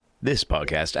This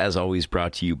podcast, as always,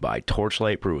 brought to you by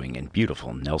Torchlight Brewing in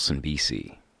beautiful Nelson,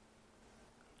 BC.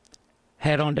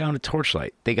 Head on down to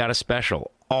Torchlight. They got a special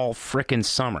all frickin'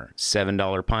 summer.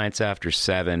 $7 pints after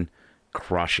 7.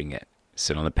 Crushing it.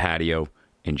 Sit on the patio.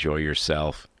 Enjoy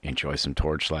yourself. Enjoy some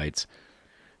Torchlights.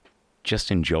 Just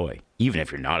enjoy. Even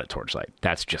if you're not a Torchlight.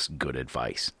 That's just good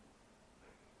advice.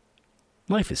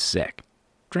 Life is sick.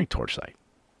 Drink Torchlight.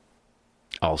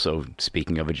 Also,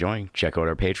 speaking of enjoying, check out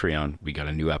our Patreon. We got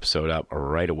a new episode up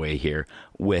right away here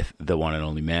with the one and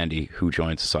only Mandy, who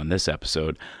joins us on this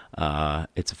episode.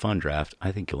 It's a fun draft.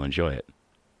 I think you'll enjoy it.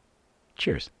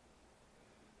 Cheers.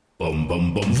 Boom,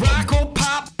 boom, boom. Rock or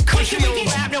pop, country or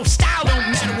rap, no style don't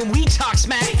matter when we talk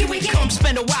smack. Come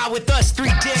spend a while with us,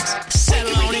 three dicks.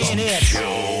 Settle on in it. Show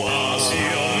us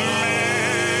your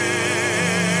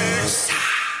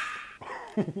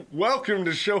mix. Welcome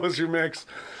to Show Us Your Mix,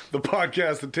 the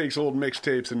podcast that takes old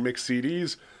mixtapes and mixed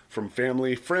CDs from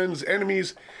family, friends,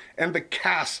 enemies, and the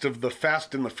cast of the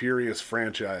Fast and the Furious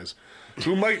franchise,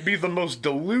 who might be the most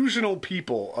delusional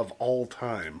people of all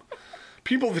time.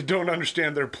 People that don't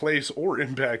understand their place or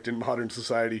impact in modern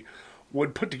society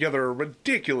would put together a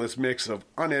ridiculous mix of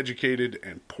uneducated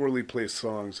and poorly placed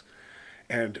songs,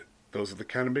 and those are the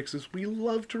kind of mixes we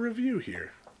love to review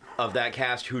here. Of that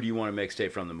cast, who do you want to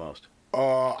mixtape from the most?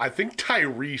 I think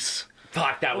Tyrese.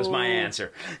 Fuck, that was my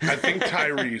answer. I think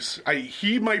Tyrese.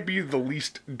 He might be the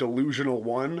least delusional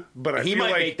one, but he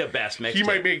might make the best mix. He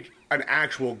might make an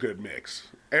actual good mix.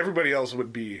 Everybody else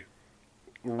would be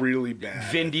really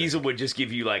bad. Vin Diesel would just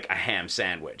give you like a ham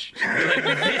sandwich. Like,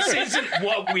 this isn't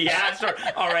what we asked for.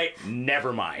 All right,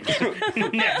 never mind.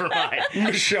 Never mind.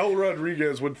 Michelle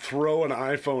Rodriguez would throw an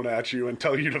iPhone at you and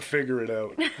tell you to figure it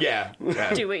out. Yeah.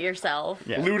 Do it yourself.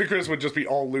 Yeah. Ludacris would just be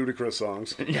all Ludacris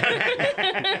songs.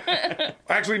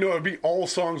 Actually, no, it'd be all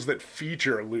songs that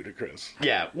feature Ludacris.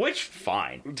 Yeah, which,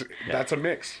 fine. That's a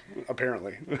mix,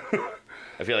 apparently.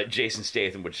 I feel like Jason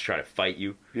Statham would just try to fight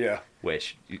you. Yeah.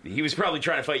 Which, he was probably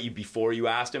trying to fight you before you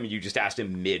asked him, and you just asked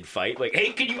him mid-fight. Like,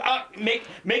 hey, can you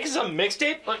make us a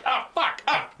mixtape? Like, oh, fuck.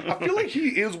 I feel like he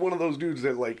is one of those dudes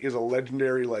that, like, is a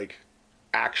legendary, like,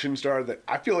 action star that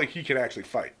I feel like he can actually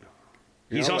fight.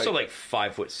 He's also like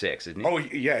 5'6", isn't he? Oh,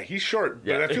 yeah, he's short,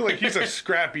 but I feel like he's a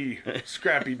scrappy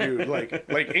dude.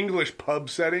 Like English pub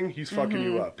setting, he's fucking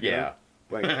you up. You know?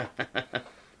 Like,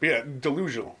 yeah,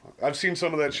 delusional. I've seen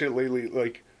some of that shit lately.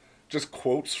 Like, just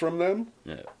quotes from them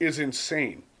is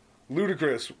insane.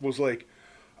 Ludacris was like,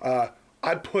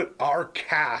 I put our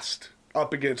cast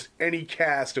up against any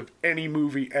cast of any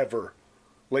movie ever.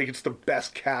 Like, it's the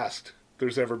best cast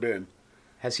there's ever been.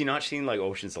 Has he not seen, like,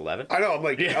 Ocean's 11? I know, I'm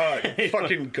like,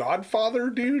 fucking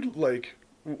Godfather, dude? Like,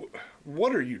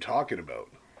 what are you talking about?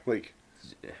 Like,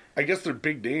 I guess they're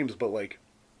big names, but, like,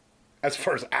 as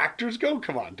far as actors go,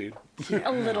 come on, dude.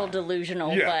 A little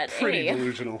delusional, yeah, but pretty hey.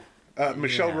 delusional.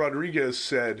 Michelle Rodriguez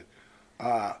said,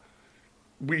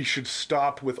 we should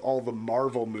stop with all the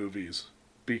Marvel movies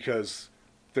because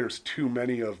there's too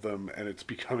many of them and it's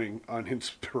becoming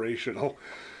uninspirational.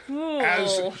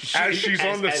 As she's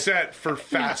on the set for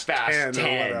Fast 10 or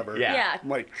whatever. Yeah,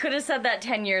 like, could have said that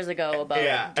 10 years ago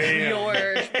about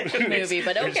your movie,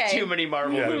 but okay. There's too many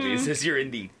Marvel movies as you're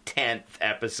in the 10th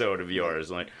episode of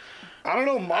yours. Like, I don't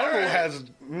know, Marvel has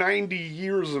 90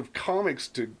 years of comics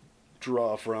to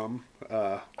draw from.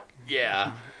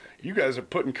 yeah. You guys are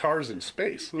putting cars in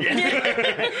space.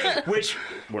 Which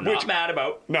we're not mad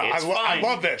about. No, I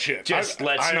love that shit. Just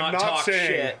let's not talk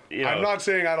shit. You know, I'm not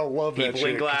saying I don't love that shit. People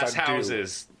in glass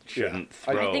houses shouldn't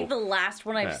throw. I think the last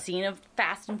one I've seen of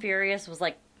Fast and Furious was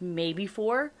like maybe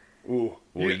 4. Ooh.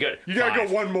 You gotta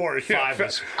go one more. Yeah,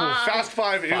 Fast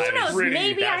 5 is pretty,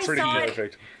 maybe I pretty saw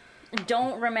perfect.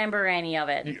 Don't remember any of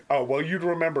it. Oh, well, you'd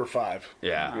remember 5.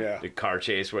 Yeah. The car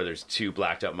chase where there's 2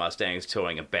 blacked out Mustangs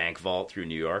towing a bank vault through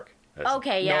New York.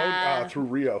 Okay, yeah. No, through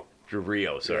Rio. Through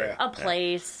Rio, sorry. Yeah. A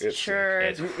place,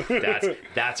 sure.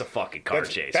 That's a fucking car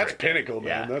chase. That's right pinnacle,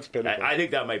 there. man. Yeah. That's pinnacle. I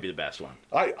think that might be the best one.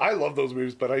 I love those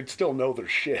movies, but I still know they're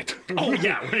shit. Oh,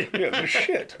 yeah. Yeah, they're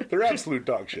shit. They're absolute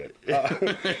dog shit.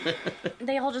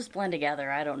 They all just blend together.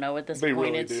 I don't know at this They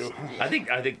point. really do. I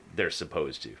think they're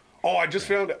supposed to. Oh, I just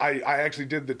found, I actually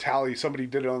did the tally. Somebody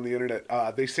did it on the internet.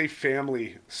 They say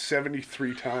family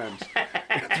 73 times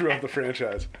throughout the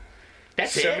franchise.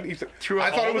 That's it?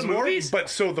 I thought it was more, movies? but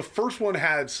so the first one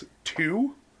has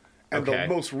 2, and the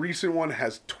most recent one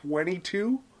has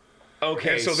 22.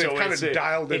 Okay, and so they've kind of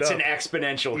dialed it up. It's an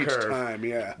exponential each curve. time,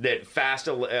 yeah. That Fast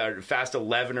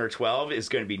 11 or 12 is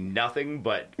going to be nothing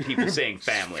but people saying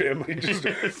family.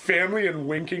 Family and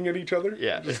winking at each other.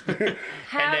 Yeah. Have, and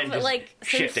then just like,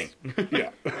 shifting.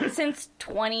 Yeah. Since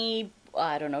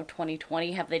I don't know,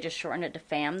 2020. Have they just shortened it to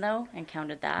fam, though, and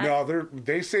counted that? No,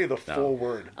 they say the full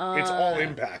word. It's all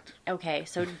impact. Okay,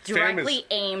 so directly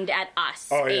aimed at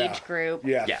us, age group.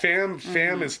 Yeah,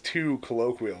 fam is too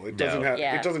colloquial. It doesn't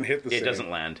it doesn't hit the same. It doesn't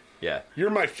land. Yeah. You're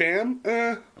my fam?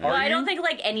 Well, I don't think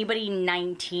like anybody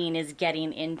 19 is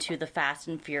getting into the Fast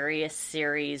and Furious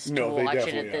series to watch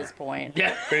it at this point.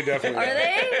 Yeah. They definitely Are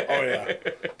they? Oh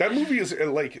yeah. That movie is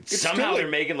like it's somehow still, they're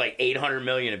making like $800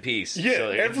 million a piece. Yeah, so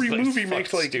every movie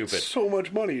makes like stupid. so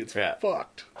much money. It's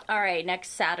fucked. All right,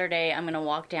 next Saturday, I'm going to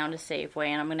walk down to Safeway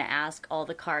and I'm going to ask all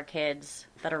the car kids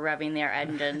that are revving their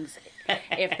engines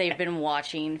if they've been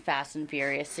watching Fast and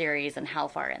Furious series and how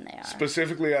far in they are.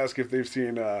 Specifically ask if they've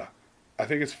seen, I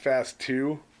think it's Fast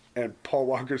 2, and Paul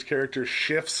Walker's character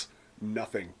shifts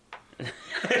nothing.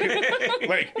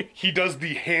 Like, he does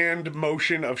the hand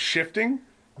motion of shifting.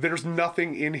 There's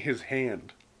nothing in his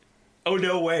hand. Oh,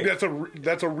 no way. That's a real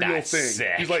That's thing.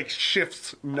 sick. He's like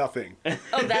shifts nothing.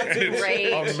 Oh, that's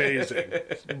great. Amazing.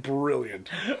 It's brilliant.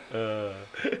 All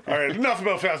right, enough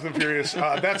about Fast and Furious.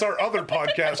 That's our other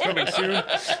podcast coming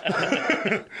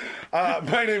soon.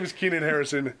 My name is Keenan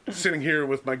Harrison, sitting here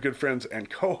with my good friends and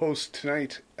co-host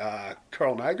tonight,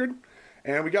 Karl Nygren.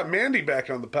 And we got Mandy back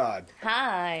on the pod.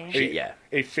 Hi.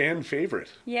 A fan favorite.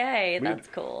 Yay, that's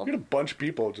cool. We had a bunch of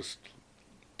people just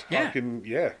talking,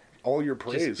 all your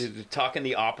praise. Just talking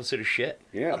the opposite of shit.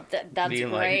 Yeah. That's Being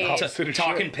great. like, Opposite of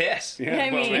talking shit. piss. Yeah. I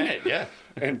mean, Yeah.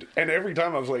 And every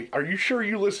time I was like, are you sure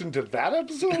you listened to that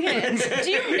episode?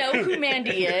 do you know who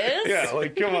Mandy is? Yeah,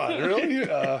 like, come on, really?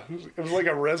 It was like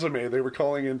a resume. They were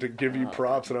calling in to give you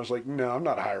props, and I was like, no, I'm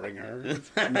not hiring her.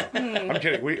 No, I'm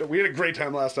kidding. We had a great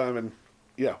time last time, and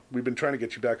yeah, we've been trying to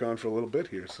get you back on for a little bit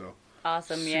here, so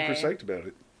Awesome, super psyched about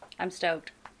it. I'm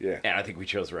stoked. Yeah. And I think we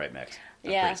chose the right mix.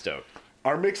 I'm Yeah. pretty stoked.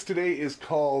 Our mix today is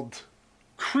called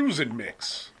Cruzin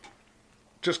Mix.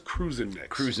 Just Cruzin Mix.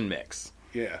 Cruzin mix.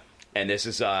 Yeah. And this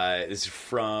is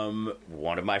from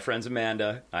one of my friends,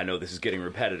 Amanda. I know this is getting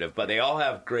repetitive, but they all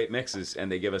have great mixes,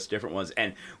 and they give us different ones.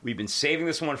 And we've been saving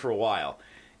this one for a while.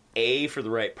 A, for the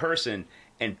right person,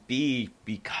 and B,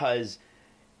 because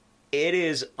it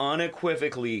is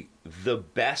unequivocally the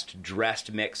best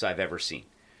dressed mix I've ever seen.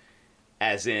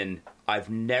 As in, I've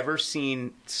never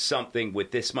seen something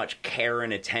with this much care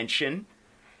and attention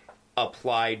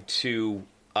applied to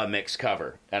a mix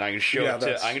cover. And I'm going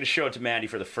to show it to Mandy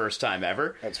for the first time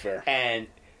ever. That's fair. And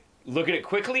look at it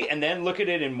quickly and then look at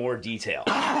it in more detail.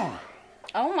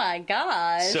 Oh my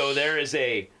gosh. So there is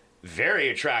a very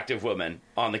attractive woman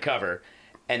on the cover.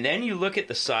 And then you look at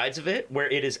the sides of it where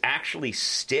it is actually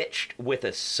stitched with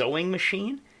a sewing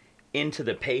machine into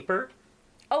the paper.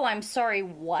 Oh, I'm sorry,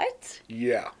 what?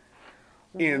 Yeah.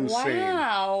 Insane.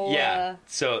 Wow. Yeah.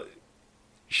 So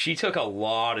she took a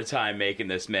lot of time making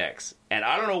this mix. And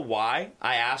I don't know why.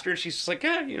 I asked her, she's just like,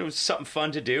 it's something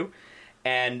fun to do.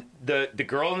 And the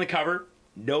girl on the cover,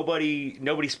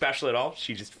 nobody special at all.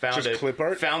 She just found clip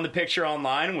art? found the picture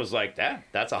online and was like,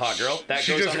 that's a hot girl. That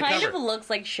She goes just on the Kind cover. of looks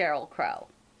like Sheryl Crow.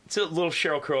 It's a little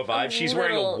Sheryl Crow vibe. She's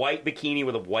wearing a little- white bikini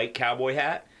with a white cowboy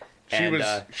hat.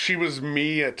 She was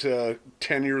me at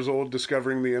 10 years old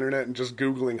discovering the internet and just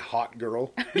Googling hot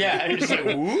girl. Yeah, and just like,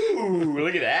 ooh,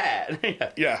 look at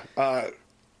that. Yeah.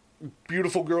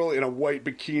 Beautiful girl in a white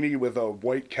bikini with a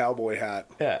white cowboy hat.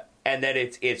 Yeah, and then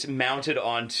it's mounted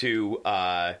onto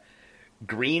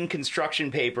green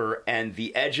construction paper, and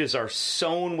the edges are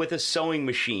sewn with a sewing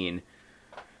machine.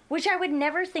 Which I would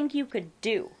never think you could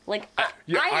do. Like, I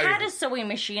had a sewing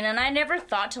machine, and I never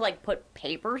thought to, like, put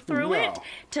paper through it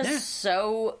to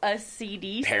sew a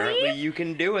CD Apparently, sleeve. you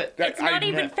can do it. It's not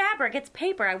even fabric; it's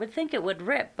paper. I would think it would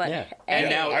rip, but Yeah. hey, And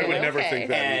now I would never think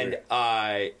that And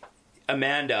either.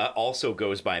 Amanda also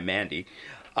goes by Mandy.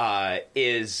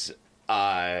 Is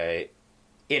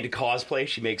into cosplay.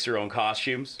 She makes her own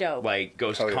costumes. Dope. Like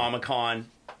goes to Comic-Con.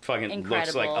 Fucking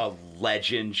looks like a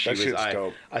legend. That shit's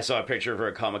dope. I saw a picture of her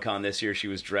at Comic-Con this year. She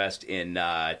was dressed in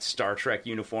Star Trek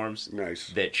uniforms. Nice.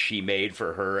 That she made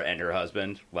for her and her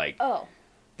husband. Like, Oh,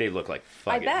 they look like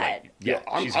fucking. bet. Like, yeah,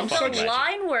 I'm she's such- a fucking the legend.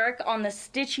 line work on the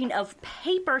stitching of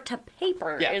paper to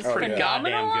paper Yeah, is pretty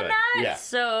phenomenal goddamn on good. that. Yeah.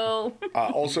 So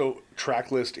Also,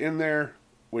 track list in there,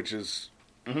 which is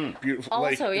beautiful.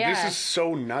 Also, like, yeah. This is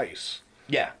so nice.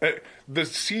 Yeah. The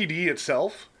CD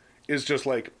itself is just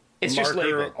like It's just marker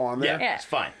labeled on there. Yeah. It's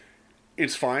fine.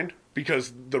 It's fine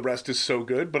because the rest is so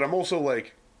good. But I'm also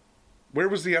like, where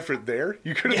was the effort there?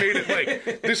 You could have made it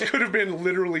like this could have been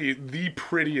literally the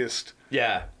prettiest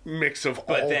Yeah. mix of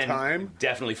But all then time.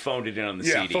 definitely phoned it in on the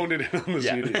Yeah, CD. phoned it in on the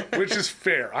Yeah. CD, which is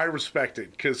fair. I respect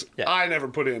it because Yeah. I never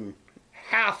put in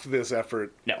half this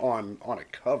effort No. on a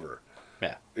cover.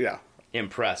 Yeah. Yeah,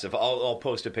 impressive. I'll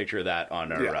post a picture of that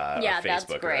on our, our Yeah, that's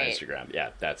Facebook or great. Instagram.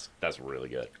 Yeah, that's really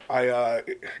good.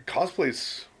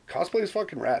 Cosplay's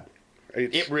fucking rad.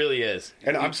 It really is.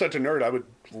 And I'm such a nerd. I would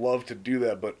love to do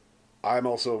that, but I'm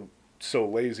also so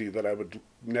lazy that I would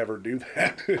never do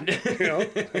that. You know?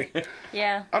 Like,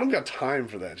 Yeah. I don't got time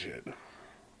for that shit.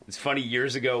 It's funny,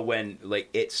 years ago when like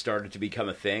it started to become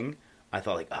a thing, I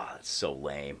thought like, oh, that's so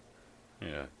lame.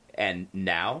 Yeah. And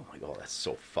now, like, oh, that's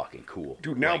so fucking cool.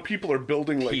 Dude, now like, people are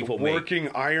building like people working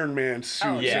Iron Man suits.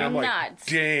 Oh, yeah. And I'm like, nuts.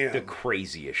 damn. the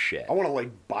craziest shit. I want to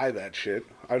like buy that shit.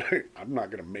 I'm not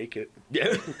going to make it.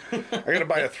 Yeah. I got to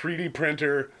buy a 3D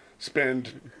printer,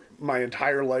 spend my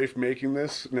entire life making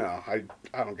this. No, I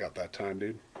don't got that time,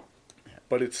 dude.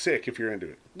 But it's sick if you're into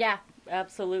it. Yeah,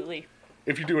 absolutely.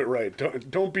 If you do it right.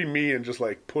 Don't be me and just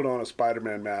like put on a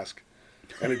Spider-Man mask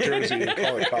and a jersey and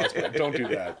call it cosplay. Don't do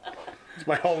that. It's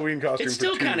my Halloween costume. It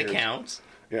still kind of counts.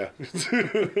 Yeah.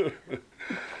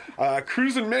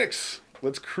 Cruzin mix.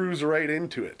 Let's cruise right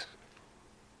into it.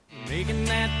 Making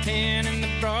that 10 in the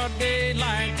broad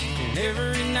daylight, and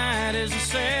every night is a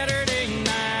Saturday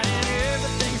night, and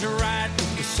everything's right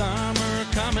with the summer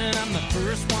coming. I'm the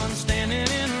first one standing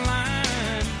in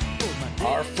line.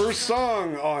 Our first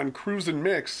song on Cruzin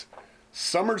mix,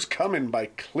 "Summer's Comin'" by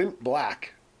Clint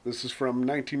Black. This is from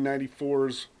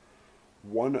 1994's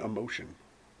One Emotion.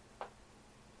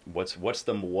 What's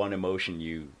the one emotion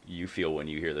you feel when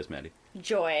you hear this, Mandy?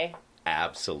 Joy.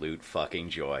 Absolute fucking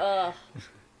joy. Ugh.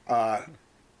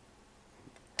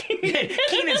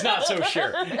 Keenan's not so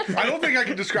sure. I don't think I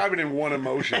can describe it in one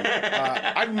emotion.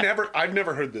 I've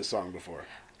never heard this song before.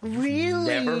 Really?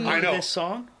 Never I heard know. this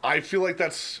song? I feel like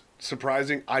that's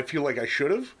surprising. I feel like I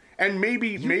should have, and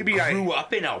maybe I grew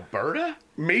up in Alberta.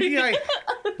 maybe I've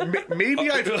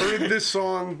heard this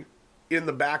song in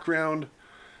the background,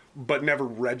 but never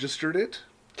registered it.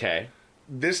 Okay.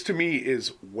 This to me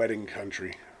is wedding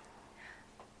country.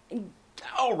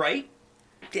 All right.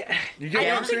 Yeah. You get I what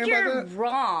don't I'm think saying you're about that?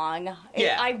 wrong.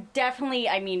 Yeah.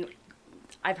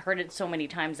 I've heard it so many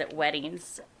times at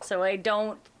weddings, so I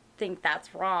don't think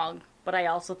that's wrong. But I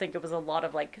also think it was a lot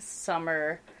of like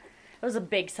summer. It was a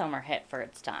big summer hit for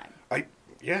its time.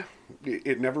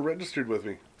 It never registered with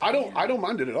me. I don't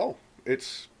mind it at all.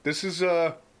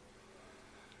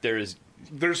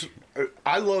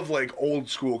 I love like old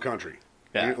school country.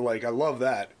 Yeah. Like I love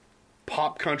that.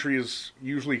 Pop country is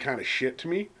usually kind of shit to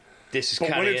me. This is But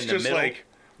kind when of it's in the just middle. like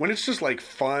when it's just like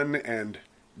fun and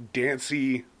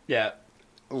dancey, Yeah.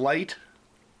 light,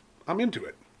 I'm into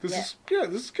it. This is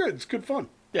good. It's good fun.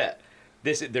 Yeah.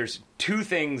 There's two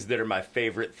things that are my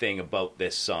favorite thing about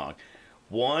this song.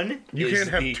 One You is can't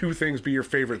have two things be your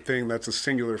favorite thing. That's a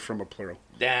singular from a plural.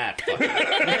 That.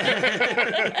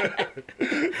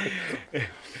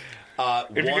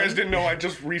 If you guys didn't know, I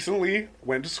just recently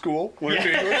went to school. Learned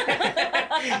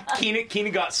English.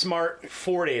 Keenan got smart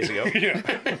 4 days ago.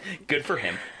 Yeah. Good for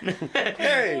him.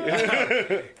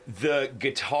 Hey. The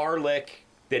guitar lick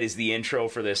that is the intro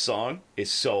for this song is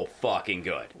so fucking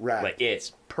good. Right. Like,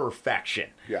 it's perfection.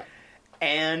 Yeah.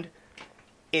 And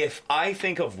if I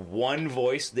think of one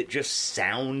voice that just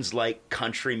sounds like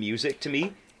country music to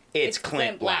me, it's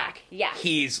Clint Black. Yeah.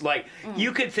 He's like,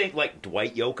 you could think like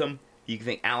Dwight Yoakam, you could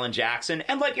think Alan Jackson,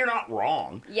 and like, you're not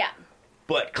wrong. Yeah.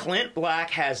 But Clint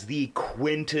Black has the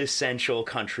quintessential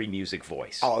country music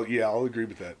voice. I'll agree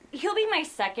with that. He'll be my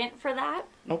second for that.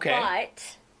 Okay.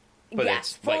 But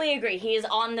it's fully like- agree. He is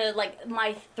on the like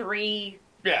my three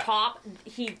top.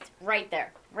 He's right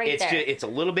there. It's a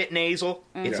little bit nasal.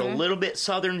 It's a little bit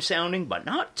southern sounding, but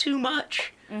not too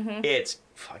much. It's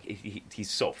he's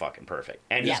so fucking perfect,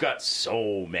 and he's got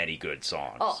so many good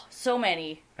songs. Oh, so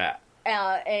many. Yeah.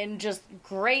 And just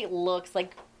great looks,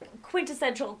 like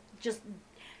quintessential, just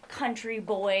country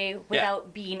boy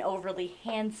without being overly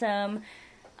handsome,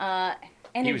 and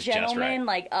He a was just gentleman.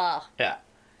 right. Yeah.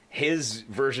 His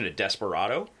version of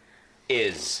Desperado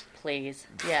is Please,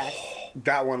 yes.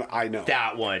 That one I know.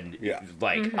 that one. Yeah.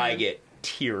 Like I get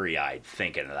teary eyed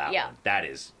thinking of that Yeah. one. That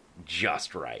is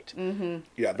just right.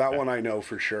 Yeah, that one I know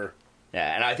for sure.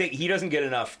 Yeah, and I think he doesn't get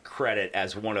enough credit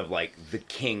as one of like the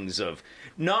kings of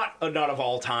not of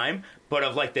all time, but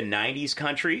of like the '90s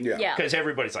country. Yeah. Because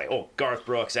everybody's like, oh, Garth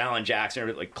Brooks, Alan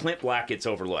Jackson, like Clint Black gets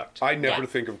overlooked. I never Yeah.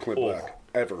 think of Clint Oh. Black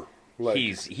ever. Like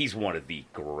He's one of the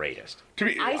greatest.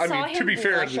 I saw him to be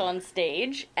fair, blush on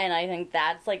stage, and I think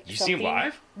that's like You something... see him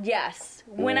live? Yes.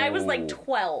 When I was like Ooh.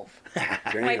 12,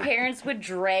 damn. my parents would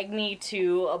drag me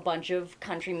to a bunch of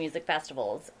country music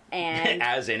festivals, and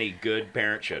As any good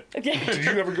parent should. Did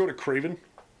you ever go to Craven?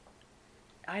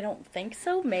 I don't think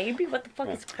so. Maybe. What the fuck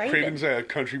is Craven? Craven's a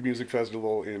country music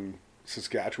festival in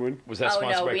Saskatchewan. Was that Oh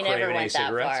sponsored no, by we never Crave went that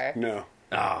cigarettes? far. No.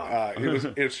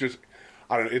 It's just,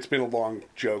 I don't know, it's been a long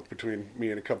joke between me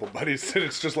and a couple buddies that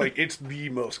it's just like, it's the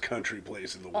most country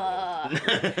place in the world.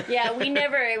 Yeah,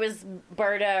 it was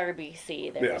Berta or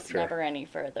BC. There Yeah, was fair. never any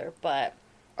further, but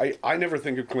I never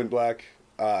think of Clint Black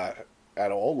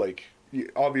at all. Like,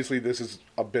 obviously this is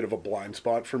a bit of a blind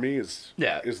spot for me, is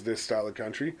this style of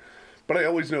country. But I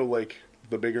always know, like,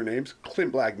 the bigger names.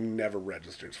 Clint Black never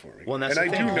registers for me. Well, and that's I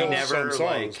the do thing. He know never, some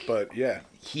songs, like- but yeah.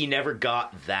 He never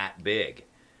got that big.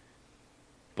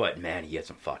 But, man, he had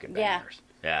some fucking Yeah. bangers.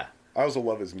 Yeah. I also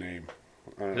love his name.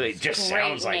 It just Great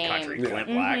sounds like name. country. Yeah. Clint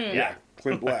Black. Yeah.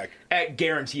 Clint Black. I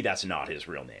guarantee that's not his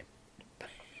real name.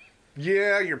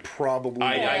 Yeah, you're probably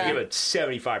I right. give a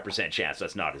 75% chance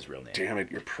that's not his real name. Damn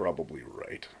it, you're probably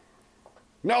right.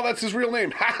 No, that's his real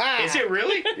name. Ha ha! Is it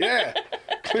really? Yeah.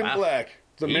 Clint Wow. Black.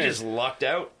 The He man. just lucked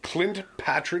out. Clint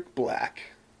Patrick Black.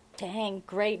 dang,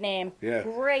 great name. Yeah.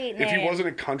 Great name. If he wasn't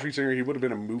a country singer, he would have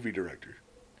been a movie director.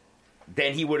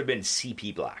 Then he would have been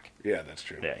CP Black. Yeah, that's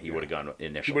true. Yeah, he would have gone He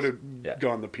initials. would have Yeah.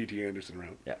 gone the P.T. Anderson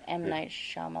route. Yeah. M. Night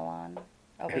Shyamalan.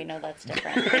 Oh wait, no, that's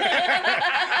different. We're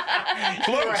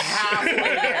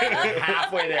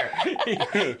halfway there.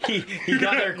 He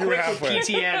got there quick with halfway.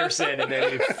 P.T. Anderson, and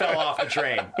then he fell off the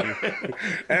train.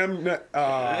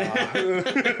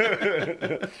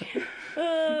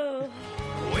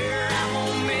 Where I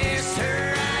won't miss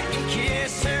her, I can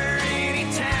kiss her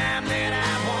anytime that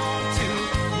I want to.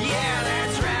 Yeah,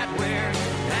 that's right where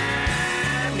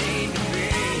I need to be.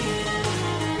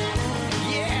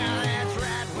 Yeah, that's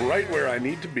Right where I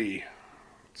need to be.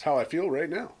 That's how I feel right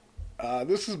now.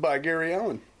 This is by Gary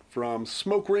Allan from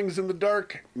Smoke Rings in the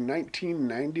Dark,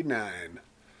 1999.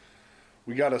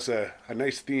 We got us a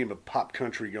nice theme of pop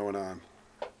country going on.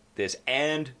 This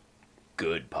and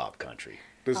good pop country.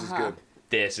 This is good.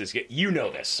 This is good. You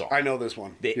know this song. I know this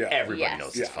one. Yeah. Everybody Yes.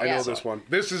 knows Yeah, this I know fucking this song. one.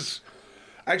 This is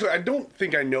actually, I don't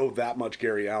think I know that much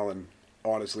Gary Allan,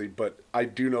 honestly, but I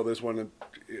do know this one. And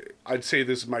I'd say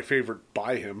this is my favorite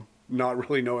by him. Not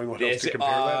really knowing what else to compare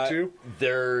that to.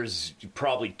 There's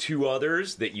probably two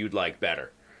others that you'd like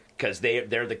better because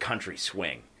they're the country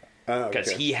swing. Because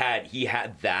Okay. he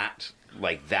had that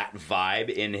that vibe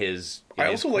in his. I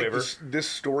also like quiver. this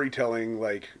storytelling,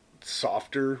 like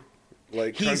softer,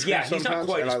 like He's country not sometimes,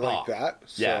 quite and as I like pop. that.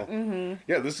 So, Yeah.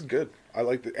 yeah, this is good. I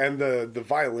like the and the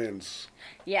violins.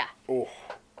 Yeah. Oh,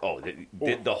 Oh,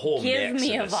 the whole Give mix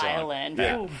me of a the song. violin.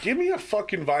 Yeah. Ooh. give me a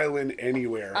fucking violin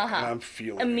anywhere, and I'm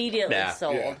feeling it. Immediately Yeah.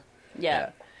 sold. Yeah. Yeah.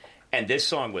 And this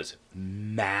song was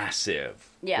massive.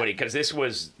 Yeah. Because this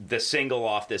was the single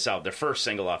off this album, the first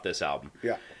single off this album.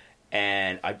 Yeah,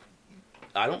 And I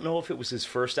don't know if it was his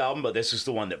first album, but this is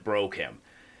the one that broke him.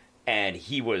 And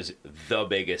he was the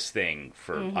biggest thing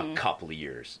for a couple of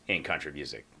years in country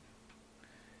music.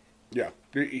 yeah,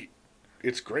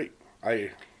 it's great.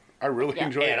 I really Yeah.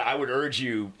 enjoy it. And I would urge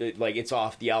you, it's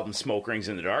off the album Smoke Rings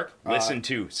in the Dark. Listen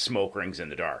to Smoke Rings in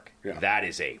the Dark. Yeah. That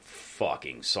is a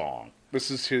fucking song. This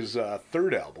is his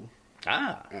third album,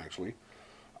 Ah. actually.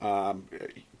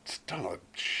 It's done a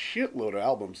shitload of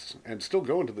albums and still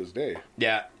going to this day.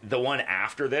 Yeah. The one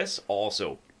after this,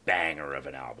 also banger of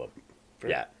an album.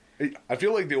 Yeah. I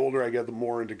feel like the older I get, the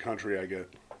more into country I get.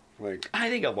 Like, I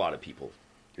think a lot of people,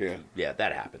 yeah,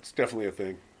 that happens. it's definitely a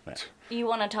thing. You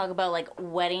want to talk about like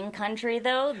wedding country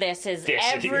though? This is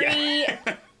yeah.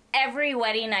 every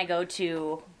wedding I go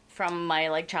to from my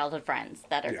like childhood friends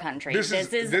that are Yeah. country. This is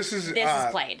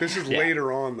played. This is Yeah.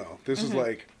 later on though. This is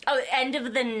like end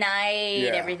of the night.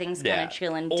 Yeah. Everything's kind Yeah. of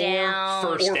chilling Or down.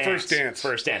 First Or Dance. First Dance.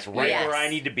 First Dance. Right Yes. where I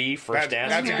need to be. First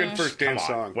Dance. that's a good first dance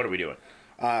Come on. song. What are we doing?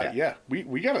 yeah,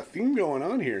 we got a theme going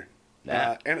on here.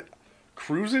 Yeah. And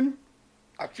Cruzin,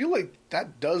 I feel like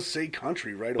that does say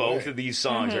country right away. Both of these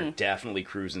songs are definitely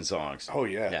cruising songs. Oh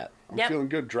yeah. Yeah. I'm Yep. feeling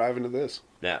good driving to this.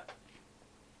 Yeah.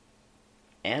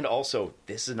 And also,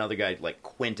 this is another guy, like,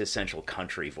 quintessential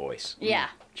country voice. Yeah.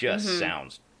 Just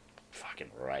sounds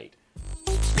fucking right.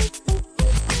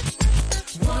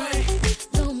 One,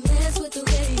 don't mess with the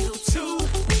radio. Two,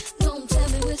 don't tell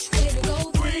me which way to go.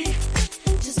 Three,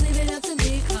 just leave it up to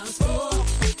me. 'Cause four,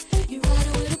 you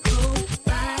riding with a pro.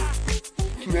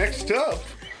 Five, Next up,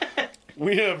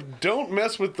 we have Don't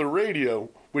Mess with the Radio,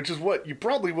 which is what you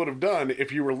probably would have done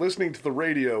if you were listening to the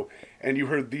radio and you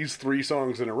heard these three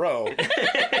songs in a row.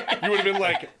 You would have been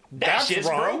like, That that's shit's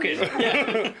wrong.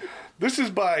 broken. This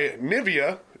is by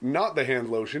Nivea, not the hand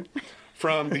lotion,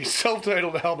 from the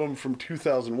self-titled album from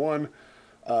 2001.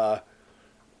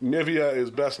 Nivea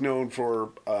is best known for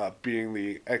being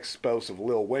the ex-spouse of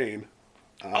Lil Wayne.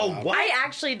 Oh, what? I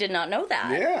actually did not know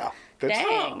that. Yeah.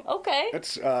 Dang. Okay.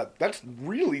 That's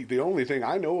really the only thing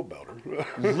I know about her.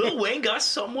 Lil Wayne got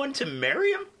someone to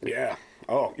marry him? Yeah.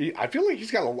 Oh, I feel like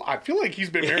he's got a. I feel like he's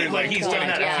been married Like he's done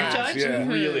that a few times? Yeah.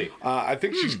 Really? I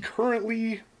think she's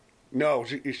currently. No,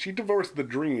 she divorced the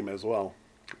Dream as well.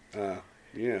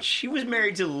 Yeah. She was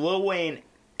married to Lil Wayne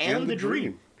and the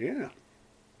Dream. Yeah.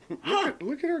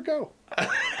 Look at her go.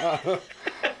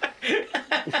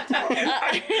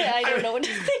 I don't know what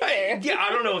to think there. Yeah, I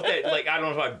don't know if that, like, I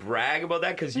don't know if I brag about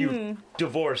that because you've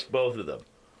divorced both of them.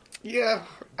 Yeah,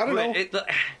 I don't know. It,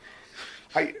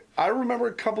 I remember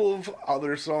a couple of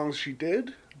other songs she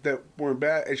did that weren't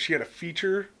bad. And she had a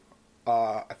feature.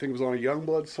 I think it was on a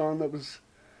Youngblood song that was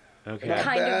okay. not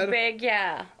Kind bad. of big,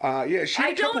 yeah. Yeah, she had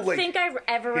I a couple, don't think I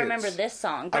ever remember hits. this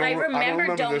song, but I don't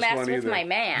remember Don't this Mess one with either. My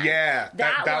Man. Yeah,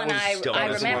 that one was- I that's the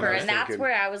one remember, I was and that's thinking.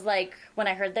 where I was like, when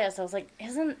I heard this, I was like,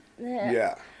 isn't...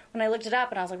 Yeah. When I looked it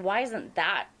up, and I was like, why isn't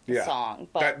that the Yeah. song?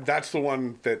 But That's the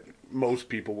one that most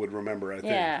people would remember, I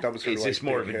think. Yeah. That was her, Is like, this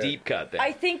more of big a hit. deep cut then?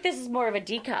 I think this is more of a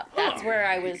D cup. That's where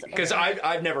I was... Because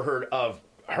I've never heard of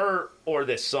her or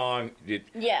this song.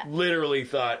 Yeah. Literally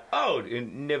thought, oh,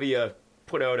 Nivea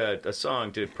put out a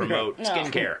song to promote No.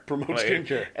 skincare. Promote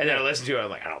skincare. And then I listened to it, I'm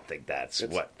like, I don't think that's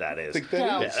what that I is. think that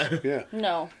No. is. Yeah.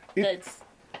 No, that's...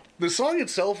 The song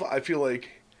itself, I feel like,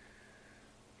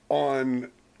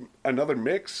 on another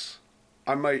mix,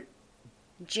 I might...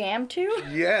 Jam to?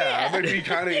 Yeah, I might be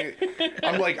kind of...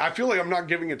 I'm like, I feel like I'm not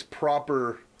giving its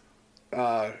proper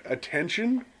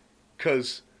attention,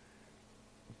 because...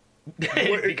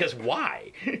 Because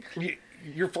why?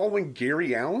 You're following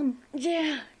Gary Allen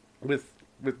Yeah. with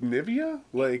Nivea?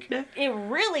 Like, It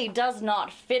really does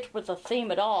not fit with the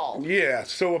theme at all. yeah,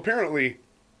 so apparently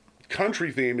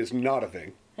country theme is not a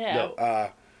thing. Yeah. No.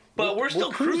 But we're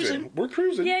still cruising. We're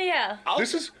cruising. Yeah, yeah.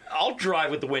 I'll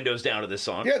drive with the windows down to this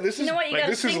song. Yeah, this is... You know what? You like,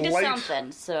 gotta this is sing to light.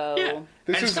 something, so... Yeah.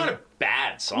 This And is- it's not a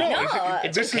bad song. No, No,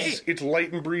 it's this okay. it's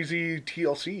light and breezy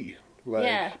TLC. Like,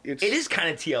 Yeah. It's, It is kind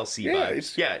of TLC Yeah,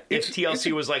 vibes. it's- If it's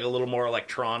TLC a- was like a little more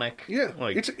electronic. Yeah,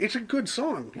 Like, it's a good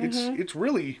song. Mm-hmm. It's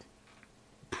really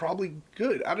probably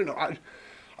good. I don't know.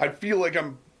 I feel like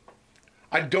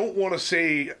I don't want to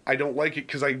say I don't like it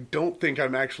because I don't think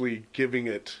I'm actually giving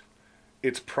it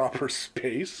its proper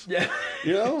space. yeah.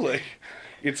 You know, like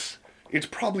it's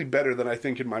probably better than I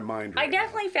think in my mind. I Right now.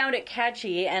 definitely found it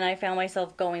catchy, and I found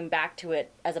myself going back to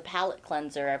it as a palate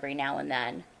cleanser every now and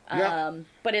then. Yeah.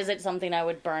 But is it something I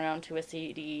would burn onto a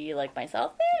CD like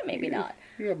myself? Maybe not.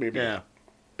 Yeah, maybe. Yeah.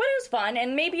 But it was fun,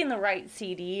 and maybe in the right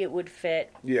CD it would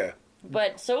fit. Yeah.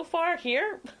 But so far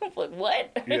here,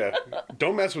 what? Yeah.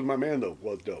 Don't Mess With My Man though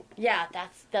was dope. Yeah,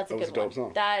 that's a That was good a dope one.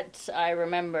 song. That I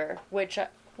remember, which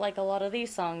like a lot of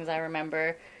these songs I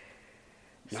remember.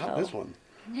 Not So, this one.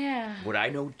 Yeah. Would I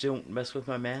know Don't Mess With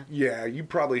My Man? Yeah, you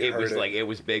probably It heard was it. like, it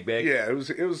was big, big. Yeah, it was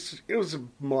a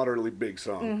moderately big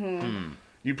song. Mm-hmm.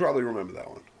 You probably remember that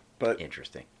one. But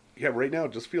Interesting. yeah, right now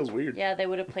it just feels weird. Yeah, they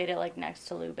would have played it like next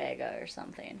to Lou Bega or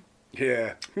something.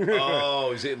 Yeah.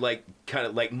 Oh, is it like kind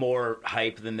of like more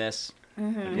hype than this?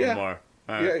 Mm-hmm. A little Yeah. more.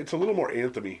 All right. Yeah, it's a little more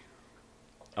anthemy.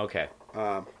 Okay.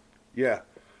 Yeah.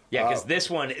 Yeah, because this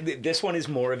one is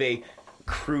more of a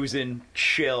cruising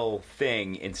chill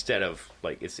thing instead of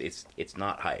like it's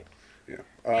not hype. Yeah.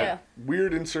 Yeah.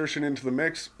 Weird insertion into the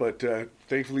mix, but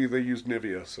thankfully they used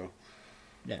Nivea, so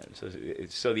Yeah, so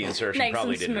the insertion Nice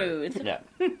probably and didn't. smooth. Yeah,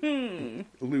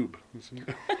 lube.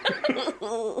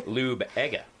 lube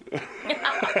ega. It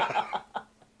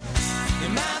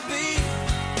might be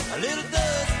a little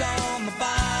dust on the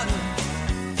bottom,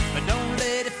 but don't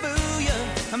let it fool you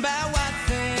about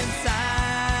what's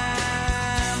inside.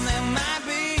 There might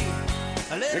be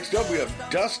a little Next up, we have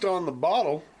Dust on the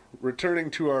Bottle, returning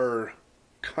to our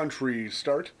country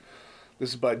start. This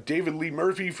is by David Lee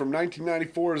Murphy from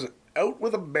 1994's Out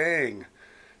With a Bang.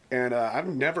 And I've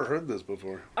never heard this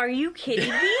before. Are you kidding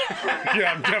me?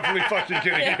 Yeah, I'm definitely fucking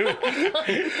kidding you.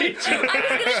 I was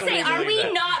gonna say, are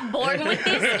we not born with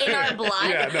this in our blood?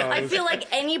 Yeah, no, I it's- feel like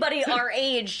anybody our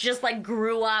age just like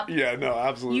grew up. Yeah, no,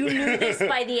 absolutely. You knew this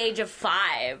by the age of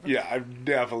 5. Yeah, I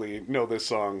definitely know this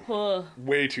song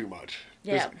way too much.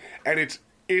 Yeah. And it's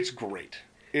great.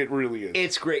 It really is.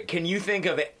 It's great. Can you think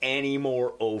of any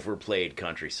more overplayed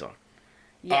country song?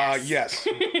 Yes. Yes.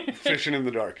 Fishing in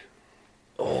the Dark.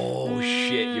 Oh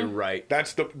shit, you're right.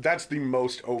 That's the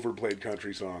most overplayed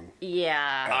country song.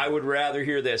 Yeah. I would rather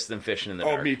hear this than Fishing in the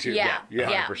Dark. Oh, me too. Yeah. Yeah.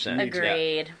 Yeah. 100%.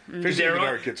 Agreed. Fishing in the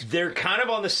Dark. They're kind of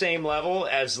on the same level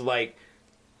as like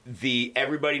the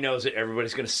everybody knows it,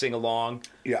 everybody's going to sing along.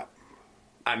 Yeah.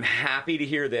 I'm happy to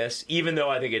hear this, even though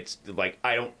I think it's like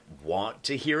I don't want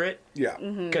to hear it. Yeah.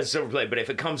 Because but if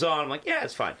it comes on, I'm like, yeah,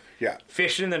 it's fine. Yeah.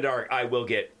 Fishing in the dark, I will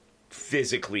get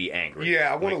physically angry.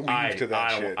 Yeah, I want to Like, leave to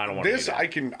that shit. I don't want to this. do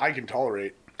that. I can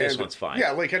tolerate. This And, one's fine.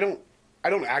 Yeah, like I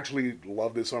don't actually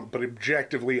love this song, but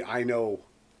objectively, I know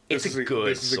It's a good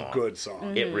This is song. a good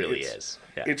song. It really is.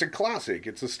 Yeah. It's a classic.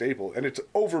 It's a staple, and it's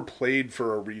overplayed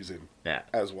for a reason. Yeah.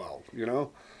 As well, you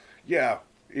know. Yeah.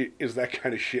 Is that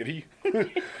kind of shitty?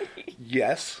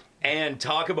 Yes. And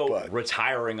talk about But-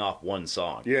 retiring off one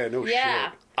song. Yeah. No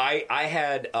Yeah. shit. I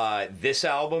had this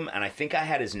album, and I think I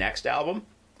had his next album.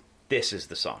 This is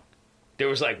the song. There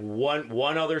was like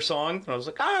one other song, and I was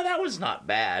like, that was not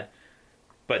bad.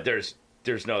 But there's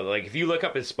no, like, if you look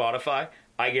up his Spotify,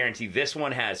 I guarantee this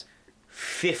one has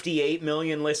 58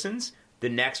 million listens. The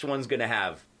next one's going to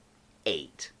have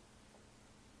 8.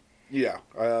 Yeah.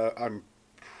 I'm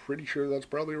pretty sure that's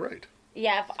probably right.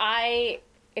 Yeah,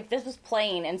 if this was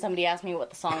playing and somebody asked me what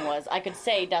the song was, I could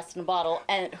say Dust in a Bottle,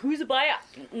 and who's it by?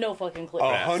 No fucking clue.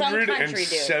 Some country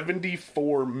dude.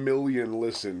 174 million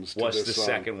listens to What's this the song.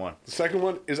 second one? The second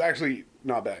one is actually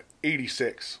not bad.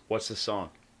 86. What's the song?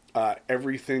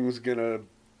 Everything's gonna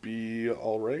be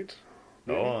all right.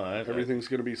 Maybe. Oh, Everything's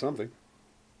gonna be something.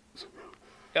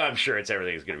 I'm sure it's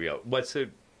Everything's Gonna Be Out. What's the...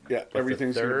 Yeah,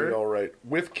 everything's gonna third? be all right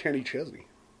with Kenny Chesney.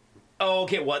 Oh,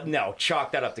 okay, well, no,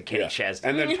 chalk that up to Kenny Chesney.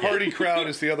 And then Party Crowd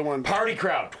is the other one. Party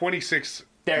Crowd. 26.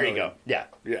 There you million. go. Yeah.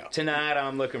 Yeah. Tonight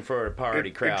I'm looking for a party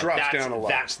It crowd. drops that's, down a lot.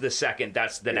 That's the second.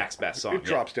 That's the next best song. It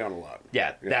drops down a lot.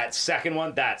 Yeah, that second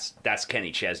one. That's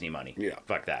Kenny Chesney money. Yeah.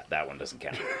 Fuck that. That one doesn't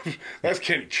count. That's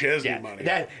Kenny Chesney Yeah. money.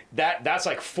 That's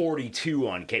like 42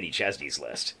 on Kenny Chesney's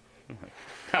list.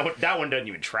 That one doesn't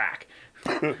even track.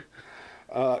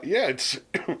 Yeah, it's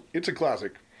a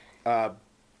classic. I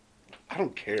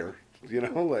don't care, you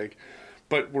know, like,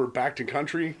 but we're back to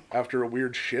country after a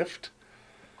weird shift.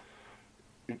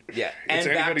 Yeah, It's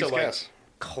and back to anybody's like guess.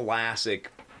 classic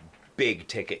big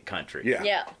ticket country. Yeah,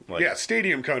 Yeah. Like- yeah.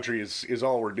 Stadium country is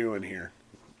all we're doing here.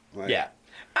 Like, Yeah.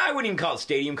 I wouldn't even call it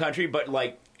stadium country, but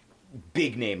like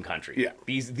big name country. Yeah.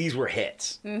 These were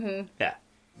hits. Mm-hmm. Yeah.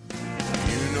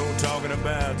 You know, talking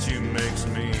about you makes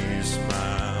me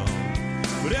smile.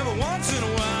 But every once in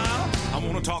a while, I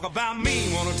want to talk about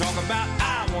me, want to talk about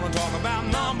I want to talk about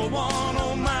number one.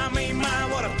 Oh, my,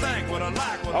 what I think, what I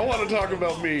like, what I want to talk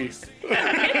about me.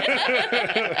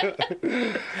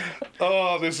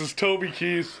 Oh, this is Toby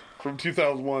Keith from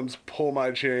 2001's Pull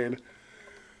My Chain.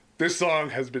 This song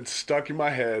has been stuck in my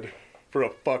head for a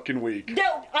fucking week.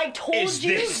 No, I told Is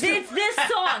you this- this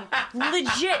song,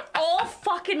 legit, all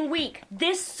fucking week.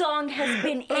 This song has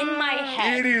been in my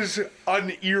head. It is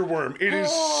an earworm. It is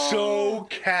so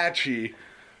catchy.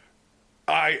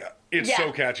 It's Yeah.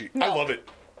 so catchy. I No. love it.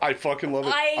 I fucking love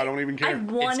it. I don't even care. I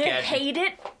want to catchy. hate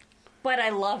it, but I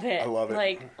love it. I love it.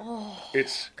 Like,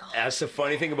 It's That's the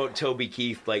funny thing about Toby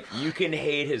Keith. Like, you can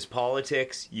hate his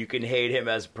politics, you can hate him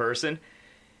as a person,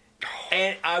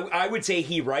 and I would say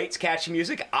he writes catchy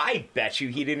music. I bet you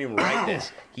he didn't even write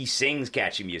this. He sings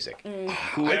catchy music.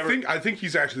 Whoever I think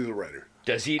he's actually the writer.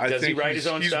 does he I does he think write his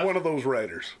own he's stuff? one of those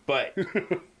writers. But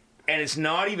and it's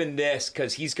not even this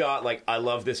because he's got like I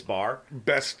Love This Bar.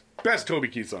 Best Toby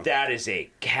Keith song. That is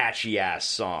a catchy ass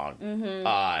song.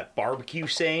 Barbecue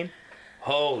Sane.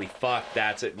 Holy fuck,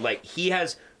 that's it. Like, he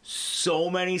has so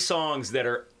many songs that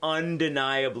are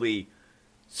undeniably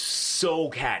so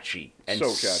catchy and So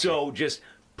catchy. so just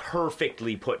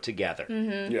perfectly put together.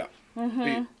 Yeah.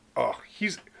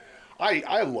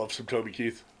 I love some Toby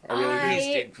Keith. I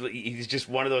really do. He's just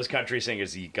one of those country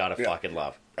singers you gotta fucking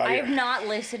love. I have not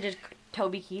listened to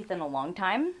Toby Keith in a long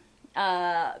time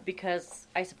because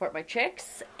I support my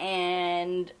chicks,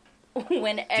 and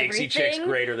when Dixie everything... Chick's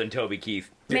greater than Toby Keith.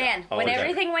 Man, when Always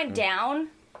everything ever. went down,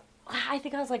 I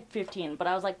think I was like 15, but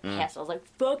I was like pissed. I was like,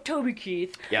 fuck Toby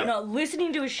Keith. Yep. I'm not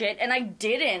listening to his shit, and I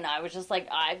didn't. I was just like,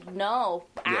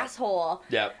 asshole.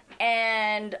 Yep.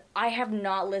 And I have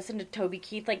not listened to Toby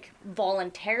Keith, like,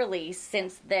 voluntarily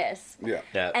since this. Yeah.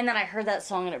 Yeah. And then I heard that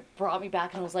song, and it brought me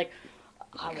back, and I was like,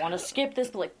 I want to skip this,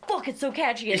 but like, fuck, it's so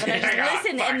catchy. And then I just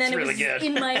listened, fuck, and then it's it really was good.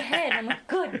 in my head. I'm like,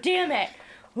 God damn it.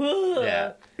 Ugh.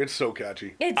 Yeah. It's so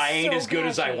catchy. It's I Ain't so As Good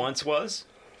As I catchy. Once Was.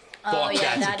 Oh, Fuck, yeah,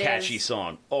 that's that a catchy is-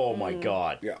 song. Oh my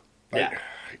god. Yeah. Yeah.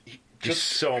 Just Just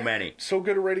so many. so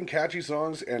good at writing catchy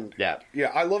songs, and Yeah.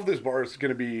 I Love This Bar is going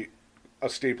to be a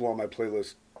staple on my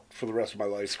playlist for the rest of my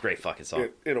life. It's a great fucking song.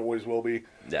 It always will be.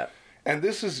 Yeah. And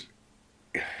this is,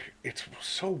 it's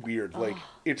so weird. Like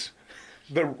it's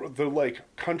the like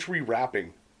country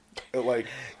rapping, like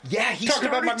Yeah, he talking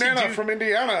about my started to nana do- from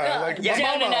Indiana, like Yeah. my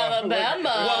Down in mama. Alabama.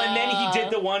 Well, and then he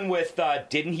did the one with.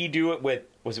 Didn't he do it with?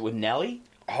 Was it with Nelly?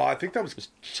 Oh, I think that was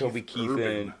Toby Keith Urban.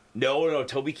 and no,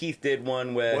 Toby Keith did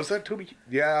one with. Was that Toby?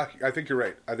 Yeah, I think you're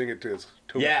right. I think it is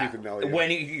Toby Keith and Nelly. When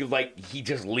he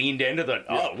just leaned into the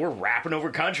we're rapping over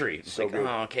country. It's So like, good.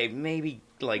 oh, okay, maybe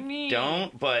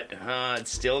don't, but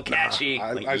it's still catchy.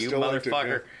 I you still liked it,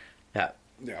 motherfucker.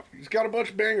 Yeah, he's got a bunch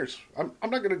of bangers. I'm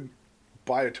not gonna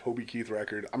buy a Toby Keith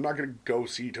record. I'm not gonna go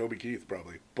see Toby Keith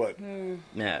probably, but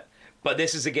Yeah. But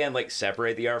this is, again, like,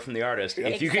 separate the art from the artist. Yeah.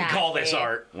 If you can call this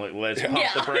Exactly. art, let's pump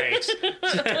the brakes.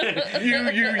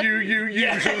 you usually.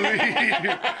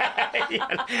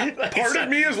 Part of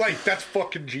me is like, that's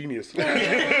fucking genius.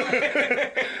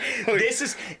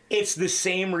 It's the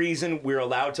same reason we're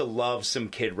allowed to love some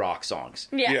Kid Rock songs.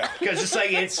 Yeah. Because it's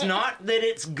like, it's not that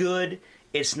it's good.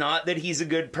 It's not that he's a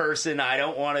good person. I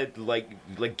don't want to, like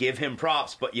give him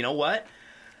props. But you know what?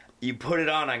 You put it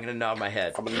on, I'm going to nod my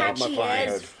head. I'm gonna nod my Catchy fucking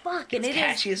as head. fuck, and It's it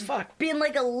catchy is as fuck. been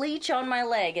like a leech on my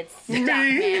leg. It's stuck,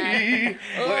 man.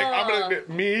 Like I'm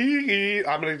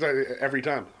gonna tell you every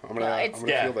time. I'm gonna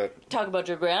feel that. Talk about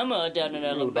your grandma down in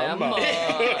Alabama.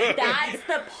 That's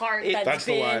the part That's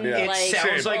the been line, yeah. It like.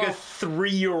 sounds like a oh.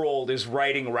 3-year-old is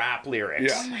writing rap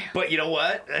lyrics. Yeah. But you know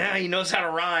what? He knows how to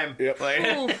rhyme. Yep.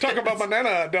 Like, Talk about my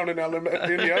nana down in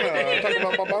Indiana.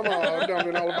 Talk about my mama down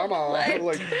in Alabama.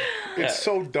 Like, it's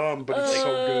so dumb, but it's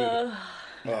so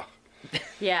good.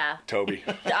 Yeah. Toby.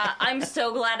 I'm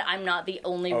so glad I'm not the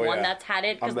only Oh, one yeah. that's had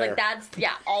it, because I'm there. like that's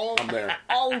I'm there.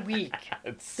 all week.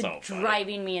 it's so funny.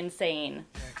 Driving me insane.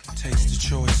 Taste the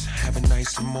choice, have it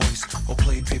nice and moist, or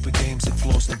play paper games and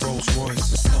floss the Rolls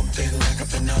Royce. Something like a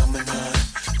phenomenon,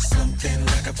 something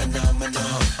like a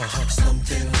phenomenon,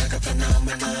 something like a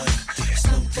phenomenon,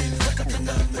 something like a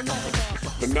phenomenon.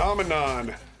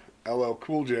 Phenomenon. LL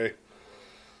Cool J.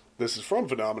 This is from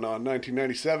Phenomenon,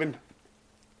 1997.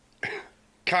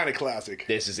 Kind of classic.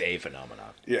 This is a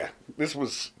phenomenon. Yeah, this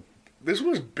was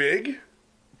big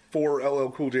for LL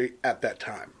Cool J at that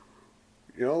time.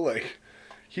 You know, like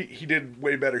he did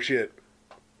way better shit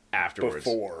Afterwards.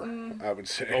 before. I would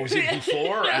say. Oh, was it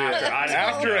before or after? I don't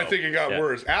After, know. I think it got Yeah.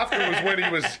 worse. After was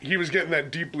when he was getting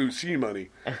that Deep Blue Sea money.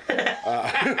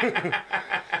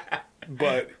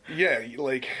 But yeah,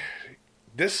 like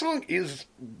this song is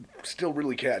still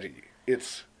really catchy.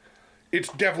 It's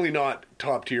definitely not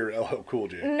top tier LL Cool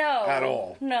J. No. At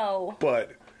all. No.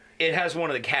 But It has one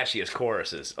of the catchiest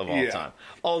choruses of all Yeah. time.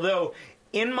 Although,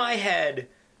 in my head,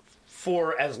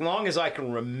 for as long as I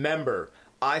can remember,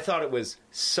 I thought it was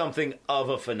something of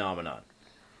a phenomenon.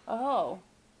 Oh.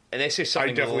 And they say I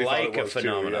something definitely thought like it a was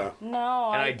phenomenon. too. Yeah.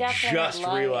 No, And I definitely just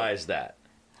lied. realized that.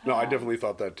 No, I definitely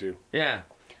thought that too. Yeah.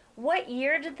 What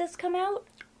year did this come out?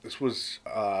 This was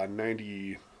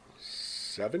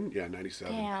 97? Yeah,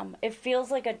 97. Damn, it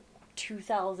feels like a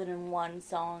 2001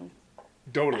 song.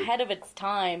 Totally. Ahead of its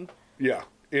time. Yeah,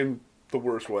 in the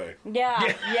worst way.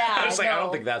 Yeah, yeah. I was like, I no.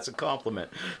 don't think that's a compliment.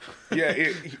 Yeah,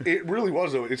 it really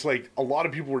was though. It's like a lot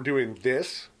of people were doing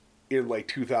this in like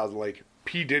 2000. Like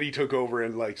P Diddy took over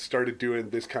and like started doing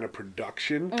this kind of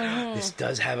production. This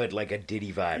does have like a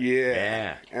Diddy vibe.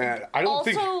 Yeah, and I don't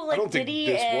Also, think like I don't Diddy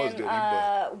think this was and Diddy,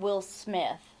 but Will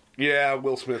Smith. yeah,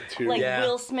 Will Smith too. Like Yeah.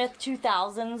 Will Smith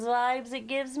 2000s vibes it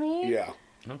gives me. yeah,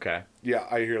 Okay. yeah,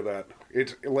 I hear that.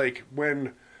 It's like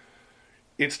when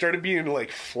it started being like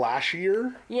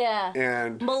flashier Yeah.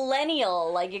 and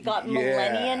Millennial, like it got Yeah.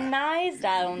 millennianized.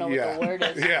 I don't know what Yeah. the word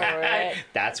is Yeah. for it.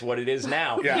 That's what it is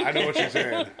now. yeah, I know what you're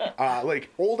saying. Like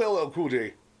old LL Cool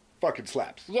J, fucking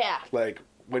slaps. Yeah. Like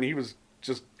when he was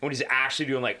just When he's actually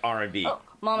doing like R&B. Oh,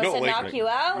 Mama No, said like- knock you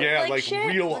out? yeah, like shit?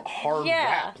 real hard Yeah.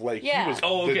 rap. Like Yeah. he was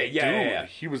Oh, the okay. Yeah, dude. yeah, yeah.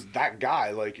 He was that guy.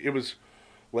 Like it was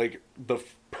like the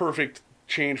perfect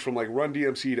change from like Run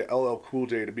DMC to LL Cool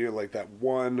J to being like that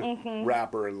one Mm-hmm.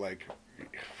 rapper, and like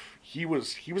he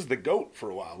was the GOAT for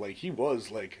a while. Like he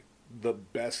was like the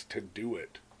best to do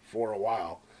it for a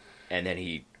while. And then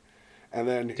he And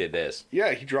then did this.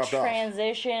 yeah, he dropped off.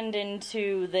 Transitioned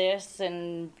into this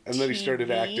and And then he started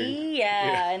TV. acting.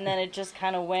 Yeah, Yeah. and then it just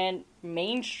kind of went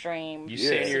mainstream. You Yeah.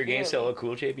 saying you're against LL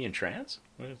Cool J being trans?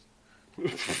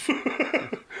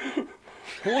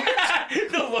 What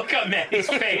the look on Mandy's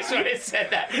face when I said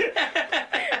that.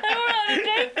 I don't know how to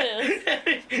take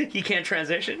this. He can't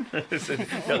transition? No,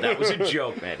 that was a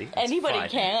joke, Mandy. It's Anybody fine.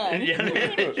 can. Yeah.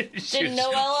 She Didn't was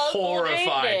know LL Cool J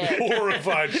horrified. did.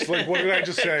 Horrified. Just like, what did I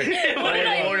just say? What did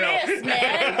Oh, no. I miss,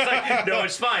 man? It's like, no,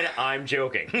 it's fine. I'm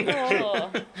joking.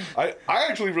 Oh. I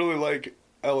actually really like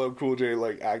LL Cool J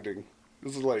like acting.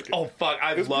 This is like Oh, fuck.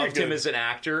 I It's loved pretty him good. as an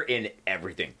actor in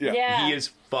everything. Yeah. Yeah. He is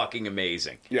fucking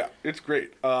amazing. Yeah, it's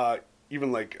great.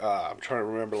 Even like I'm trying to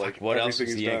remember like what else everything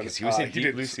was he's he in? done. 'Cause he was in he Deep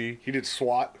did, Blue Sea. He did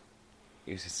SWAT.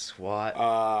 He was a SWAT.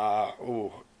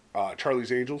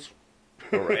 Charlie's Angels.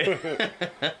 All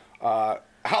right.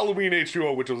 Halloween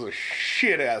H2O, which was a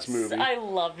shit-ass movie. I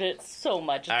loved it so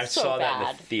much. It's I so saw bad.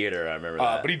 that in the theater. I remember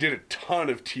that. But he did a ton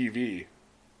of TV.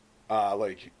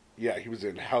 He was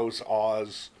in House,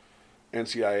 Oz,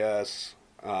 NCIS.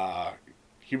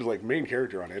 He was like main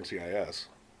character on NCIS.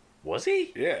 Was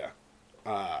he? Yeah.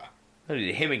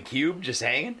 Him and Cube just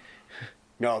hanging?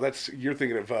 No, you're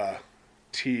thinking of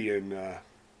T in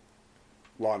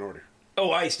Law and Order.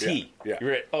 Oh, Ice-T. Yeah.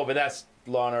 You're right. Oh, but that's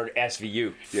Law and Order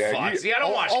SVU. Yeah, Fuck. See, I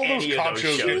don't watch all any those of cop those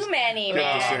shows. shows. Too many, They're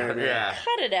the man. same, Yeah.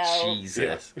 Cut it out.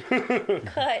 Jesus.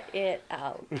 Cut it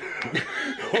out.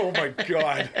 Oh my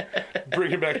God.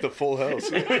 Bringing back the Full House.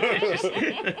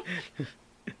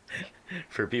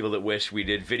 For people that wish we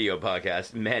did video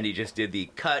podcasts, Mandy just did the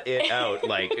cut it out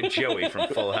like Joey from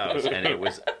Full House, and it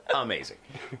was amazing.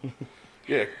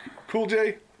 Yeah, Cool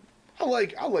J. I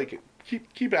like it.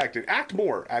 Keep acting. Act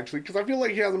more, actually, because I feel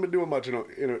like he hasn't been doing much in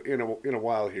a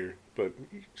while here. But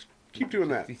just keep doing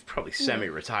that. He's probably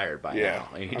semi-retired by Yeah,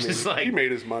 now. He's just he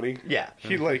made his money. Yeah.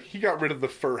 he got rid of the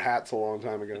fur hats a long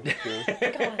time ago. You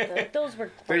know? God, those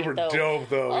were great, They were though. dope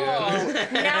though. Yeah.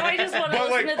 Oh, now I just want to But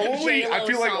listen like to the only, J-Lo I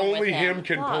feel like song with only him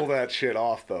can Fuck. pull that shit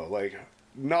off though. Like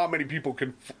not many people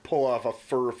can pull off a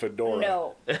fur fedora.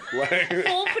 No. Like,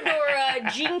 Full fedora,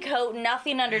 jean coat,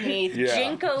 nothing underneath, Yeah.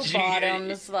 Jinko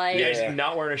bottoms, like... Yeah, he's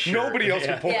not wearing a shirt. nobody else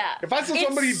can pull. Yeah. If I saw It's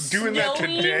somebody doing that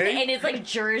snowing, today, and it's like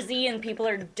Jersey, and people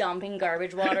are dumping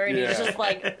garbage water, and he's Yeah. just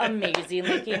like amazing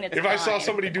looking. It's if I saw fine.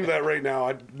 somebody do that right now,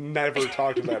 I'd never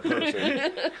talk to that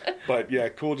person. But yeah,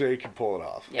 Cool J can pull it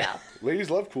off. Yeah. Ladies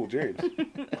love Cool James.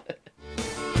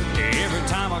 Every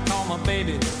time I call my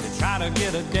baby to try to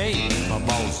get a date, my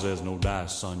boss says, no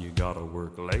dice, son, you gotta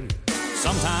work late.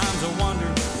 Sometimes I wonder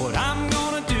what I'm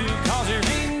gonna do, cause there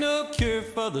ain't no cure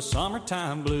for the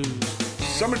summertime blues.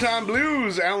 Summertime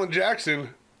Blues, Alan Jackson.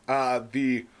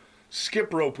 The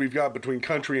skip rope we've got between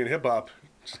country and hip hop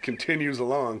just continues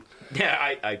along. Yeah,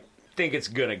 I think it's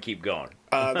gonna keep going.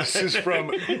 This is from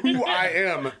Who I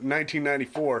Am,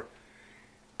 1994.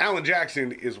 Alan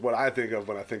Jackson is what I think of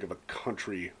when I think of a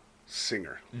country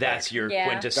singer. That's your Yeah.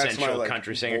 That's quintessential my like,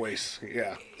 country singer. voice.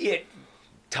 Yeah. It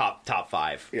top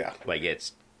 5. Yeah. Like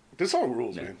it's. This song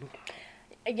rules, man.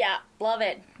 Yeah, love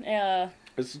it.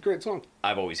 This is a great song.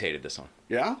 I've always hated this song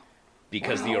Yeah?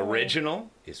 because the original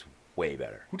is way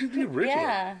better. Who did the original?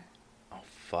 Yeah. Oh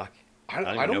fuck. I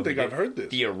even don't know think who I've did. heard this.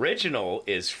 The original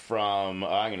is from.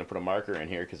 I'm going to put a marker in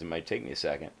here because it might take me a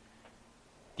second.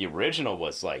 The original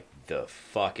was like the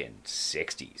fucking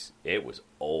 60s. It was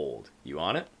old. You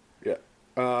on it?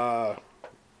 Yeah.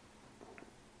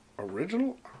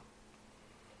 Original?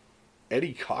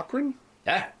 Eddie Cochran?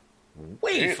 Yeah.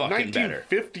 Way fucking better.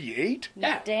 1958?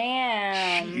 Yeah.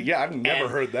 Damn. Yeah, I've never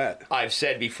And heard that. I've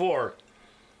said before,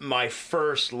 my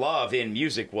first love in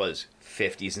music was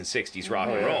 50s and 60s rock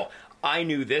and yeah. roll. I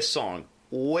knew this song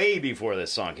way before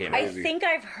this song came I out. think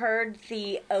I've heard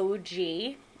the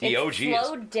OG. The it OG is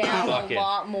slowed down fucking- a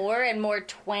lot more and more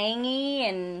twangy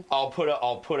and I'll put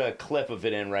a clip of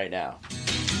it in right now.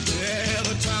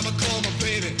 Every time I call my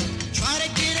baby, try to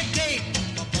get a date.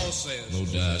 My boss says, no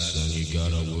dice, son, you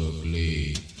gotta work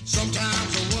late.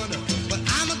 Sometimes I wonder what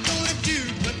I'm gonna do,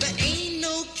 but there ain't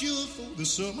no cure for the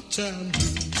summertime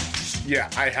blues. Yeah,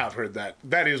 I have heard that.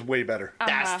 That is way better.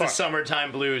 That's the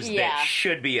summertime blues Yeah. that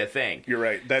should be a thing. You're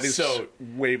right. That is So-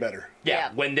 way better. Yeah,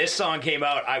 Yeah. when this song came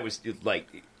out, I was like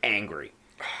angry.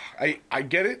 I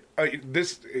get it.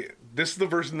 This is the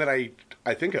version that I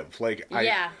think of. Like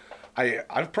Yeah.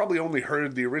 I've probably only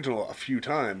heard the original a few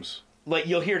times, Like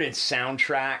you'll hear it in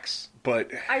soundtracks.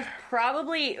 but I've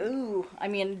probably, I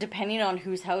mean, depending on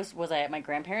whose house, was I at my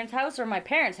grandparents' house or my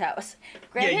parents' house?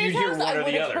 Grandparents' you'd hear house, one I or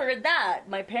would the have other. heard that.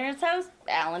 My parents' house,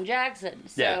 Alan Jackson.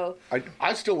 So,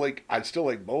 I still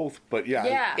like both. But yeah,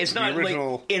 Yeah. It's the not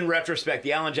original. like in retrospect,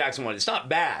 the Alan Jackson one. It's not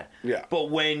bad. Yeah. But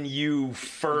when you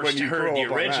first When you heard grow the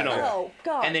up on that, original, yeah. Oh,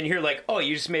 God. and then you're like, oh,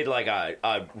 you just made like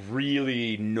a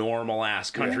really normal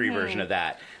ass country version of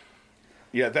that.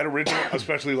 Yeah, that original,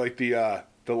 especially like the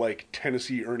like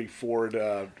Tennessee Ernie Ford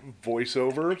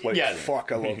voiceover. Like, Yeah.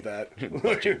 fuck, I love that.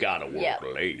 But you gotta work Yeah.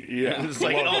 late. Yeah. It's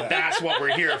like, Love oh, that. that's what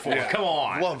we're here for. Yeah. Come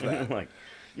on. Love that. Like,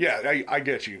 Yeah, I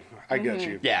get you. I get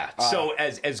you. yeah. So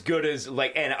as good as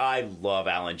like, and I love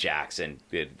Alan Jackson.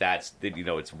 That's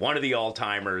it's one of the all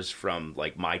timers from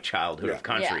like my childhood Yeah. of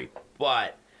country.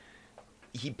 But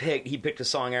he picked a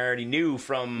song I already knew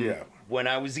from Yeah. when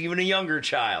I was even a younger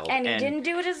child, and he didn't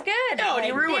do it as good. No, and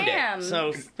he Like, ruined damn. it.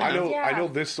 So I know. Yeah. I know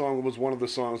this song was one of the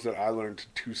songs that I learned to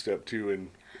two-step to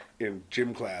in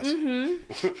gym class.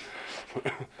 Mm-hmm.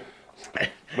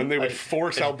 When they would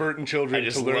force Albertan I children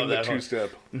just to love learn the that part.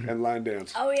 two-step and line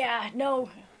dance. Oh, yeah, no.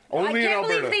 Only I in can't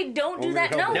Alberta. believe they don't do Only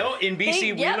that. in No, Alberta. No, in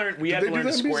BC, Yep. we had Did to they learn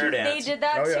do the that in square BC? dance. They did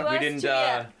that Oh, to yeah. us We didn't, too.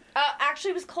 Yeah.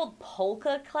 Actually, it was called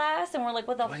polka class, and we're like,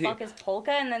 "What the fuck is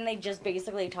polka?" And then they just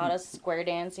basically taught us square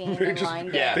dancing and just- line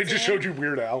yeah. They dancing. just showed you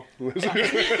Weird Al. See,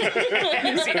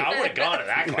 I would have gone to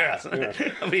that class.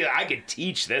 I mean, I could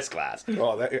teach this class.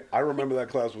 Oh, I remember that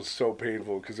class was so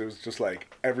painful because it was just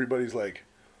like everybody's like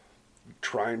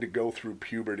trying to go through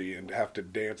puberty and have to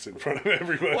dance in front of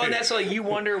everybody. Well, that's like, you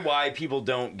wonder why people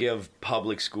don't give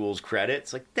public schools credit.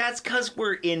 It's like, that's because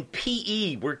we're in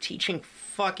PE. We're teaching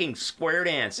fucking square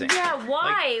dancing. Yeah,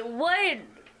 why?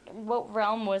 What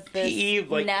realm was this PE,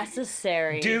 like,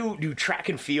 necessary? Do track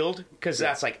and field, because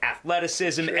that's like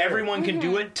athleticism. Sure. Everyone can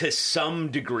do it to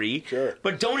some degree. Sure.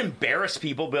 But don't embarrass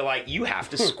people. But like, you have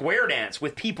to square dance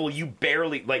with people you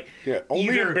barely like. Yeah,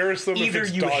 only embarrass them if Either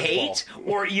it's you dodgeball. hate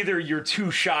or either you're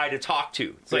too shy to talk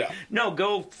to. It's like, Yeah. no,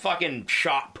 go fucking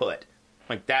shot put.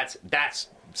 Like that's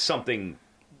something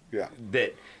yeah.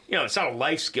 that, it's not a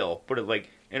life skill, but at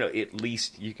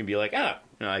least you can be like,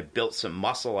 I built some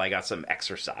muscle, I got some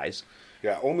exercise.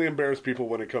 Yeah, only embarrass people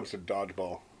when it comes to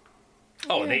dodgeball.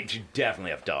 Oh, they definitely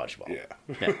have dodgeball.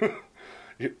 Yeah.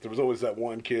 There was always that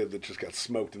one kid that just got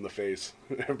smoked in the face.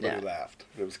 Everybody Yeah. laughed.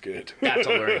 It was good. That's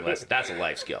a learning lesson. That's a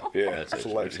life skill. Yeah, That's it's a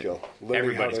life skill. Learning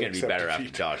how Everybody's going to be accept better after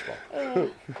defeat.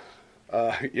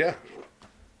 dodgeball. Yeah.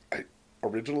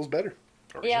 Original's better.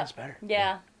 Yeah, Original's better.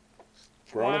 yeah.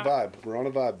 We're on a vibe. We're on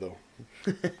a vibe, though.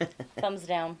 Thumbs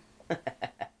down.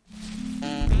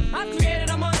 I've created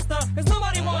a monster, cause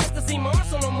nobody wants to see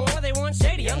Marshall no more. They want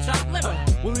shady, I'm chopped liver.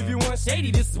 Well, if you want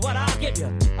shady, this is what I'll give you.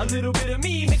 A little bit of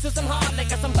me, mixed with some hard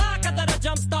liquor, some vodka that'll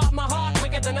jumpstart my heart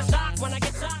quicker than a shock when I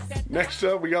get shocked. Next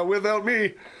up, we got Without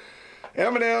Me.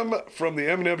 Eminem from the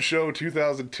Eminem Show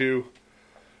 2002.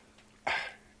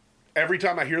 Every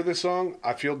time I hear this song,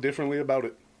 I feel differently about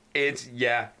it. It's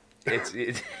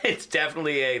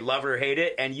definitely a love or hate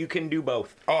it, and you can do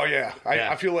both. Oh, yeah. Yeah.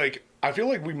 I feel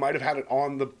like we might have had it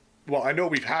on the... Well, I know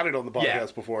we've had it on the podcast Yeah.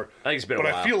 before. I think it's been a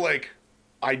But while. I feel like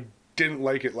I didn't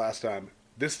like it last time.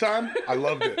 This time, I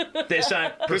loved it. This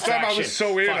time, This time I was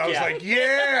so in. Fuck I was yeah. like,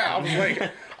 yeah. I was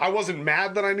like, I wasn't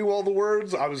mad that I knew all the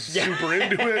words. I was super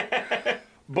into it.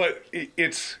 But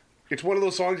it's one of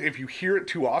those songs, if you hear it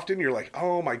too often, you're like,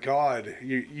 oh my God.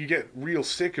 You get real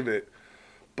sick of it.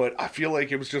 But I feel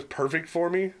like it was just perfect for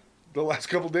me the last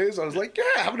couple days. I was like, yeah,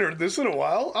 I haven't heard this in a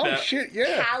while. Oh, Yeah. shit,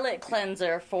 yeah. Palate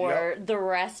cleanser for Yep. the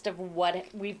rest of what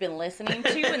we've been listening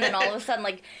to, and then all of a sudden,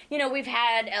 like, we've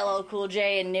had LL Cool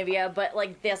J and Nivea, but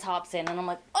like this hops in, and I'm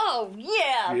like, oh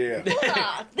yeah, Yeah.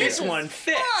 fuck, This is one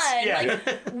fits. fun. Yeah.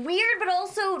 Like, weird, but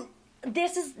also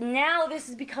this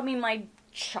is becoming my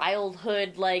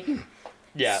childhood like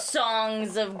Yeah.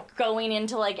 songs of going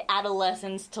into like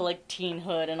adolescence to like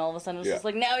teenhood, and all of a sudden it's Yeah. just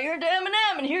like, now you're into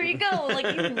Eminem and here you go,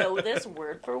 like you know this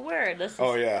word for word. This is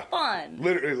Oh, yeah. fun.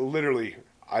 Literally,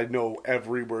 I know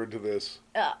every word to this.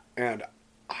 Yeah. And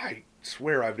I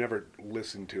swear I've never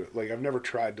listened to it. Like, I've never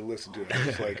tried to listen to it.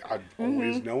 It's like, I've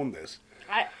always known this.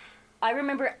 I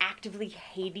remember actively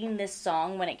hating this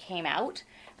song when it came out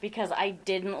because I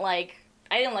didn't like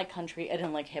country, I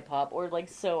didn't like hip hop, or like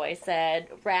So I Said,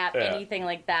 rap, Yeah. anything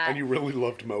like that. And you really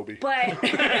loved Moby. But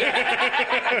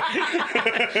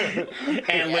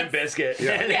And Limp Bizkit.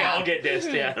 Yeah. They all get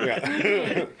dissed, yeah.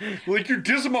 Yeah. Like, you're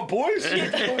dissing my boys?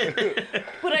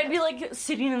 but I'd be like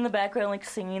sitting in the background like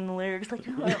singing the lyrics like,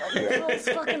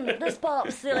 this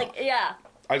pops. They're like, yeah.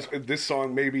 This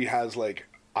song maybe has, like,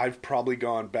 I've probably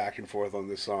gone back and forth on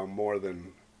this song more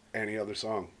than any other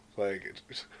song. Like,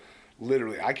 it's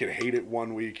literally, I could hate it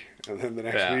one week, and then the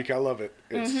next Yeah. week I love it.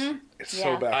 It's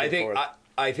so Yeah. back I and think forth.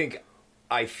 I think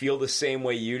I feel the same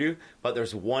way you do, but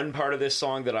there's one part of this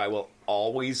song that I will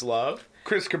always love.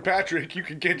 Chris Kirkpatrick, you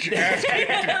can get your ass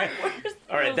kicked.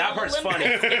 All right, that part's funny.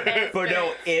 But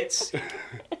no, it's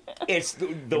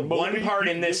the one part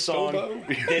in this song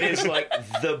that is like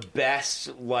the best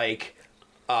like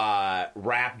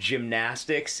rap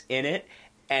gymnastics in it,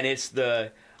 and it's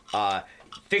the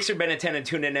fix your Benetton and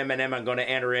tune in M&M. I'm going to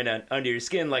enter in under your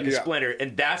skin like a Yeah. splinter,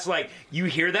 and that's like you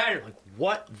hear that, and you're like,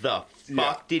 what the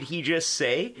fuck did he just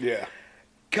say? Yeah.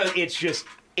 Because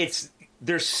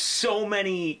there's so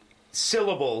many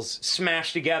syllables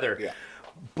smashed together. Yeah.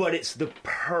 But it's the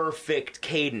perfect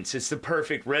cadence. It's the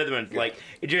perfect rhythm. And, like,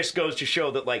 it just goes to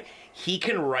show that, like, he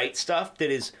can write stuff that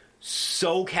is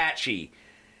so catchy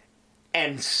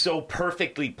and so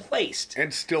perfectly placed.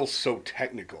 And still so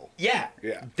technical. Yeah.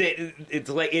 Yeah. That it's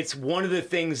like, it's one of the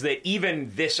things that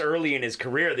even this early in his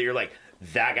career that you're like,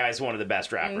 that guy's one of the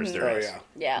best rappers there Oh, is. yeah.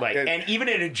 Yeah. Like, And- and even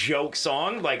in a joke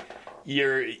song, like,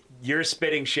 you're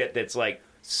spitting shit that's, like,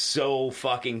 so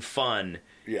fucking fun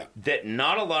Yeah. that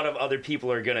not a lot of other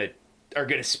people are gonna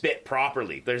spit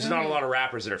properly. There's not a lot of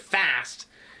rappers that are fast,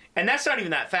 and that's not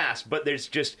even that fast. But there's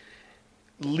just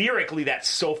lyrically that's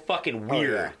so fucking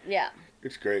weird. Yeah.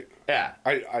 It's great. Yeah.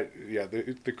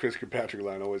 The Chris Kirkpatrick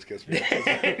line always gets me.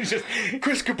 It's just,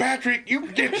 Chris Kirkpatrick, you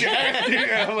get your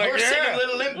I'm like, we're singing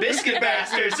Little Limp Bizkit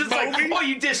bastards. It's like, oh,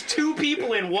 you dissed two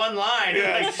people in one line.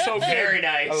 Yeah, Like, it's so good. very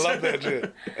nice. I love that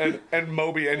shit. And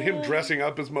Moby, and him dressing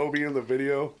up as Moby in the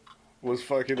video was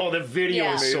fucking... Oh, the video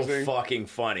Yeah. is so Amazing. fucking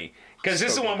funny. Because this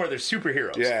is the good. one where they're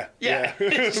superheroes. Yeah.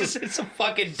 It's the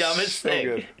fucking dumbest so thing.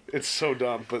 good. It's so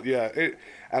dumb, but yeah.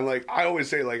 And like, I always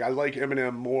say, like, I like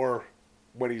Eminem more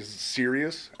when he's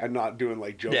serious and not doing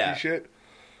like jokey shit.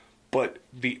 But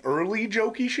the early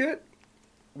jokey shit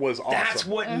was awesome. That's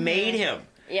what made him.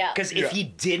 Yeah. Because if he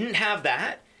didn't have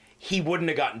that, he wouldn't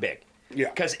have gotten big. Yeah.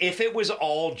 Because if it was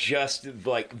all just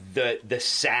like the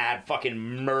sad fucking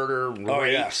murder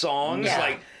rape songs, Yeah.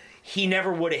 like he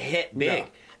never would have hit big. No.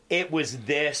 It was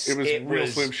this. It was real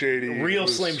Slim Shady. Real It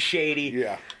was- Slim Shady.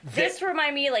 Yeah. This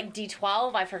reminded me like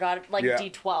D12. I forgot like Yeah.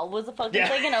 D12 was a fucking Yeah.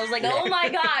 thing, and I was like, oh my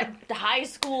god, high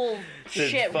school The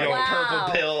shit. fucking Wow.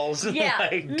 purple pills. Yeah.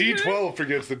 Like, D12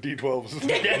 forgets that D12 is a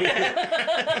thing.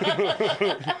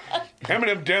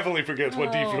 Eminem definitely forgets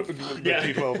what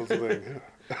D12 is a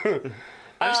thing.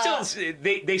 I'm still.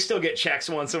 They still get checks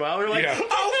once in a while. They're like, Yeah.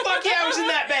 oh fuck yeah, I was in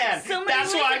that band. Somebody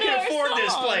That's why I listened to can our afford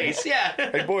this song. place. Yeah.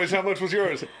 Hey boys, how much was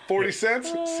yours? 40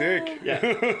 cents? Sick.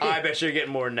 Yeah. I bet you're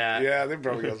getting more than that. Yeah, they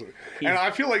probably got some. And I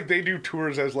feel like they do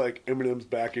tours as like Eminem's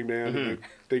backing band. And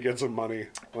they get some money.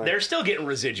 Like, They're still getting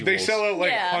residuals. they sell out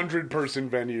like Yeah. 100-person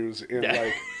venues in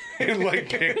like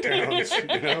big towns.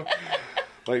 You know,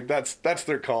 like that's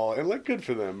their call, and like good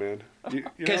for them, man.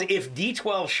 Because if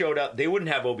D12 showed up, they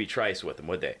wouldn't have Obi Trice with them,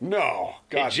 would they? no,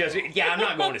 God, It just, yeah, I'm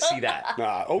not going to see that.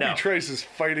 nah. Obi No. Trice is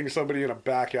fighting somebody in a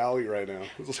back alley right now.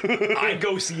 I'd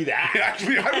go see that.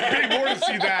 Actually, I would pay more to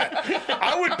see that.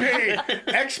 I would pay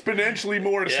exponentially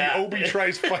more to Yeah. see Obi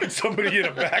Trice fight somebody in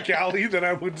a back alley than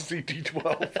I would to see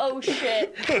D12. Oh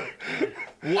shit.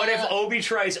 What if Obi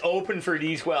Trice opened for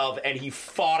D12 and he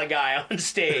fought a guy on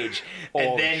stage and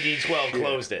Oh, then D12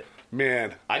 closed it?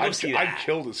 Man, I'd go see that. I'd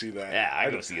kill to see that. Yeah,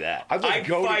 I'd go see that. I'd like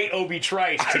go to- fight Obi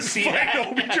Trice to I'd see fight that.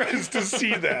 Obi Trice to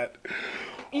see that.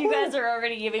 You guys are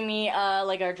already giving me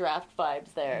like our draft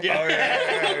vibes there. Yeah. Oh,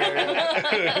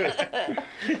 yeah.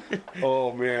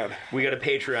 Oh, man. We got a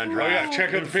Patreon Oh, drive. yeah,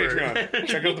 check out the Patreon.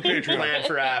 Check out the Patreon. Plan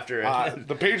for after.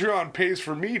 The Patreon pays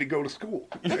for me to go to school.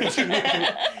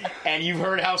 And you've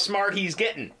heard how smart he's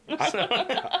getting.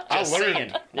 I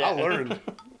learned. Yeah. I learned.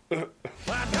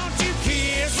 Why don't you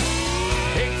kiss?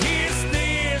 Hey, kiss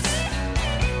this.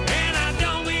 And I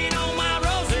don't mean on my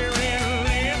rosy red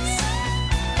lips.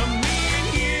 Me and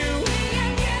you,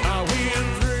 I went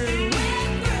through.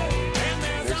 And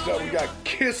there's Next up, we got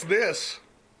Kiss This.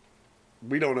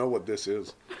 We don't know what this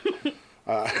is.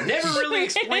 Never really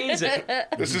explains it.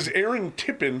 This is Aaron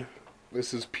Tippin.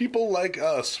 This is People Like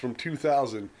Us from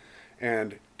 2000.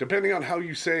 And depending on how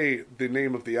you say the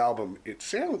name of the album, it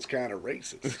sounds kind of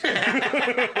racist.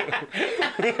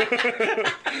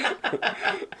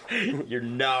 You're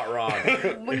not wrong.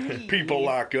 People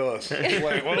like us. It's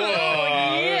like, whoa.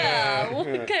 Yeah.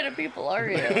 What kind of people are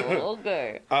you?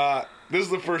 Okay. This is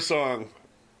the first song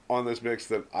on this mix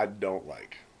that I don't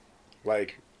like.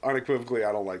 Like, unequivocally,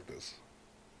 I don't like this.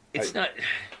 It's not.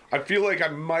 I feel like I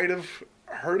might have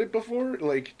heard it before.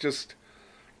 Like, just,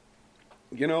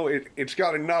 you know, it's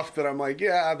got enough that I'm like,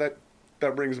 yeah,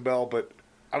 that rings a bell, but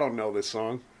I don't know this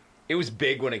song. It was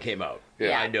big when it came out.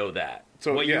 Yeah. I know that.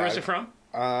 So, What year yeah, was it from?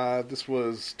 This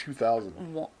was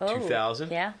 2000, Oh,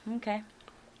 2000? Yeah. Okay.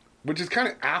 which is kind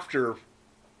of after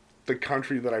the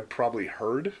country that I probably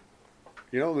heard.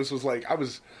 You know, this was like, I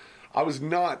was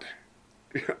not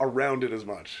around it as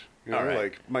much. You know, All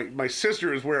right. like my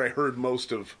sister is where I heard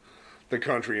most of the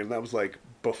country, and that was like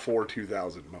before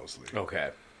 2000 mostly. Okay.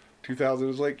 2000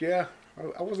 was like, yeah,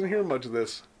 I wasn't hearing much of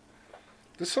this.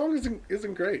 This song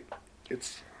isn't great.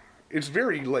 It's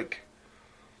very like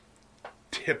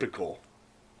typical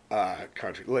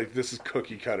country. Like, this is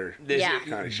cookie cutter. This, Yeah.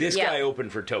 Kinda this shit. guy Yeah.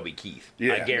 opened for Toby Keith.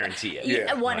 Yeah. I guarantee it.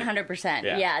 Yeah. 100%.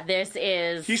 Yeah. Yeah. This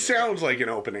is He sounds like an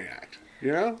opening act,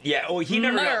 you know? Yeah. Oh, he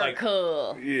never got like.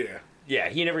 Miracle. Yeah. Yeah,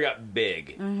 he never got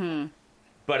big. Mm-hmm.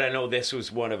 But I know this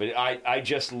was one of it. I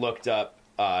just looked up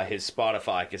his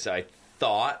Spotify because I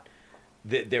thought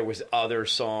that there was other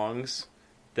songs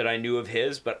that I knew of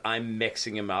his, but I'm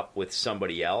mixing him up with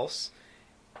somebody else.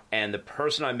 And the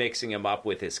person I'm mixing him up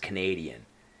with is Canadian.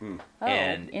 Oh,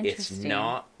 And it's interesting.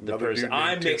 not the Another person. dude named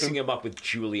I'm mixing Tippin? him up with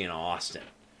Julian Austin.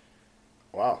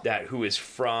 Wow. who is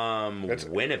from That's-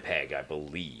 Winnipeg, I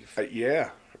believe. Yeah.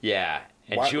 Yeah.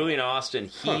 And Wow. Julian Austin,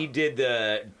 he did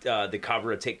the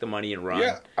cover of Take the Money and Run.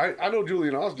 Yeah, I know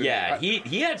Julian Austin. Yeah, I,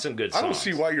 he had some good songs. I don't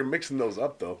see why you're mixing those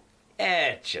up, though.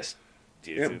 Just...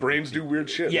 Yeah, brains do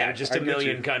weird shit. Yeah, man. just I a get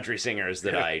million you. country singers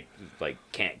that I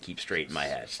can't keep straight in my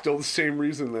head. Still the same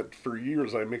reason that for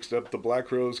years I mixed up the Black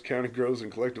Crowes, Counting Crows,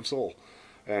 and Collective Soul.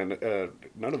 And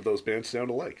none of those bands sound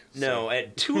alike. So. No,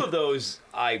 and two of those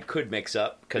I could mix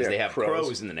up because Yeah, they have Crows.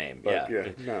 crows in the name. But, Yeah.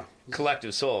 no.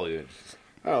 Collective Soul.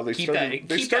 Oh, they Keep started, that,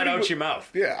 they keep started that out with- your mouth.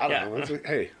 Yeah, I don't know. It's like,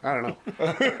 hey, I don't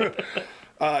know.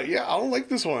 Yeah, I don't like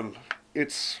this one.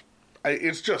 It's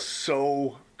just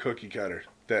so cookie cutter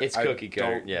that It's I cookie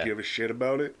cutter, don't yeah. give a shit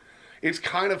about it. It's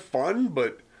kind of fun,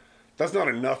 but that's not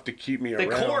enough to keep me The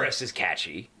around. chorus is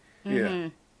catchy, Yeah.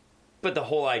 but the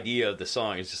whole idea of the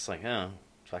song is just like, oh,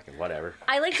 fucking whatever.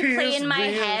 I like to play Kiss in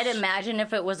my this. head, imagine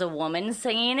if it was a woman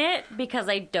singing it, because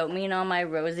I don't mean on my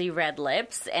rosy red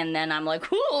lips, and then I'm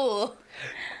like, ooh.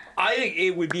 I think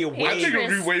it would be a way... I think it would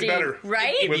be way Interesting, better.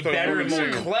 right? It'd with be a better woman and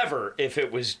more singing. clever if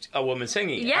it was a woman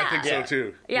singing it. Yeah. I think so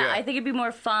too. Yeah, I think it'd be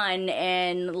more fun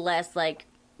and less like,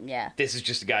 yeah. This is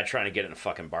just a guy trying to get in a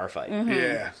fucking bar fight.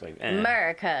 Yeah. It's like,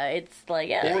 America, it's like,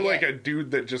 yeah. Or yeah. like a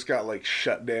dude that just got like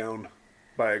shut down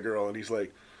by a girl, and he's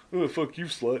like, "Oh fuck you,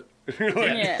 slut." And you're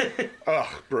like, Yeah. "Ugh,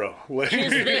 bro." Like, She's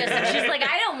this, and she's like,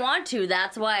 I don't want to,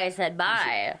 that's why I said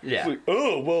bye. It's yeah. like,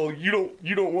 oh well, you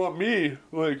don't want me.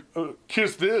 Like,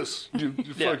 kiss this, you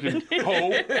Yeah. fucking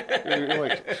hoe. And you're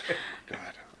like,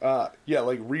 God. Yeah,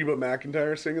 like Reba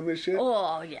McEntire singing this shit.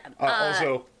 Oh, yeah.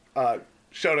 Also,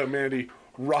 shout out Mandy,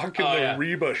 rocking Oh, the yeah.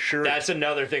 Reba shirt. That's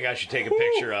another thing I should take a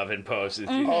picture of and post. is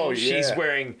Oh, She's yeah.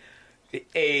 wearing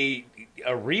a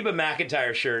Reba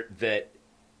McEntire shirt that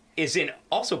is in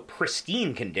also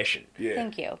pristine condition. yeah.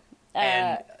 Thank you.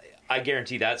 And I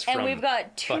guarantee that's from And we've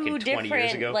got two fucking 20 years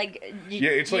different, ago. like, Yeah,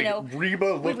 it's like Reba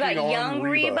looking we've got on young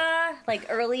Reba. Reba, like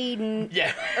early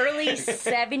Yeah.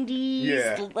 70s,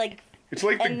 Yeah. like, It's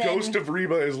like the and then- ghost of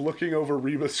Reba is looking over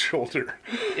Reba's shoulder.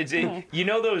 It's you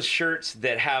know those shirts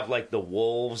that have like the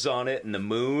wolves on it and the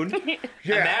moon?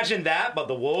 Yeah. Imagine that, but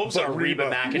the wolves But are Reba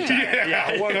Reba. McEntire.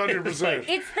 Yeah, 100%. It's like,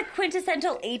 it's the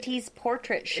quintessential 80s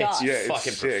portrait shot. it's Yeah, it's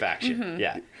fucking sick. perfection.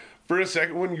 Yeah. For a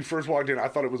second, when you first walked in, I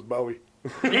thought it was Bowie.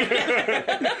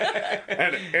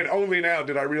 and only now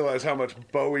did I realize how much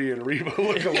Bowie and Reba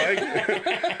look alike.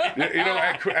 you know,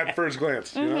 at first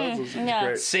glance. You know, it's Yeah.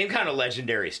 great. Same kind of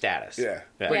legendary status. Yeah.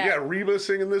 Yeah. But Yeah. yeah, Reba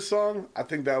singing this song, I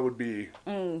think that would be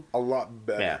a lot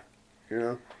better. Yeah. You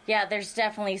know? Yeah, there's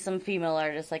definitely some female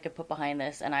artists I could put behind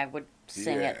this, and I would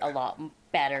sing it Yeah. a lot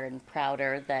better and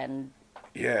prouder than.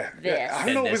 Yeah. This. I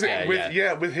don't know, And this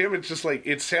guy, with him, it's just like,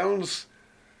 it sounds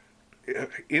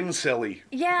incel-y.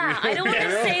 Yeah, I don't want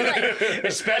to say like.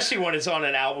 Especially when it's on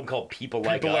an album called People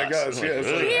Like People like us, Like, yeah, it's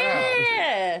ugh. like,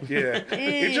 Yeah. Yeah.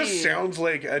 It just Ew. sounds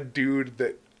like a dude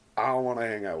that I don't want to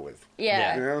hang out with.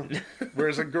 Yeah. You know?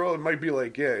 Whereas a girl, it might be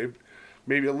like, yeah,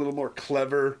 maybe a little more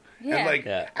clever Yeah. and like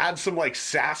Yeah. add some like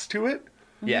sass to it.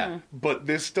 Yeah. But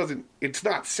this doesn't, it's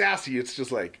not sassy. It's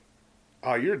just like,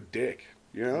 oh, you're a dick.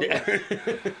 You know?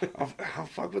 I'll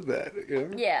fuck with that. You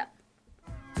know? Yeah.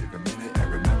 Take a minute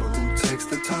and remember who takes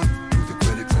the top. Who the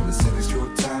critics and the cynics,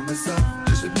 your time is up.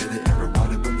 Just admit it and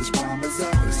rewind it when this rhyme is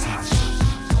out. It's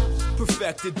hot.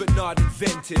 Perfected but not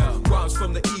invented. Rhymes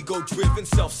from the ego-driven,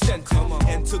 self-centered.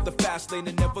 Entered the fast lane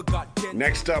and never got dented.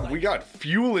 Next up, we got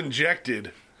Fuel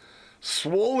Injected.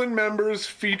 Swollen Members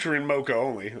featuring Mocha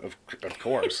only, of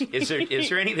course. Is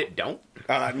there any that don't?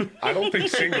 I don't think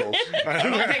singles. I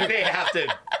don't think they have to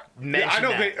mention I know.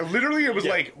 that. Literally, it was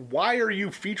like, why are you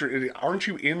featured? Aren't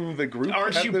you in the group?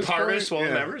 Aren't at you this part of point?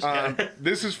 Swollen Members? Yeah.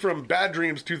 This is from Bad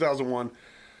Dreams 2001.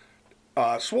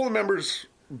 Swollen Members'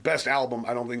 best album.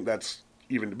 I don't think that's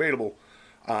even debatable.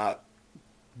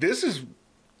 This is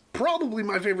probably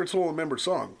my favorite Swollen Members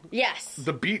song. Yes.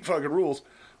 The beat fucking rules.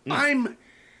 I'm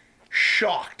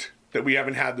shocked that we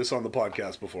haven't had this on the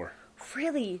podcast before.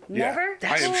 Really? Yeah. Never?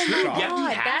 That's oh my shocked. god, Yeah,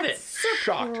 we have that's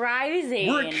Shocked. surprising.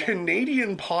 We're a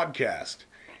Canadian podcast,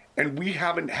 and we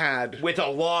haven't had With a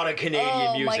lot of Canadian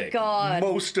oh music. my god.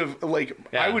 most of, like,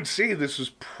 Yeah. I would say this is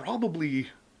probably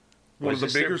one Was of the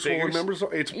this their bigger Swollen biggest? Members.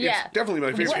 It's Yeah. definitely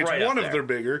my favorite. right It's up one of there. their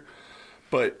bigger,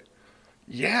 but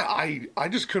yeah, I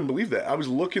just couldn't believe that. I was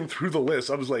looking through the list.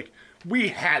 I was like, we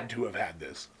had to have had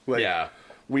this. Like, Yeah.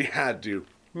 we had to.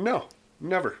 No,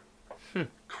 never.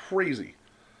 Crazy.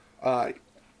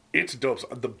 It's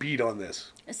dope. The beat on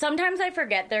this. Sometimes I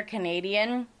forget they're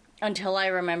Canadian until I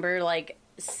remember like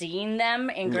seen them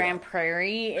in Grand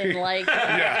Prairie in like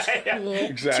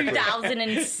exactly.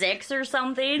 2006 or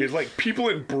something. It's like people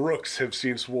in Brooks have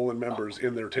seen Swollen Members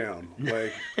in their town.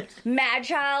 Like Mad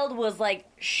Child was like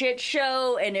shit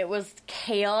show, and it was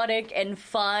chaotic and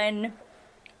fun.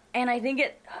 And I think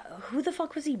who the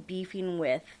fuck was he beefing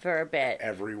with for a bit?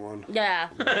 everyone. Yeah.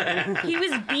 He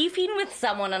was beefing with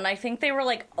someone, and I think they were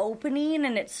like opening,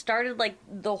 and it started like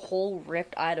the whole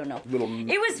rift. I don't know.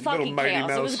 It was fucking Mighty chaos.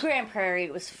 Mouse. It was Grand Prairie.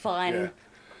 It was fun. Yeah.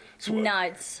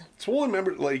 Nuts. Swollen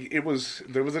Members, like there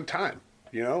was a time,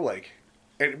 you know, like,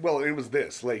 and well, it was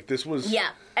this, like this was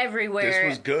everywhere. This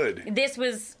was good. This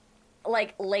was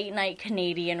like late night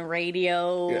Canadian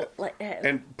radio. Yeah. Like,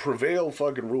 And Prevail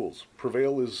fucking rules.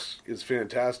 Prevail is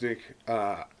fantastic.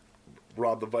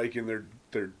 Rob the Viking, their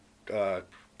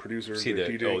producer, See their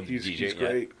the DJ, old he's DJ,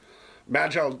 great. Mad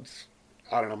Child's,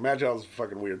 I don't know, Mad Child's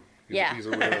fucking weird. He's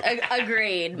a weirdo.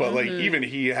 Agreed. But like even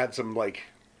he had some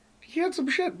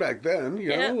shit back then, you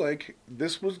know, like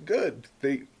this was good.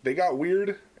 They got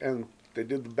weird and they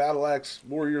did the Battle Axe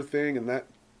Warrior thing, and that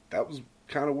was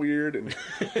kind of weird, and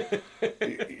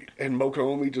and Mocha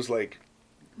Only just like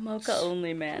Mocha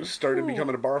Only, man. started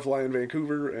becoming a barfly in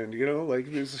Vancouver, and you know,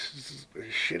 like this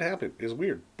shit happened. It's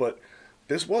weird, but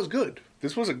this was good.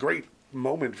 This was a great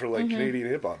moment for like Canadian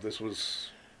hip hop. This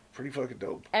was pretty fucking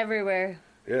dope. Everywhere.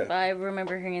 Yeah. I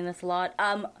remember hearing this a lot.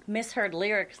 Misheard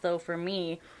lyrics though for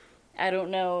me. I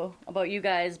don't know about you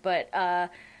guys, but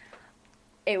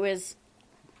it was,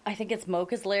 I think it's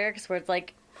Mocha's lyrics where it's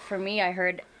like, for me, I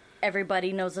heard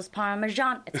everybody knows this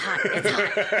Parmesan. It's hot. It's hot.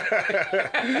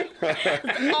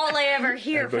 That's all I ever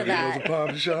hear for Everybody knows that. a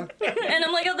Parmesan. And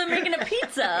I'm like, oh, they're making a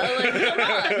pizza. Like,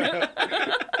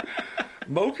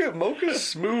 come on. Mocha's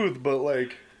smooth, but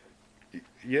like,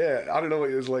 yeah, I don't know.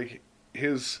 It was like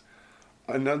his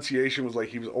enunciation was like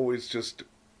he was always just,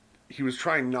 he was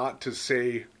trying not to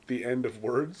say the end of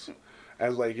words.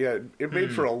 As like, yeah, it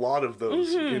made for a lot of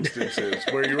those instances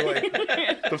where you were like,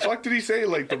 the fuck did he say?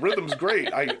 Like, the rhythm's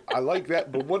great. I like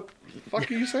that, but what the fuck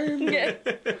are you saying? Yeah.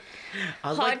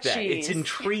 I like that. cheese. It's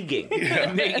intriguing.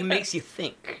 It makes you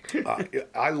think.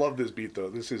 I love this beat, though.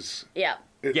 This is... Yeah.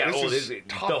 This is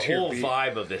top tier whole beat.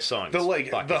 vibe of this song.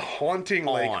 The haunting,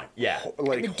 like, on. Yeah.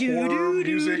 like horror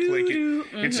music.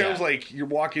 Like it sounds like you're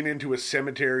walking into a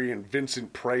cemetery and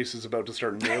Vincent Price is about to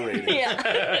start narrating. Yeah.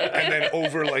 And then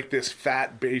over like this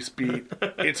fat bass beat,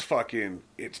 it's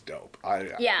dope.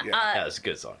 That was a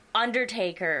good song.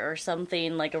 Undertaker or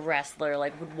something, like a wrestler,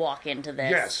 like would walk into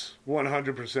this. Yes,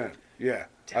 100%. Yeah,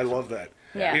 I love that.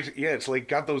 Yeah. It's like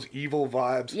got those evil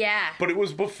vibes. Yeah. But it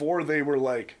was before they were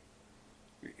like,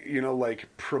 you know, like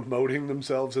promoting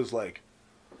themselves as like,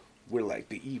 we're like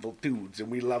the evil dudes and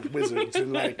we love wizards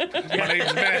and like, my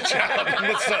name's Mad Child and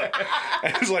what's up?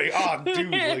 And it's like, oh,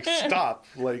 dude, like stop.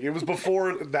 Like it was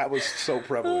before that was so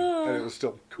prevalent and it was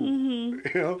still cool. You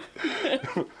know?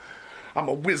 I'm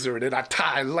a wizard and I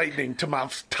tie lightning to my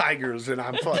tigers and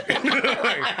I'm fucking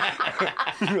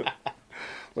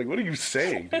like, what are you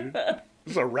saying, dude?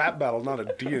 This is a rap battle, not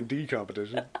a D&D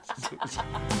competition.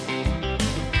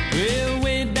 Well,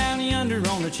 way down yonder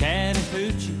on the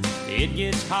Chattahoochee, it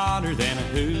gets hotter than a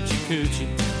hoochie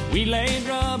coochie. We laid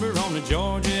rubber on the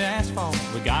Georgia asphalt.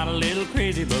 We got a little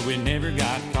crazy, but we never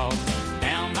got caught.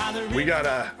 Down by the river. We got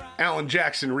a Alan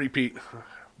Jackson repeat.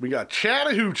 We got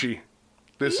Chattahoochee.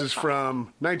 This is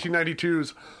from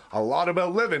 1992's A Lot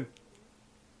About Living,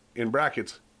 in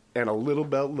brackets, and A Little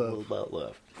About Love. About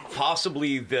love.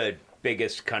 Possibly the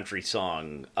biggest country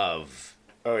song of...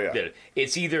 Oh, yeah.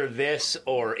 It's either this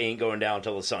or Ain't Going Down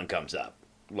Till the Sun Comes Up.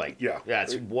 Like, yeah.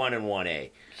 That's 1 and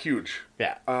 1A. Huge.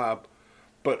 Yeah.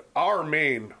 But our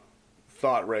main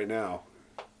thought right now,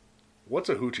 what's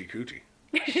a hoochie coochie?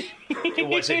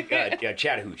 What's it?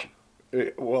 Chattahoochee.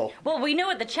 Well, we know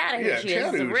what the Chattahoochee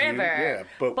is, the river. Yeah,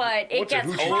 but it what's a gets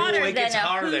hoochie hotter coochie? than It gets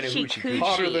hotter a than a hoochie hoochie coochie.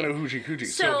 hotter than a hoochie coochie.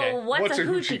 So what's a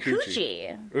hoochie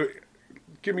coochie? coochie?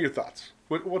 Give me your thoughts.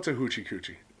 What's a hoochie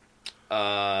coochie?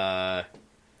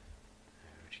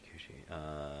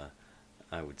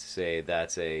 I would say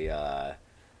that's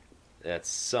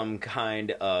some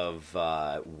kind of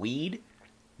weed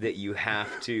that you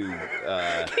have to.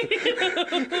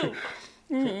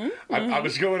 I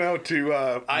was going out to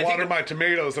water my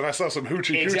tomatoes and I saw some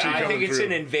hoochie coochie coming I think it's through.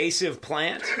 an invasive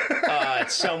plant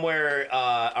somewhere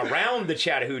around the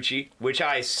Chattahoochee, which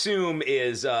I assume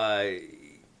is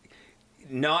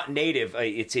not native.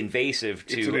 It's invasive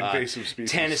to It's an invasive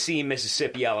species. Tennessee,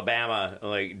 Mississippi, Alabama,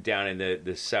 like down in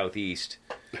the southeast.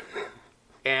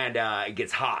 And it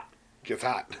gets hot. Gets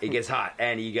hot. It gets hot,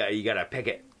 and you got to pick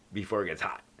it before it gets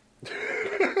hot.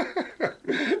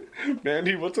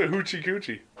 Mandy, what's a hoochie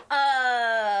coochie?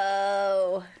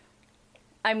 Oh,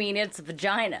 I mean, it's a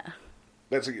vagina.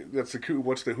 That's what's the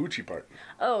hoochie part?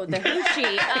 Oh, the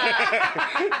hoochie.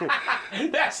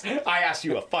 I asked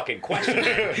you a fucking question.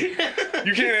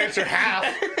 You can't answer half.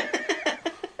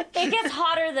 It gets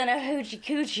hotter than a hoochie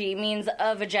coochie. Means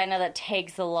a vagina that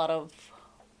takes a lot of.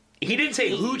 He didn't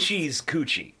say hoochie's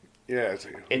coochie. Yeah,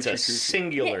 It's a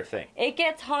singular thing. It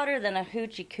gets hotter than a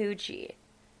hoochie coochie.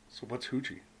 So what's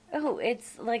hoochie? Oh,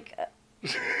 it's like.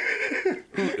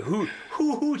 Who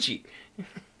hoochie?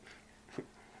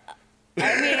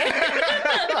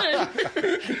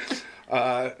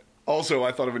 Also,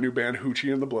 I thought of a new band,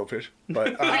 Hoochie and the Blowfish,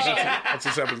 but that's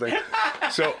a separate thing.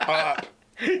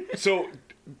 So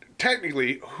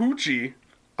technically, hoochie,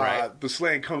 the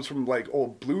slang comes from like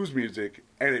old blues music,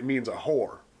 and it means a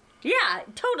whore. Yeah,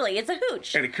 totally. It's a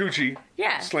hooch. And a coochie,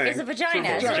 slang, it's a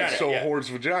vagina. So a whore's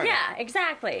vagina. Yeah,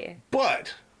 exactly.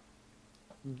 But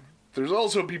there's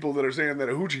also people that are saying that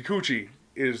a hoochie coochie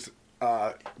is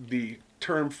the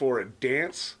term for a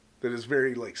dance that is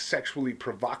very like sexually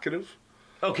provocative.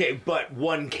 Okay, but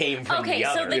one came from the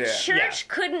other. So the church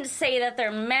couldn't say that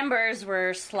their members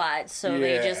were sluts, so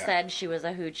they just said she was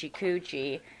a hoochie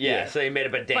coochie. Yeah, so they made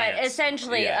up a dance. But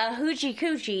essentially, a hoochie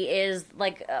coochie is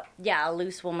like, a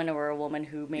loose woman or a woman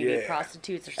who maybe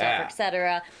prostitutes herself,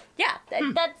 etc. Yeah,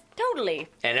 that's totally.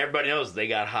 And everybody knows they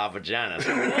got hot vaginas.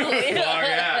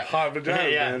 Hot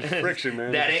vagina, man. Friction,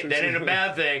 man. That ain't a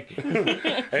bad thing.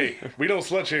 Hey, we don't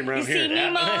slut shame around here. You see me,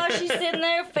 Ma? She's sitting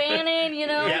there fanning, you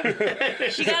know? Yeah.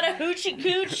 She got a hoochie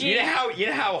coochie. You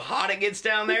know how hot it gets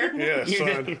down there? Yeah,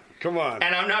 son. Come on.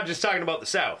 And I'm not just talking about the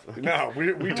South. No,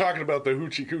 we talking about the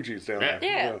hoochie coochies down there.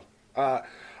 Yeah.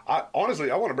 Honestly,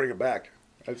 I want to bring it back.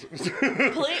 Yeah.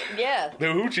 The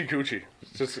hoochie coochie.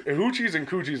 It's just hoochies and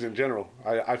coochies in general.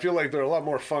 I feel like they're a lot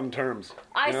more fun terms.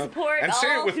 I support and all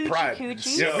say it with hoochie pride.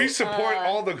 coochies. Yeah, we support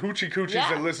all the hoochie coochies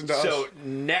that listen to us. So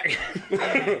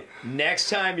next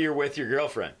time you're with your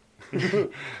girlfriend,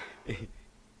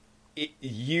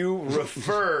 you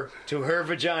refer to her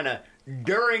vagina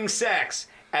during sex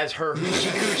as her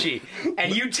hoochie coochie,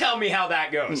 and you tell me how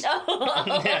that goes. Let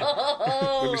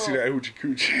me see that hoochie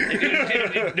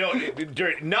coochie. No,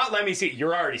 not let me see it.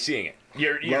 You're already seeing it.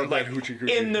 You're like hoochie coochie.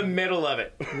 in the middle of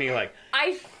it. And you're like,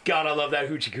 God, I love that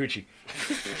hoochie coochie.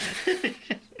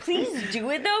 Please do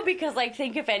it though, because I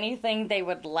think if anything, they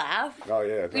would laugh. Oh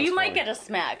yeah, you might get a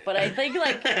smack, but I think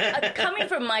like coming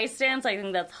from my stance, I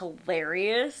think that's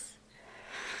hilarious.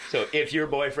 So if your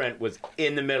boyfriend was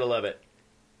in the middle of it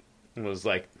and was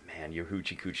like, man, your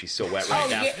hoochie coocie's so wet right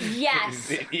now. Yes.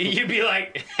 You'd be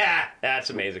like, that's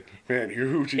amazing. Man, your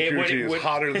hoochie coochie is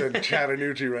hotter than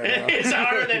Chattanooga right now. It's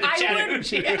hotter than Chattanooga.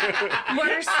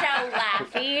 Burst out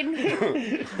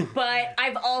laughing. But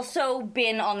I've also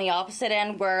been on the opposite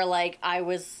end where like I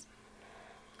was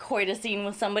coitusing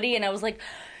with somebody and I was like,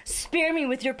 spare me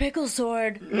with your pickle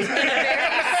sword in a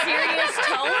very serious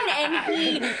tone, and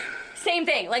he... Same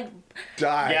thing, like, looked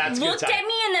at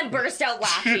me and then burst out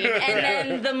laughing. And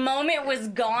then the moment was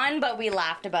gone, but we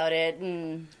laughed about it.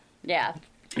 And yeah.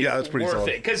 Yeah, that's pretty worth solid.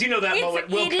 it. Because you know that moment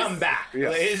will come back. Yeah.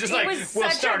 It's just like,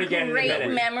 we'll start again in a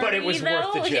minute. Memory, but it was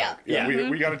worth the joke. Yeah.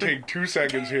 We got to take 2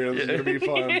 seconds here. This is going to be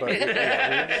fun. But we'll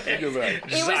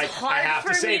it was hard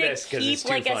for me to keep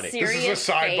like a serious This is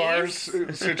a sidebar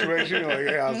situation.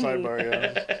 You're like,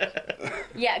 sidebar,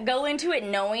 Yeah, go into it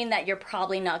knowing that you're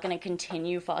probably not going to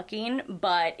continue fucking,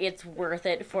 but it's worth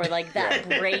it for like that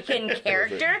break in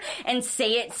character and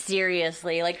say it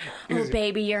seriously. Like, oh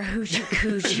baby, you're hoochie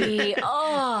coochie.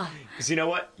 Oh. Because you know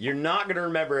what? You're not going to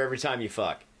remember every time you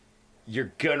fuck.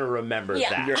 You're going to remember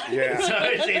that. So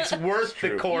it's worth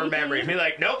the core memory. Be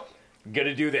like, nope, I'm going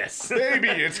to do this. Baby,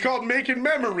 it's called making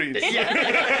memories.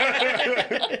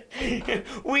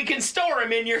 We can store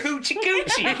them in your hoochie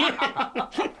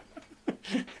coochie.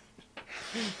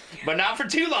 But not for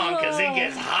too long, because it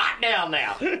gets hot down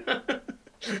now.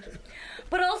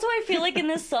 But also, I feel like in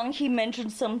this song, he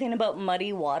mentioned something about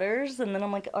muddy waters, and then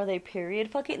I'm like, are they period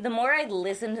fucking? The more I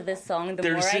listen to this song, the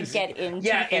more I get into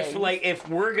things. if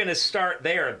we're gonna start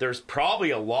there, there's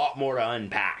probably a lot more to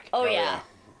unpack. Oh yeah.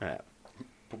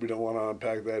 But we don't want to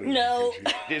unpack that. No.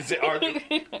 What is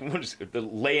it, the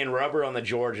laying rubber on the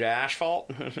Georgia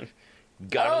asphalt?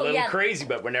 Got a little crazy,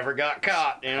 but we never got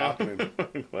caught. You know,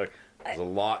 like, there's a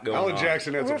lot going Alan on.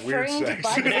 Jackson had some weird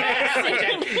sex.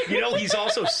 You know, he's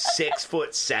also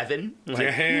 6'7".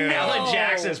 Like, Alan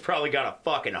Jackson's probably got a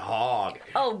fucking hog.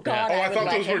 Oh God! I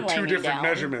thought those were 2 different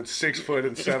measurements: 6 foot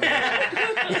and 7.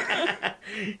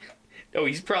 Oh,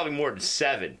 he's probably more than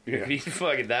 7. Yeah. He's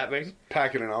fucking that big.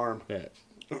 Packing an arm. Yeah.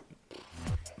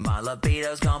 My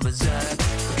libido's gone berserk.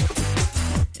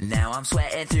 Now I'm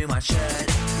sweating through my shirt.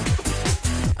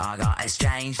 I got a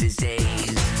strange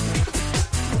disease.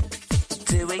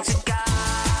 2 weeks ago,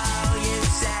 you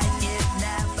said you'd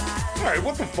never. All right,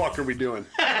 what the fuck are we doing?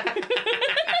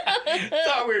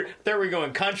 Thought we were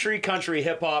going country,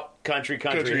 hip hop, country,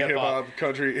 hip hop.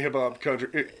 Country, hip hop,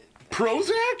 country.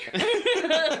 Prozac?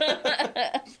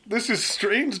 This is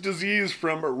Strange Disease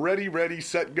from Ready, Ready,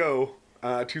 Set, Go,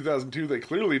 2002. They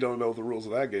clearly don't know the rules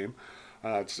of that game.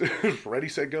 It's Ready,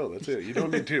 Set, Go. That's it. You don't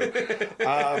need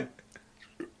to.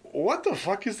 What the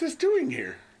fuck is this doing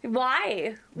here?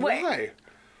 Why? Why?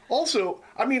 Also,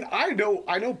 I mean, I know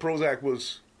Prozac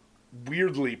was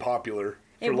weirdly popular.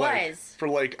 For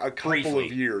like a couple Briefly.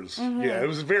 of years. Mm-hmm. Yeah, it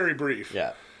was very brief.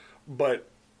 Yeah. But,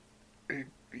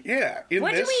 yeah.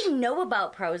 What do we know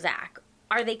about Prozac?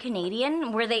 Are they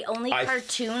Canadian? Were they only I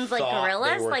cartoons like thought they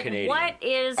gorillas? were Like, Canadian. what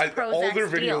is Prozac's all their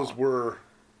videos deal?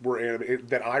 were animated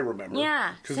that I remember.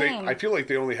 Yeah, same. I feel like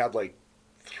they only had like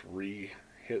 3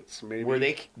 hits, maybe. Were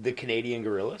they the Canadian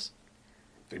Gorillas?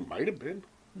 They might have been.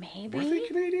 Maybe. Were they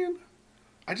Canadian?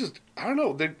 I don't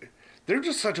know. They're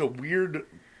just such a weird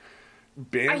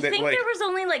band. I that, think like, there was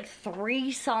only like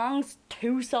 3 songs,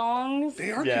 2 songs.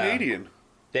 They are Yeah. Canadian.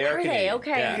 They are Are they? Canadian.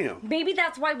 Okay. Yeah. Maybe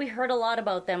that's why we heard a lot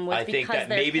about them, was I think because that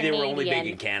they're maybe they were only big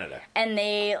Canadian. in Canada. And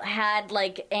they had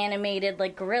like animated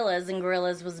like gorillas, and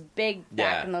gorillas was big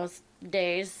back Yeah. in those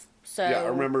days. So Yeah, I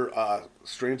remember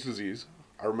Strange Disease.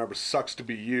 I remember Sucks to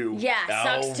Be You. Yeah,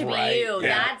 Oh, sucks to right. be you. Yeah.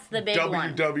 That's the big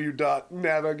one.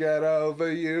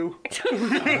 www.nevergetoveryou.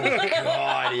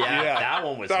 God, yeah, that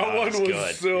one was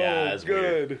good. So yeah, that was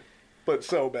good, weird. but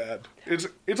so bad. It's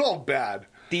all bad.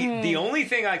 The only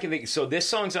thing I can think, so this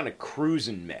song's on a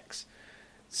Cruzin mix.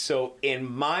 So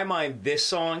in my mind, this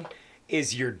song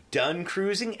is you're done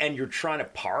cruising and you're trying to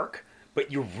park,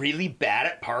 but you're really bad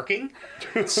at parking.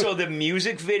 So the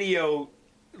music video,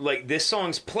 like this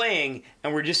song's playing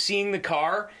and we're just seeing the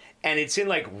car and it's in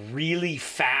like really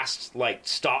fast, like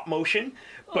stop motion,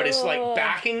 but it's like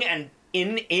backing and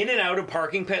in and out of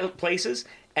parking places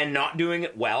and not doing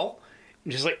it well.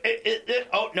 Just like,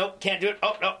 oh, no, can't do it.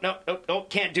 Oh, no,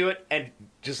 can't do it. And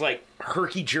just like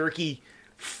herky-jerky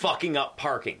fucking up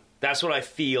parking. That's what I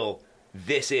feel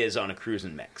this is on a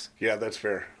Cruzin mix. Yeah, that's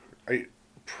fair. That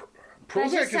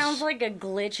Prozac just sounds like a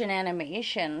glitch in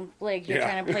animation. Like you're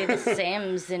trying to play The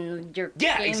Sims and your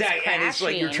game's exactly. crashing. And it's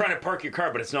like you're trying to park your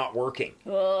car, but it's not working.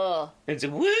 Ugh. It's a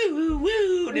woo, woo,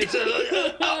 woo. And it's a,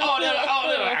 no,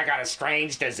 I got a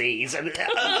strange disease. No,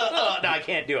 I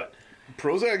can't do it.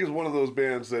 Prozac is one of those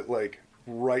bands that, like,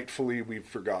 rightfully we've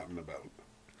forgotten about.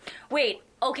 Wait,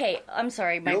 okay, I'm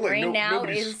sorry. My brain now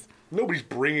is... Nobody's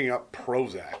bringing up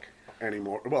Prozac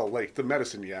anymore. Well, like, the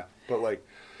medicine, yeah. But, like,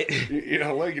 you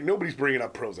know, like, nobody's bringing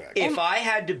up Prozac. If I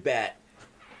had to bet,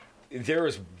 there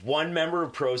was one member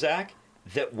of Prozac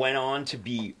that went on to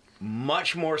be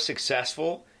much more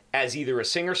successful as either a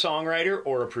singer-songwriter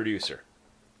or a producer.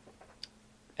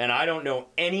 And I don't know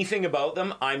anything about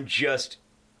them. I'm just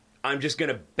going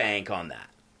to bank on that.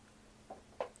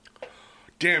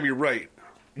 Damn, you're right.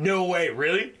 No way,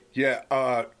 really?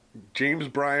 Yeah, James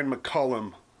Brian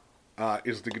McCullum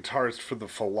is the guitarist for the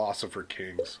Philosopher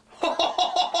Kings.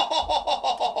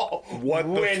 What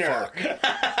Winner. the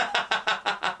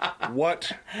fuck?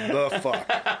 What the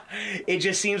fuck? It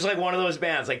just seems like one of those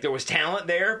bands. Like, there was talent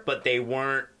there, but they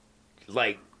weren't,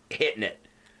 like, hitting it.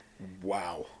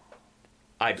 Wow.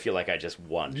 I'd feel like I just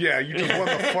won. Yeah, you just won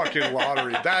the fucking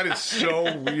lottery. That is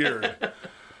so weird.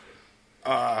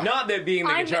 Not that being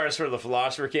the guitarist for the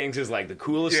Philosopher Kings is, like, the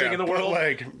coolest thing in the world.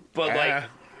 But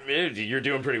you're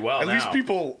doing pretty well at now. least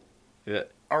people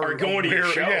are going to your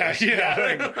shows.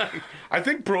 Yeah. I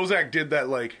think Prozac did that,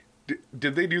 like...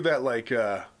 Did they do that, like,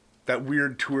 that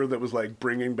weird tour that was, like,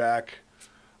 bringing back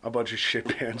a bunch of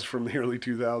shit bands from the early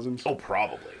 2000s? Oh,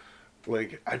 probably.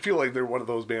 Like, I feel like they're one of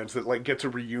those bands that, like, gets a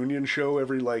reunion show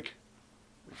every, like,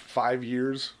 5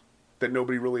 years that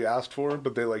nobody really asked for,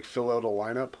 but they, like, fill out a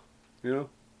lineup, you know?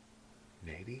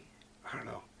 Maybe. I don't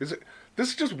know. This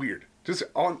is just weird.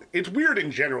 It's weird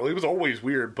in general. It was always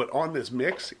weird, but on this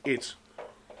mix, it's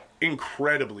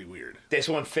incredibly weird. This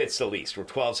one fits the least. We're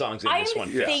 12 songs in. This one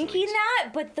I'm fits thinking the least.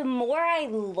 that, but the more I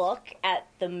look at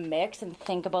the mix and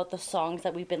think about the songs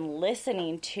that we've been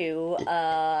listening to,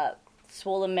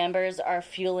 Swollen members are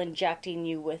fuel injecting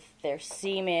you with their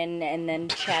semen, and then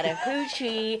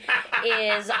Chattahoochee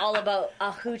is all about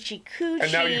a hoochie coochie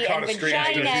And now you caught and a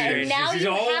strange vagina, disease. and now you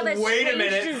have a wait a strange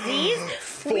minute.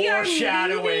 disease. We are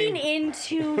Foreshadowing. moving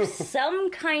into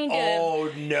some kind of... Oh,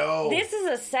 no. This is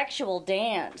a sexual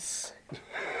dance.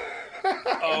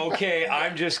 Okay,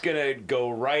 I'm just going to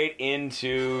go right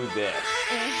into this.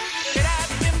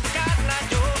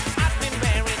 I've been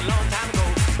married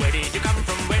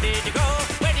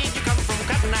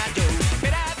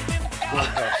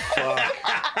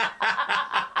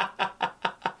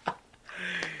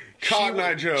Cotton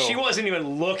Eye Joe. She wasn't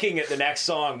even looking at the next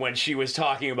song when she was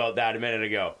talking about that a minute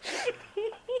ago.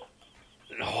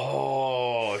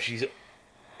 Oh,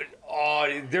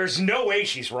 there's no way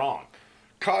she's wrong.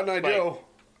 Cotton Eye Joe,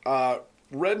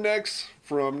 Rednecks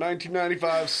from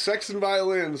 1995, Sex and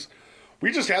Violins.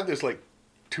 We just had this like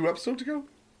 2 episodes ago.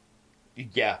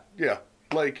 Yeah. Yeah,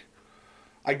 like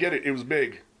I get it. It was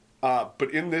big,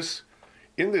 but in this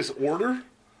order.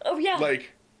 Oh yeah.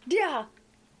 Like. Yeah.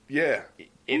 Yeah.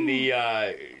 In the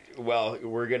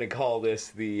we're gonna call this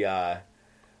the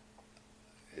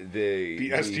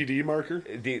STD marker.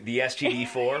 The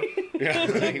STD4.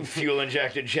 Yeah. Fuel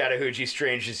injected Chattahoochee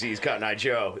strange disease Cotton Eye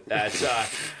Joe. That's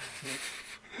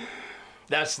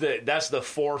the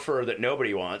forfur that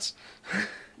nobody wants.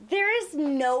 There is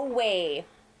no way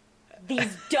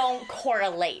these don't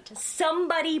correlate.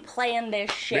 Somebody planned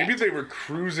this shit. Maybe they were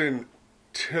cruising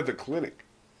to the clinic.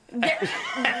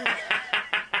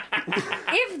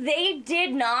 If they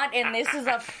did not, and this is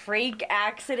a freak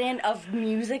accident of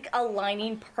music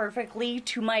aligning perfectly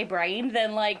to my brain,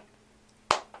 then like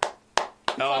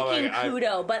fucking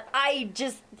kudo. But I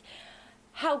just,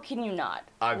 how can you not?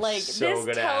 I'm like so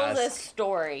this tells a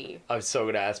story. I'm so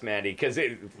gonna ask Mandy because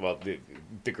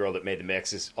the girl that made the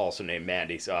mix is also named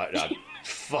Mandy, so I'm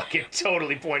fucking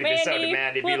totally pointing this out to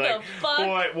Mandy. What Be like, the fuck?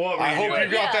 what were I you hope doing?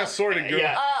 you got that sorted, girl.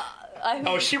 Yeah.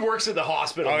 She works at the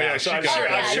hospital now, yeah, so she I'm got sure,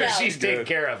 it. I'm sure Yeah. she's taken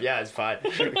care of. Yeah, it's fine.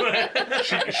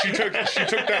 She took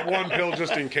that one pill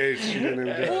just in case. She didn't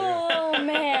even Oh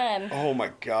man. Oh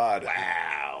my god.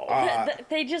 Wow.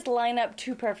 They just line up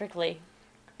too perfectly.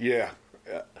 Yeah.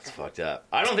 That's fucked up.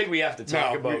 I don't think we have to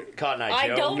talk about Cotton Eye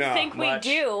Joe. I don't No, think we much.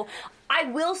 do. I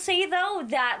will say though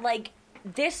that like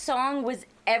this song was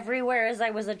everywhere as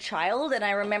I was a child, and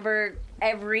I remember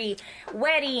every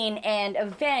wedding and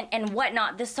event and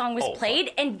whatnot this song was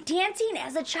played, and dancing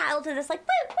as a child to this like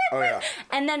yeah.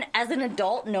 and then as an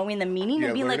adult knowing the meaning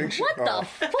and being like, learning what shit- the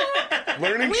fuck?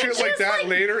 Learning We shit like just, that like,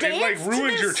 later, it like danced to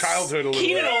ruins your this- childhood a little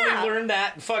Keenan bit. only learned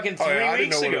that fucking 3 I didn't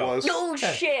weeks know ago. what it was. No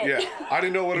shit. Yeah, I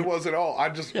didn't know what it was at all. I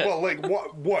just,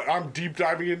 what? I'm deep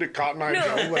diving into Cotton Eye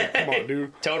Joe. Like, come on,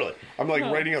 dude. Totally. I'm like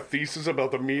writing a thesis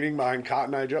about the meaning behind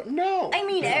Cotton Eye Joe. No. I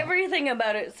mean, everything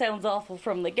about it sounds awful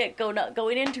from the get-go, not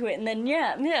going into it, and then,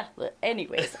 yeah.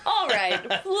 Anyways, all right,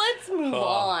 let's move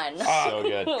on. So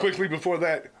good. Quickly before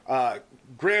that,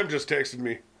 Graham just texted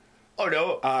me. Oh,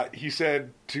 no. He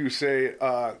said to say,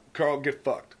 Karl, get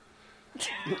fucked.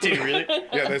 Did you really?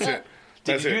 Yeah, that's it.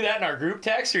 Did That's you it. do that in our group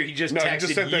text, or he just No, texted he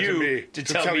just sent that you to me to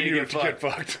tell me to you get to fucked?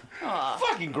 get fucked.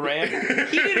 Fucking Graham.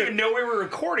 He didn't even know we were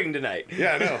recording tonight.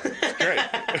 Yeah, I know. It's great.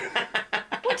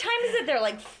 What time is it there,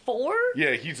 like 4?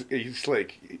 Yeah, he's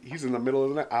like, he's in the middle of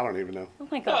the night. I don't even know. Oh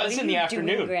my god, Oh, it's what in are the you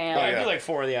afternoon. doing, Graham? Oh, It'd yeah. be like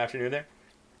 4 in the afternoon there.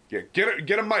 Yeah,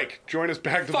 get a mic. Join us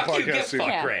back to Fuck the you, podcast get soon.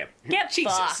 fucked, Yeah. Graham. Get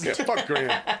Jesus. fucked. Yeah, fuck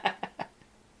Graham.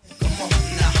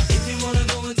 If you wanna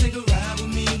go and take a ride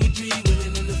with me, we three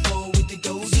willing in the four with the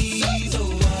goldies. Oh,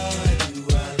 why do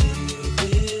I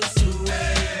live this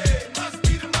way? Must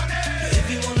be the money.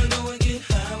 If you wanna go and get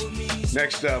high with me.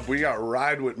 Next up, we got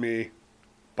Ride With Me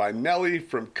by Nelly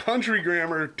from Country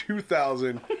Grammar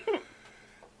 2000.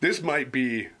 This might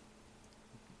be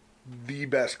the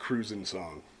best cruising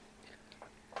song.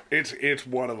 It's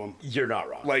one of them. You're not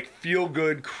wrong. Like, feel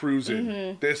good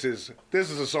cruising. This is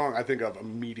a song I think of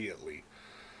immediately.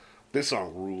 This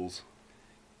song rules.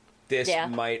 This Yeah.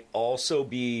 might also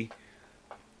be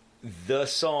the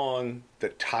song.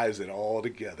 That ties it all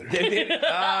together.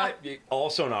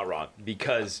 Also not wrong,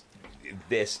 because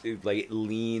this like it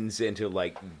leans into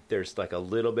like there's like a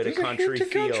little bit There's of a country hint of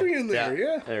feel. country in there,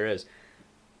 yeah. There is.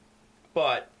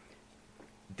 But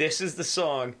this is the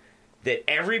song that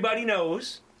everybody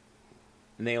knows,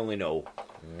 and they only know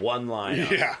one line.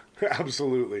 of. Yeah,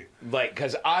 absolutely. Like,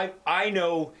 because I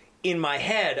know in my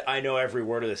head, I know every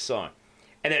word of this song.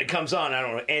 And then it comes on, I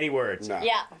don't know any words. Nah.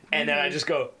 Yeah. And then I just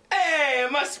go, hey,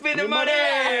 it must be the money.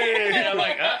 And I'm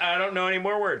like, I don't know any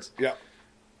more words. Yeah.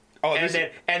 Oh, And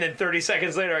then 30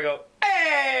 seconds later, I go,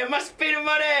 hey, it must be the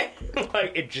money.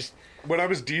 Like, it just, when I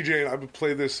was DJing, I would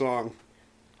play this song,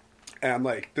 and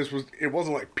like it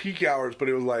wasn't like peak hours, but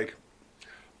it was like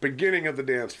beginning of the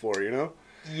dance floor, you know?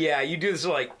 yeah, you do this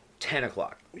at like 10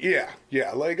 o'clock. Yeah,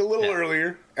 like a little Yeah.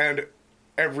 earlier, and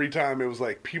every time it was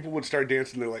like people would start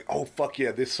dancing. They're like, "Oh fuck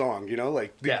yeah, this song," you know?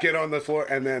 Like they Yeah. get on the floor,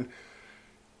 and then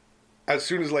as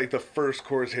soon as like the first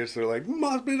chorus hits, they're like,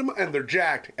 must be the and they're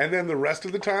jacked. And then the rest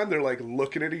of the time, they're like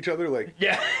looking at each other like,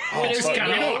 Yeah. oh, What is fuck,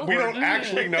 it? we don't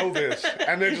actually know this.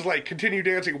 And they're just like, continue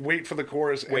dancing, wait for the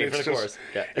chorus. And Wait it's for the just, chorus.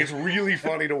 Yeah. It's really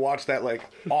funny to watch that like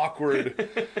awkward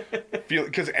feel,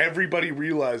 because everybody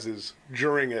realizes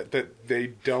during it that they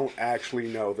don't actually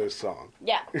know this song.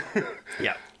 Yeah.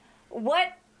 Yeah.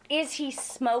 What is he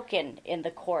smoking in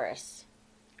the chorus?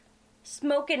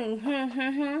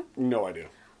 Smoking, No idea.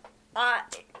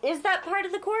 Is that part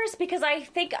of the chorus? Because I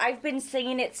think I've been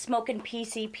singing it smoking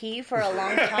PCP for a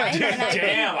long time, and I've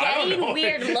Damn, I don't been know. getting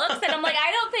weird looks, and I'm like,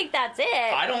 I don't think that's it.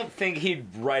 I don't think he'd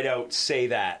right out say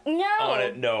that. No. On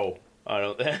it. No. I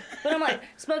don't. But I'm like,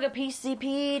 smoke a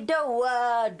PCP, do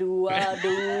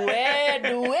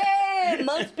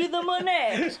must be the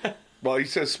money. Well, he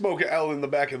says smoke a L in the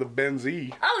back of the Benz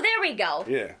E. Oh, there we go.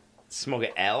 Yeah. Smoke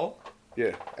an L?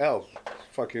 Yeah. L.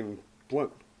 Fucking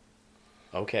blunt.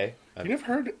 Okay. You never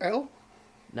heard L?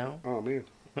 No. Oh, man.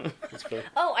 That's fair.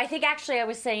 Oh, I think actually I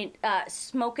was saying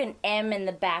smoke an M in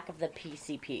the back of the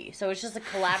PCP. So it's just a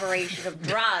collaboration of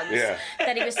drugs Yeah.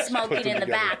 that he was smoking them in the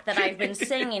together. back that I've been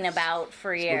singing about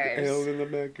for L years. in the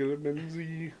back of the Benz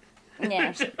E.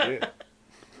 Yeah. Yeah.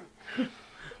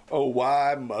 Oh,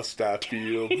 why must I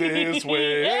feel this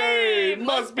way? Hey,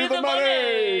 must be the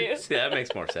money. See, that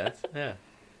makes more sense. Yeah.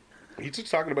 He's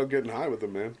just talking about getting high with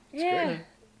him, man. It's Yeah. great.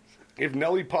 If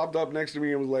Nelly popped up next to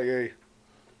me and was like, hey,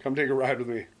 come take a ride with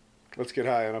me. Let's get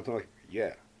high. And I'm like,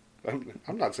 yeah.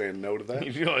 I'm not saying no to that.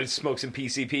 If you want to smoke some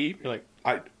PCP, you're like,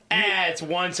 I it's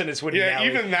once and it's with Yeah, Nelly.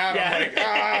 even that,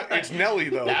 Yeah. I'm like, it's Nelly,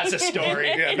 though. That's a story.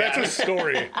 Yeah, that's a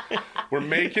story. We're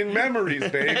making memories,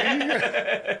 baby.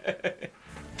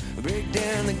 Break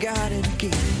down the garden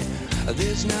gate.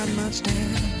 There's not much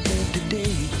time left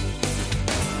today.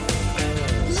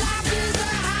 Life is a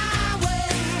highway.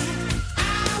 I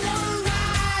wanna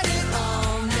ride it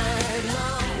all night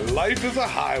long. Life is a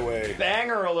highway.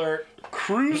 Banger alert.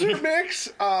 Cruisin mix?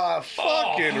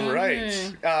 Fucking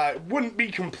right. Wouldn't be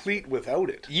complete without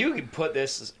it. You could put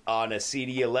this on a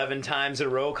CD 11 times in a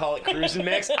row, call it Cruzin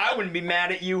Mix. I wouldn't be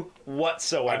mad at you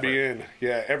whatsoever. I'd be in.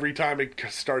 Yeah, every time it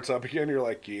starts up again, you're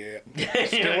like, yeah,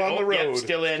 still on the Oh, road. yep,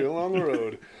 still in. Still on the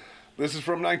road. This is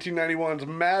from 1991's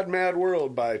Mad Mad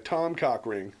World by Tom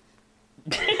Cochran.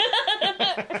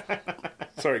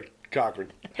 Sorry,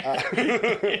 Cochran.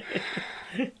 Yeah,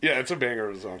 it's a banger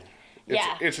of a song.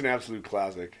 It's an absolute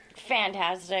classic.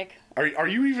 Fantastic. Are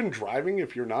you even driving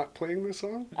if you're not playing this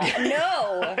song?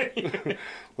 No.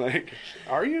 Like,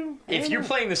 are you? If you're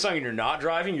playing the song and you're not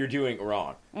driving, you're doing it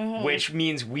wrong. Mm-hmm. Which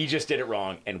means we just did it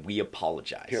wrong and we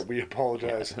apologize. Yeah, we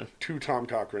apologize to Tom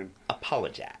Cochran.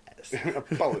 Apologize.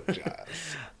 Apologize.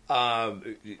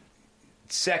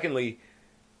 Secondly,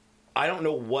 I don't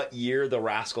know what year the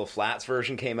Rascal Flatts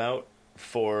version came out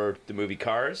for the movie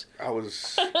Cars. I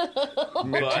was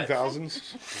mid-2000s.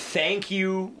 Thank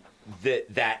you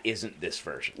that isn't this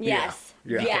version. Yes.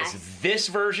 Yeah. Yes. Because this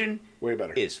version Way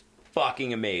better. is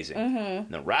fucking amazing.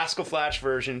 Mm-hmm. The Rascal Flatts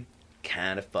version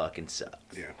kind of fucking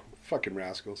sucks. Yeah, fucking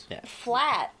rascals. Yeah.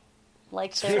 Flat.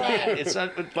 Like the It's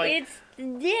not like It's,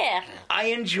 yeah. I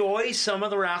enjoy some of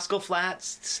the Rascal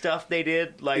Flatts stuff they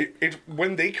did. Like It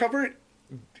when they cover it,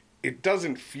 it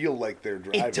doesn't feel like they're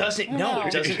driving. it doesn't. No,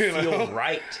 it doesn't You know? feel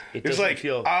right. It It's doesn't like,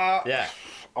 feel. yeah.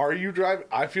 Are you driving?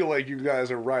 I feel like you guys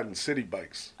are riding city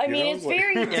bikes. I you mean, know? it's Like-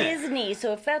 very Disney,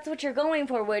 so if that's what you're going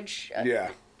for, which Yeah,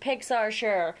 Pixar,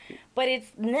 sure. But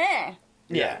it's nah.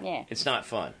 Yeah. Yeah. It's not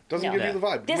fun. doesn't No. give you the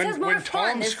vibe. This is more when fun.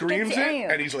 Tom This screams gets it you.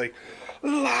 and he's like,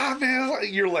 "Love is,"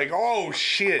 you're like, "Oh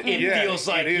shit!" It yeah, feels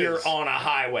like it you're is. on a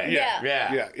highway. Yeah.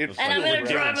 Yeah. Yeah, it And I'm feels gonna like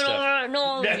drive it stuff. over,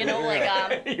 no, you know,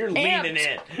 like, You're leaning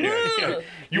in. Woo.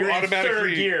 You're in automatically-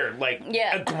 third gear, like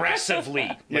Yeah.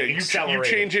 aggressively. Yeah, like you accelerating.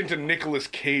 change into Nicolas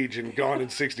Cage and Gone in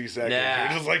 60 Seconds. Yeah.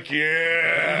 You're just like,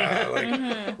 yeah, like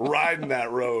Mm-hmm. riding that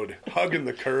road, hugging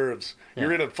the curves.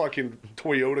 You're in a fucking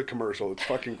Toyota commercial. It's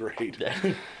fucking great.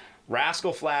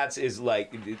 Rascal Flatts is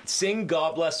like sing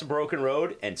 "God Bless the Broken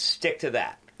Road" and stick to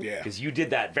that. Yeah. because you did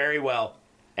that very well,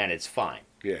 and it's fine.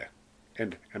 Yeah,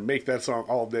 and make that song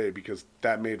all day because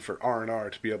that made for R&R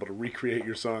to be able to recreate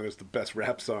your song as the best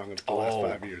rap song of the last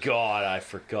 5 years. God, I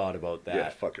forgot about that. Yeah,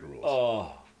 fucking rules.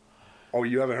 Oh, Oh,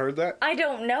 you haven't heard that? I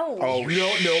don't know. Oh, you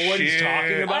don't know what he's shit.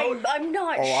 talking about? I'm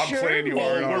not Oh, I'm sure. playing you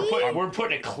maybe. R&R. We're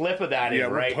putting a clip of that Yeah,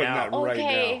 in we're right putting now. that right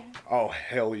Okay. now. Oh,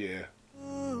 hell yeah.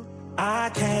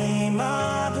 I came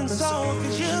up and so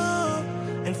could you,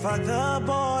 and fuck the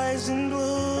boys in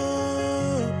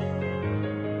blue.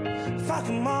 Fuck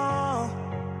them all.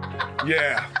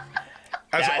 Yeah.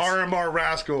 As That's- RMR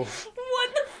Rascal.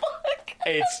 What the fuck?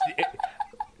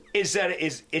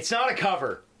 It's not a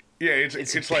cover. Yeah,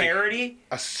 it's like parody.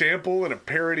 a sample and a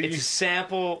parody. It's a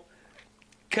sample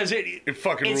because it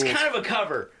fucking it's rules. kind of a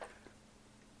cover,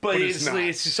 but it's not.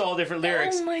 it's just all different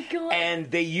lyrics. Oh my God. And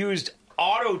they used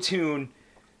auto-tune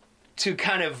to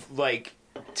kind of like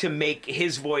to make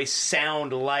his voice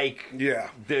sound like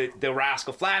the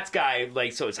Rascal Flatts guy,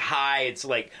 like, so it's high, it's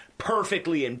like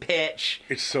perfectly in pitch.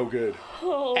 It's so good.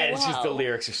 Oh, And it's just the wow.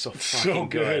 lyrics are so fucking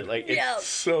good. Like it's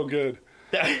so good.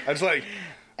 That's like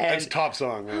that's top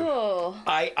song, man. Oh.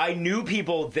 I knew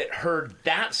people that heard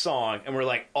that song and were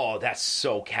like, "Oh, that's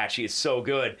so catchy, it's so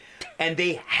good," and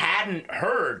they hadn't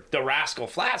heard the Rascal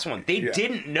Flatts one. They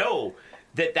didn't know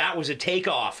that was a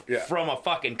takeoff from a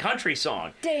fucking country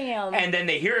song. Damn. And then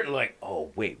they hear it and like, oh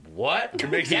wait, what? It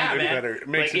makes it even better. It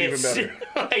makes it even better.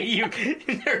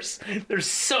 Like there's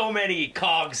so many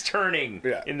cogs turning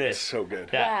in this. So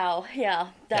good. Wow. Yeah.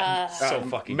 So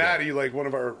fucking Maddie, good. like one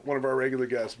of our regular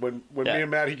guests. When me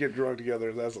and Maddie get drunk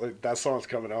together, that's like that song's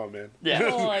coming on, man. Yeah.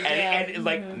 Oh, and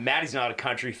like Maddie's not a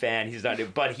country fan. He's not,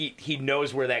 but he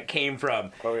knows where that came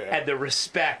from. Oh yeah. And the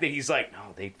respect that he's like,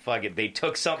 no, they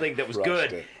took something that was good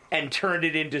and turned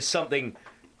it into something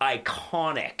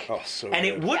iconic. Oh, so and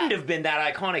good. it wouldn't have been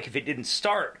that iconic if it didn't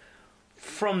start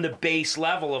from the base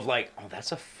level of like, oh,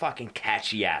 that's a fucking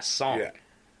catchy ass song. Yeah.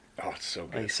 Oh, it's so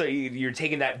good. Like, so you're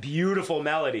taking that beautiful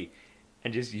melody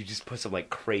and you just put some like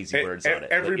crazy words on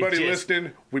it. Everybody Like, it just-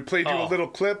 listening, we played you a little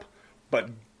clip, but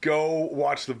go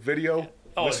watch the video.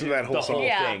 Listen to that whole song. The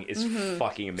whole thing is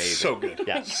fucking amazing. So good.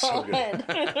 Yeah, so good.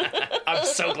 I'm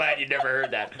so glad you never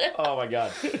heard that. Oh my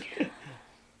god.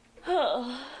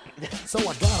 So I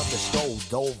got up and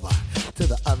strolled over to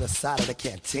the other side of the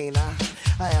cantina.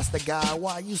 I asked the guy,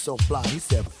 why you so fly? He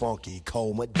said, Funky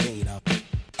Cold Medina.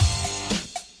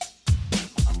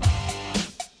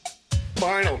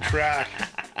 Final track.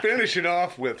 Finishing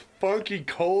off with Funky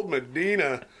Cold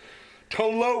Medina.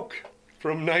 Tone Loc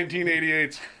from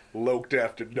 1988's Loked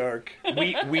After Dark.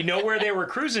 We know where they were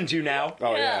cruising to now.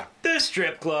 Oh, yeah. The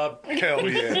strip club. Hell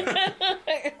yeah.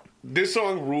 This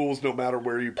song rules no matter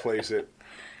where you place it.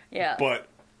 Yeah. But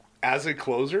as a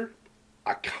closer,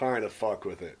 I kind of fuck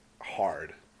with it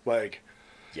hard. Like,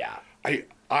 yeah.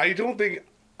 I don't think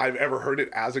I've ever heard it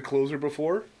as a closer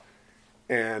before.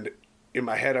 And in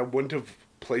my head, I wouldn't have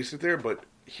placed it there. But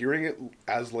hearing it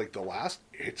as, like, the last,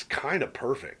 it's kind of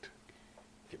perfect.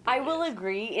 I will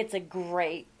agree. It's a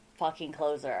great fucking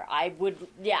closer. I would,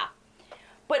 yeah.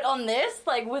 But on this,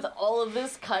 like, with all of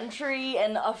this country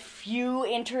and a few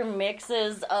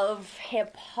intermixes of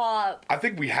hip-hop. I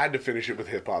think we had to finish it with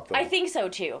hip-hop, though. I think so,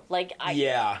 too. Like,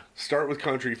 Start with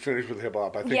country, finish with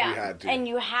hip-hop. I think we had to. And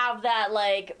you have that,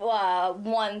 like,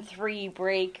 1-3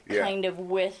 break kind of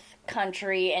with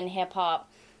country and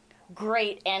hip-hop.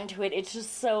 Great end to it. It's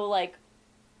just so, like,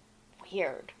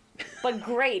 weird. But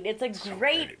great. It's a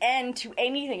great end to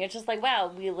anything. It's just like,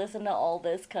 wow, we listen to all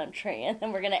this country, and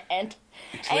then we're going to end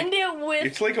it with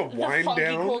it's like a wind the Funky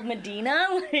down. Cold Medina.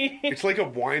 It's like a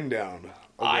wind down.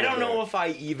 I don't know if I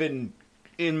even,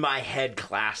 in my head,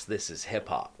 class this as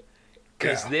hip-hop.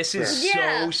 Because this is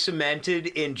so cemented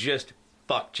in just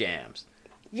fuck jams.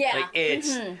 Yeah. Like,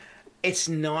 it's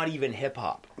not even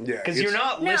hip-hop. Yeah. Because you're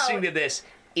not listening to this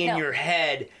in your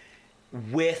head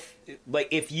with, like,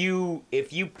 if you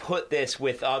put this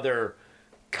with other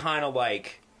kind of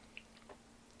like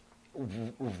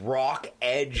rock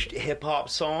edged hip hop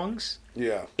songs,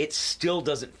 it still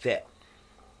doesn't fit.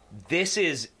 This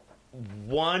is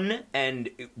one and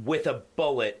with a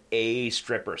bullet a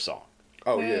stripper song.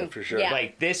 Oh yeah, for sure.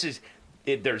 Like this is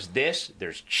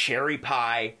there's Cherry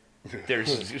Pie,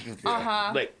 there's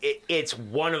like it's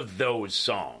one of those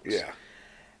songs. Yeah.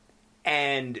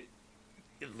 And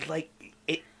like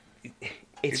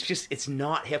it's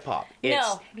not hip hop.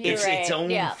 It's its own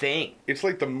thing. It's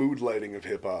like the mood lighting of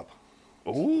hip hop.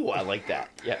 Ooh, I like that.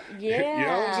 Yeah. You know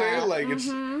what I'm saying? Like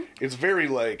it's very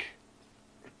like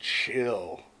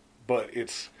chill, but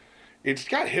it's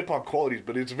got hip hop qualities,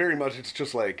 but it's very much it's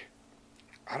just like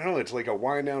I don't know, it's like a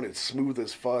wind down, it's smooth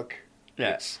as fuck.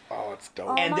 Yeah. It's dope.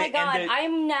 Oh my god,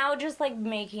 I'm now just like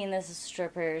making this a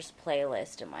strippers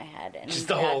playlist in my head. And just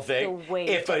the whole thing. The way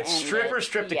if a stripper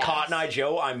stripped a Cotton Eye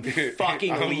Joe, I'm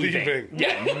fucking leaving.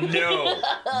 Yeah, no.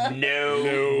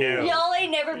 Y'all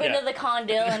ain't never been to the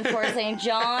Condil in Fort St.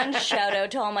 John. Shout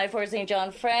out to all my Fort St.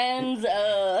 John friends.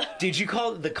 Did you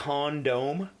call it the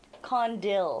Condome?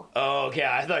 Condil. Oh, okay.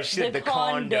 I thought she said the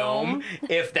Condome.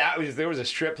 If there was a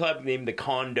strip club named the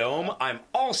Condome, I'm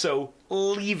also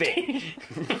leaving.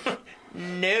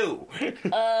 No.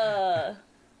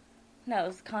 No, it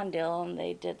was Condell, and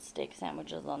they did steak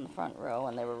sandwiches on the front row,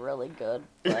 and they were really good.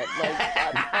 But like,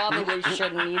 I probably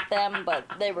shouldn't eat them, but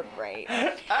they were great.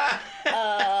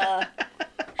 Our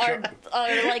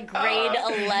like grade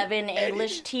 11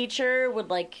 English teacher would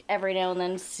like every now and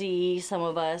then see some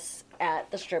of us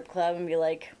at the strip club and be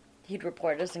like, he'd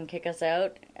report us and kick us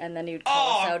out, and then he'd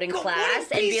call us out in class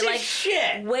and be like,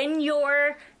 shit. when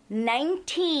you're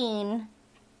 19,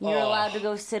 you're allowed to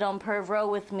go sit on perv row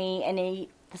with me and eat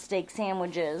the steak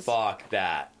sandwiches. Fuck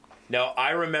that. No, I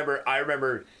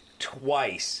remember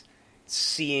twice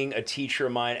seeing a teacher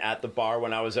of mine at the bar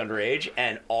when I was underage,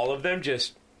 and all of them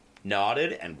just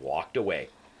nodded and walked away.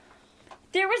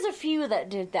 There was a few that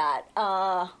did that.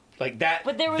 Like that.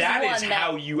 But there was that one is that-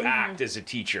 how you act as a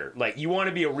teacher. Like, you want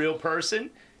to be a real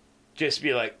person, just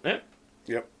be like,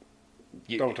 Yep.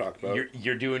 Don't talk about it.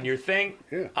 You're doing your thing.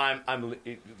 Yeah. I'm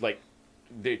like,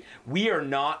 we are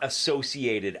not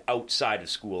associated outside of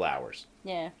school hours.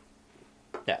 Yeah.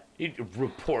 Yeah, you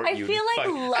report. I you feel like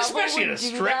fucking- Lovell especially would at a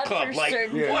do strip that club. for Like,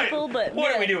 certain people, but what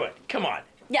yeah. are we doing? Come on.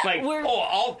 Yeah, like, we're-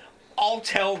 I'll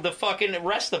tell the fucking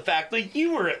rest of the faculty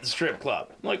you were at the strip club.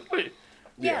 I'm like, what?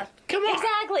 Yeah. Come on.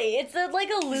 Exactly. It's like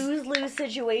a lose-lose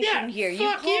situation Yeah, here. You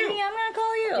fuck call you. me, I'm gonna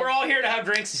call you. We're all here to have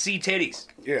drinks and see titties.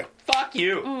 Yeah. Fuck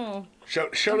you. Mm.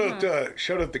 Shout out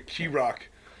the Key Rock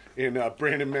in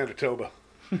Brandon, Manitoba.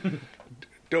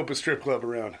 Dopest strip club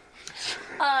around.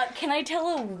 Can I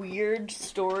tell a weird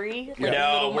story? Like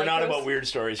No, little we're not micros? about weird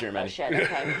stories here, Oh man. shit,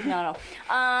 okay. No.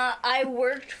 I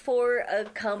worked for a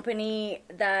company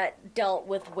that dealt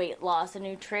with weight loss and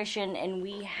nutrition, and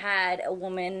we had a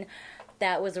woman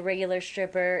that was a regular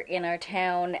stripper in our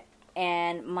town,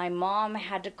 and my mom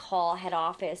had to call head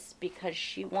office because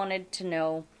she wanted to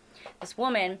know, this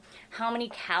woman, how many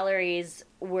calories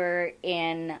were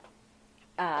in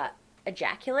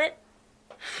ejaculate,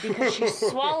 because she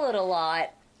swallowed a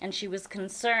lot, and she was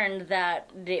concerned that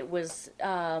it was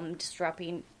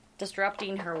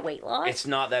disrupting her weight loss. It's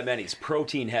not that many. It's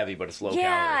protein heavy, but it's low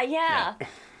yeah, calorie. yeah.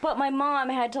 But my mom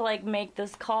had to like make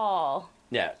this call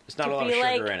Yeah, it's not to a lot of be sugar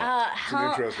like, in it.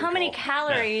 how many call.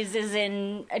 calories is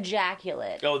in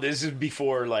ejaculate? Oh, this is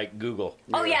before, like, Google.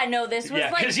 Oh yeah, no, this was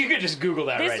Yeah, like because you could just Google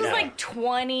that this right was now. like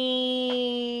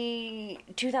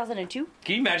 2002.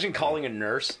 Can you imagine calling a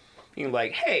nurse being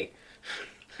like, hey,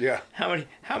 Yeah. how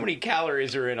many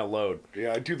calories are in a load?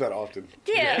 Yeah, I do that often.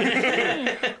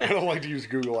 Yeah. I don't like to use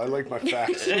Google. I like my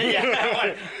facts.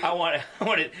 Yeah, I want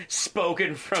it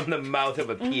spoken from the mouth of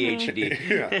a PhD.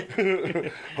 Yeah.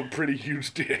 A pretty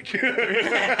huge dick.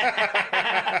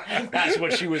 That's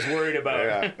what she was worried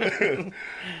about.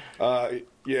 Yeah.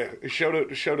 Yeah. Shout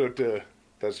out to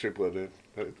that strip club, man.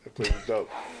 That place is dope.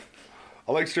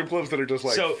 I like strip clubs that are just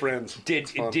like So, friends.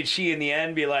 It's fun. Did she in the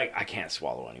end be like, I can't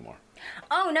swallow anymore?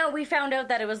 Oh no, we found out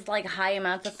that it was like high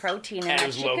amounts of protein and And it that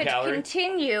was she low could calorie?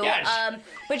 continue. Yeah,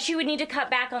 but she would need to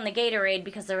cut back on the Gatorade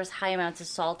because there was high amounts of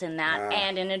salt in that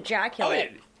and in Oh,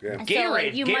 ejaculate. Yeah. So, Gatorade.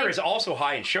 like, you Gatorade might- is also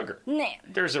high in sugar. Nah.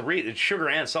 There's it's sugar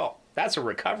and salt. That's a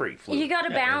recovery fluid. You got to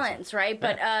Yeah, balance, right?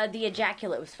 But the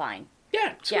ejaculate was fine.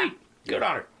 Yeah, sweet. Yeah. Good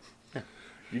on her.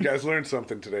 You guys learned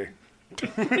something today.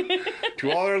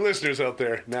 To all our listeners out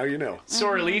there, now you know.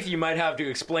 Sorry, Leaf, you might have to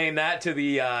explain that to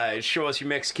the Show Us Your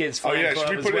Mix Kids Oh fan yeah, club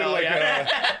should we as put well. in like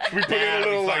yeah. should we put in Nah, a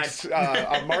it'll little be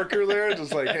like a marker there,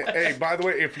 just like, hey, by the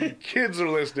way, if you kids are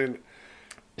listening,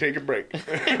 take a break.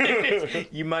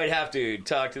 You might have to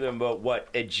talk to them about what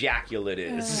ejaculate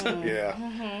is. Yeah.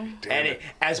 Damn And it.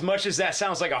 as much as that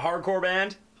sounds like a hardcore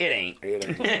band, it ain't.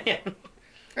 It ain't.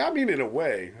 I mean, in a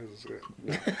way.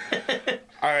 No.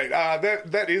 All right,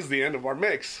 that is the end of our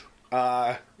mix.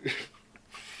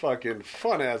 Fucking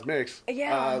fun ass mix.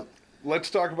 Yeah. Let's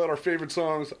talk about our favorite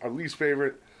songs, our least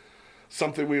favorite,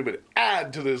 something we would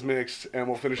add to this mix, and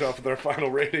we'll finish off with our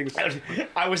final ratings.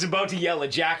 I was about to yell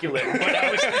ejaculate, but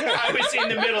I was in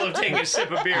the middle of taking a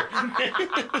sip of beer.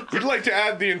 We'd like to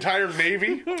add the entire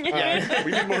Navy. Yeah.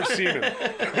 We need more seamen.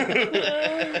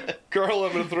 Karl,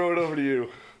 I'm going to throw it over to you.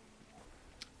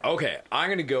 Okay, I'm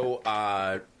going to go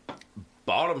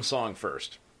bottom song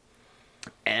first.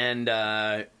 And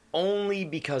only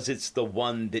because it's the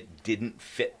one that didn't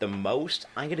fit the most,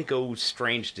 I'm going to go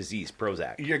Strange Disease,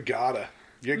 Prozac. You gotta.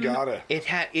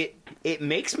 It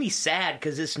makes me sad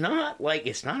because it's not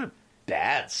a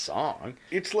bad song.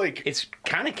 It's like... It's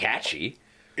kind of catchy.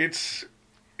 It's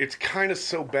kind of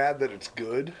so bad that it's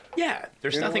good. Yeah,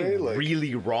 there's In a nothing way, like-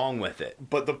 really wrong with it.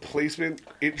 But the placement,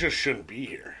 it just shouldn't be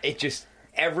here. It just...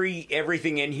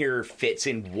 Everything in here fits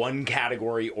in one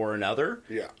category or another.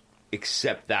 Yeah.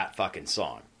 Except that fucking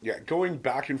song. Yeah, going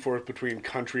back and forth between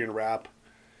country and rap,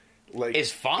 like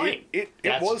It's fine. It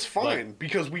That's, was fine like-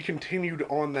 because we continued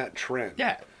on that trend.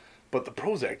 Yeah. but the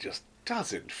Prozac just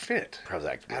doesn't fit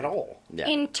Prozac at all. Yeah.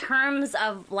 In terms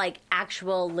of like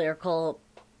actual lyrical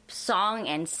song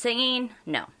and singing,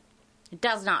 no. It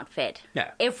does not fit.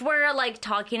 Yeah. If we're like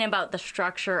talking about the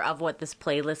structure of what this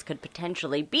playlist could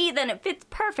potentially be, then it fits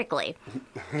perfectly.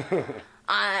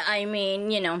 I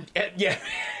mean, you know. Yeah.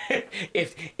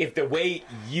 if the way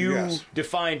you Yes.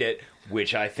 defined it,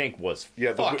 which I think was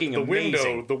Yeah, fucking the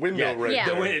amazing. window right Yeah.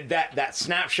 there. That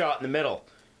snapshot in the middle.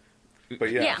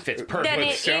 But yeah, Yeah, fits then perfectly.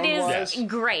 it Sound-wise, is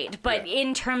great. But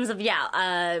in terms of Yeah,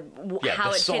 how the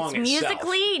it song fits itself.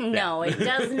 musically, no, it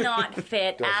does not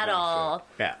fit Does at not all.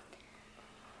 Yeah.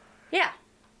 Yeah,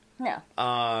 no.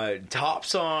 Top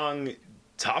song's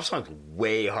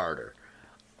way harder.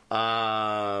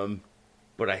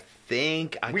 But I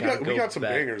think We got some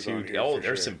bangers on here, Oh, for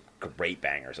there's sure. some great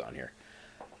bangers on here,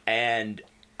 and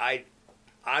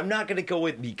I'm not gonna go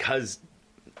with, because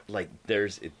like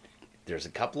there's a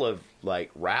couple of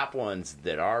like rap ones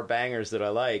that are bangers that I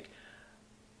like,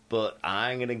 but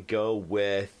I'm gonna go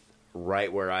with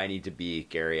Right Where I Need to Be,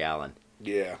 Gary Allan.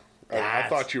 Yeah. I That's-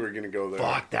 thought you were going to go there.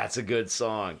 Fuck, that's a good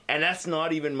song. And that's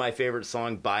not even my favorite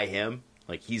song by him.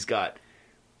 Like, he's got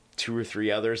 2 or 3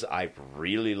 others I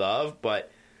really love, but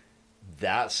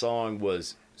that song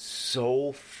was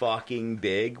so fucking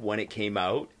big when it came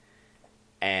out.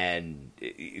 And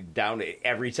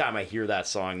every time I hear that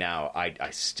song now,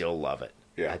 I still love it.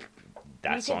 Yeah.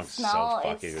 That You song's can smell so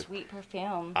fucking its good. sweet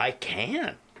perfume. I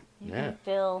can. You Yeah. can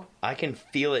feel. I can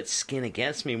feel its skin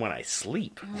against me when I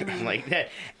sleep. Like that.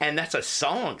 And that's a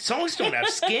song. Songs don't have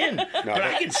skin, but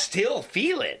I can still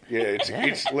feel it. Yeah,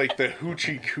 it's like the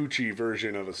hoochie coochie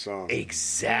version of a song.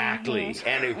 Exactly.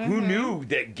 And who knew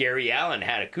that Gary Allan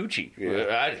had a coochie?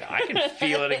 Yeah. I can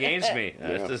feel it against me.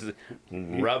 Just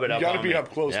rub it up. You got to on be me.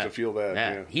 up close Yeah. to feel that.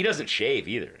 Yeah, He doesn't shave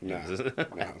either. No.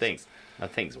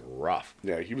 That thing's rough.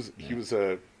 yeah. He was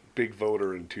a big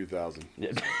voter in 2000.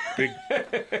 Big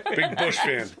Bush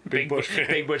fan. Big Bush fan.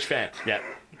 Big Bush fan. Yeah.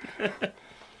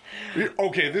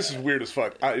 Okay, this is weird as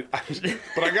fuck. But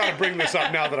I got to bring this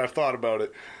up now that I've thought about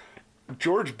it.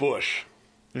 George Bush.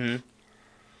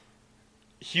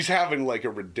 He's having like a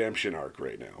redemption arc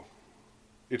right now.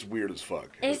 It's weird as fuck.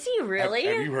 Is he really?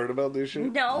 Have you heard about this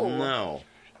shit? No. No.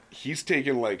 He's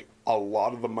taken like a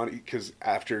lot of the money, because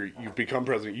after you become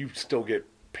president, you still get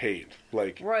paid.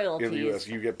 Like Royalties. in the U.S.,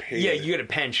 you get paid. Yeah, you get a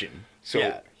pension. So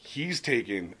yeah. he's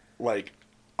taking like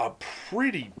a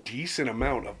pretty decent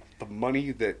amount of the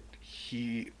money that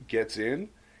he gets in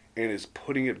and is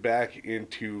putting it back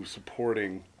into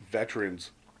supporting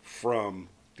veterans from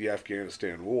the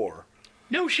Afghanistan war.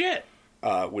 No shit.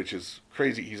 Which is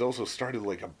crazy. He's also started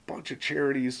like a bunch of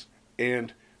charities,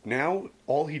 and now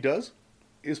all he does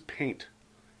is paint.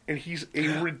 And he's a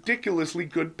ridiculously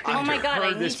good painter. Oh my god,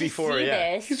 Heard I this need before, to see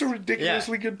yeah. this. He's a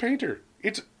ridiculously good painter.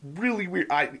 It's really weird.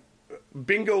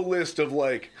 Bingo list of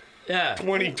like Yeah.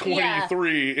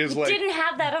 2023 is like Didn't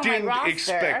have that on my didn't roster.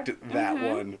 expect that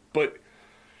one, but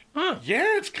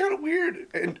yeah, it's kind of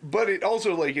weird. But it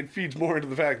also like it feeds more into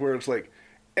the fact where it's like,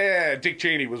 Dick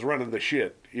Cheney was running the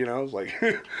shit. You know, it's like,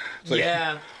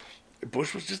 Yeah.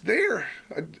 Bush was just there.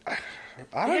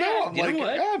 I don't know. I'm you know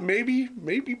like, what?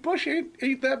 maybe Bush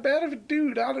ain't that bad of a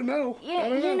dude. I don't know. Yeah, I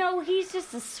don't you know, he's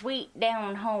just a sweet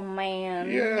down home man.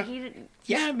 Yeah.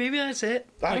 Yeah, maybe that's it.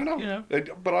 I don't Like, know. you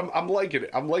know. But I'm liking it.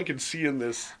 I'm liking seeing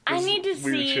this. I need to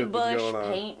weird see shit that's Bush going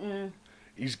on. painting.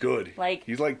 He's good. Like,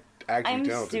 he's like actually I'm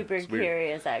talented. super It's weird.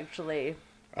 curious, actually.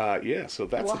 Yeah, so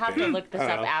that's We'll the have thing. to look this I up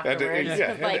don't know. afterwards, Had to,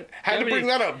 'cause, like- had to bring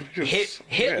that up. because-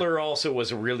 Hitler also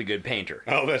was a really good painter.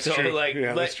 Oh, that's so, true. Like,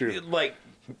 Yeah, that's true. Like,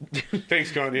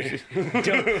 Thanks, Kanye.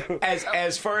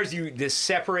 as far as you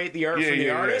separate the art Yeah, from the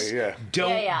yeah, artist, yeah.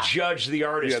 don't judge the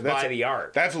artist Yeah, that's by the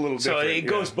art. That's a little so different. it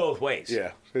goes yeah. both ways.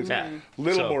 Yeah, it's Yeah. a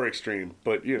little So- more extreme,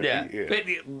 but you know. Yeah.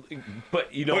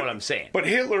 But you know what I'm saying. But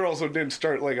Hitler also didn't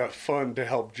start like a fund to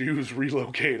help Jews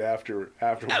relocate afterwards.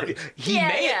 He Yeah,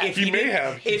 may yeah. if He he may didn't,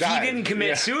 have. He if died. he didn't commit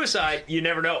Yeah. suicide, you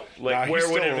never know. Like Nah, he's where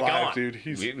would still it have alive, gone, dude.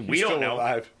 He's we still don't know.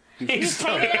 alive. He's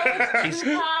hanging out with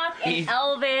Tupac and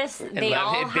Elvis. And They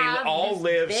all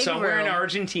live this big somewhere in room.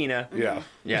 Argentina. Yeah.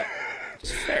 Yeah.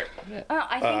 It's fair.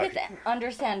 I think it's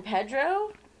under San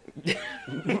Pedro.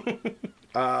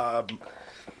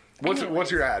 What's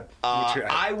your ad? What's your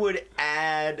ad? I would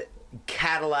add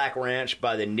Cadillac Ranch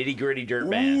by the Nitty Gritty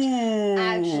Dirt Band.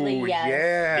 Actually, yes.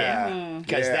 Yeah.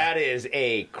 Because Yeah. that is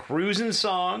a cruising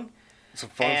song, It's a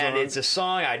fun and song. it's a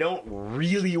song I don't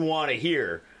really want to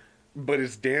hear, But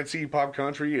it's dancey pop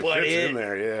country. It but fits it in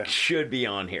there, yeah. should be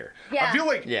on here. Yeah. I feel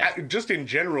like Yeah. just in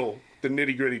general, the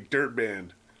Nitty Gritty Dirt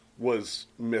Band was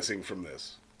missing from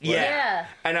this. Yeah. Yeah.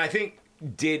 And I think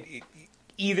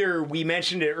either we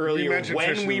mentioned it earlier mentioned when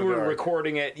Fishing we in the were Dark.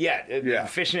 recording it. Yeah,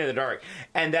 Fishing in the Dark.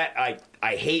 And that,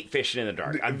 I hate Fishing in the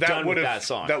Dark. I'm done with that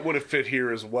song. That would have fit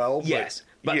here as well. Yes.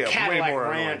 But yeah, Cadillac way more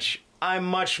Ranch, I'm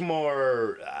much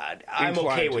more, I'm okay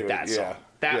Inclined with to that it, song.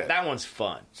 yeah. That one's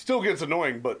fun. Still gets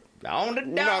annoying, but On the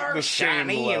not dark, the same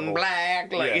shiny and level.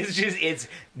 black. Like, Yeah. it's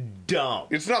dumb.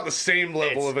 it's not the same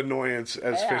level of annoyance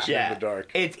as Fishing in the Dark.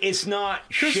 It's not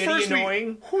 'Cause shitty firstly,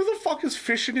 annoying. who the fuck is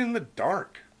fishing in the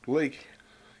dark? Like,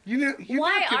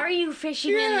 Why are you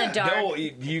fishing in the dark? No,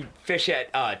 you fish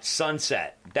at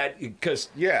sunset. Because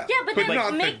yeah, but not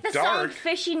then the make the song dark.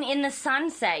 "Fishing in the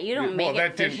Sunset." You don't make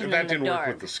it "Fishing that in the didn't dark."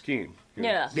 work with the scheme.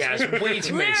 Yeah. Yeah, it's way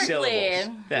too many syllables.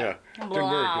 Yeah,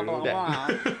 Blah, blah, blah.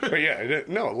 But yeah,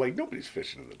 like nobody's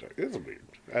fishing in the dark. It's weird.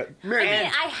 Mandy, I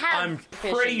mean, I have I'm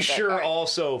fishing, pretty but- sure alright.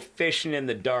 also Fishing in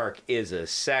the Dark is a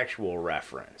sexual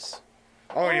reference.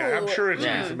 oh yeah, I'm sure it's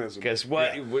Yeah. euphemism. 'Cause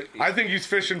what- I think he's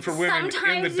fishing for women in the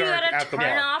Sometimes you dark gotta at the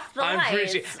turn bar. off the I'm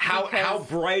pretty lights. sure. How because-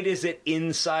 bright is it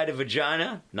inside a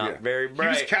vagina? Not Yeah. very He bright.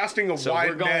 was casting a so wide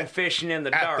we're going net fishing in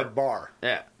the at dark. the bar.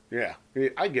 Yeah. Yeah,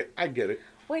 I get it.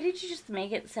 Why did you just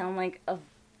make it sound like a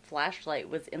flashlight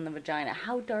was in the vagina?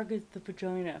 How dark is the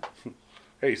vagina?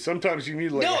 Hey, sometimes you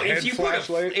need like No, a head if you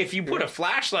flashlight. if you put a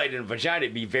flashlight in a vagina,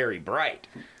 it'd be very bright.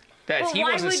 Well, He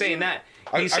why wasn't would saying you- that.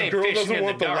 A He's saying girl fishing doesn't in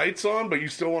want the the dark. lights on, but you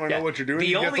still want to know what you're doing. The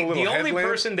you only, get the little the only headlamp.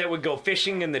 person that would go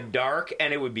fishing in the dark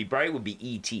and it would be bright would be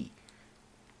E.T.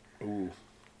 Ooh.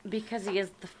 Because he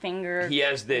has the finger. He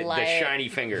has the light. shiny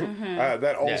finger.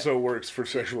 That also works for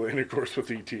sexual intercourse with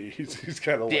ET. He's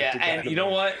kind of like Yeah, the guy and to you know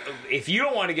be. what? If you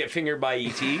don't want to get fingered by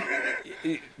E.T.,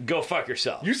 go fuck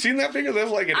yourself. You seen that finger?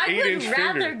 That's like an I 8-inch would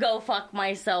rather finger. go fuck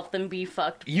myself than be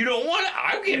fucked. You don't want to?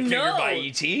 I'll get fingered No. by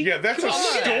E.T. Yeah, that's Come a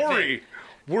on. story.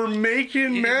 We're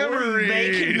making memories. We're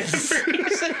making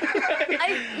memories.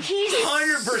 He's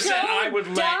 100% so I would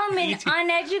let dumb and E.T.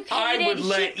 uneducated. I would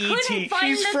let he couldn't E.T. find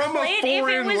He's the from a clit if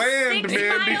foreign it was land, 6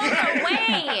 Mandy. miles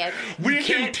away. We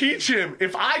can teach him.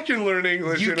 If I can learn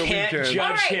English You in a can't weekend. judge All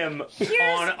right, him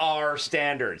here's- on our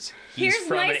standards. He's here's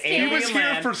from my an stand. alien He was here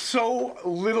land. for so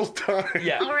little time.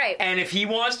 Yeah. All right. And if he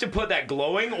wants to put that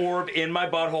glowing orb in my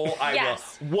butthole, I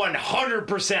Yes. will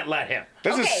 100% let him.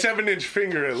 That's a Okay. 7-inch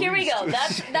finger at Here we least. go.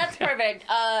 That's perfect.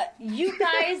 You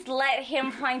guys let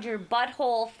him find your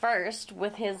butthole first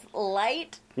with his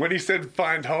light. When he said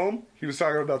find home, he was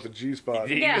talking about the G-spot.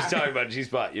 He Yeah. was talking about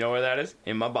G-spot. You know where that is?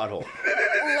 In my butthole.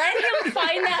 Let him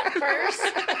find that first,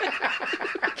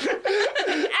 and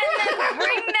then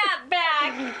bring that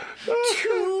back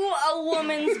to a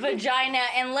woman's vagina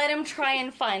and let him try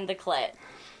and find the clit.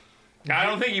 I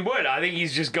don't think he would. I think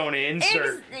he's just going to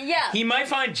insert. Yeah. He might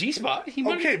find G-spot. He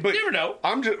might, Okay, but you never know.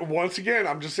 I'm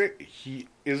just saying he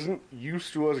isn't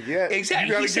used to us yet. Exactly.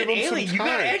 You gotta He's an give him some alien. You got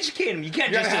to time. educate him. You can't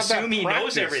You gotta just have that assume he knows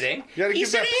practice. everything. You gotta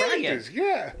He's give an that alien. practice.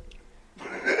 Yeah.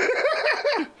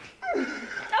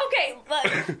 Okay,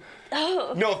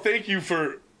 but No, thank you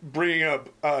for bringing up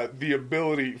the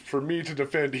ability for me to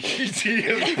defend E.T.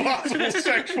 as a possible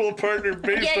sexual partner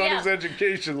based Yeah, on yeah. his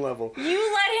education level.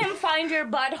 you let him find your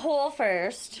butthole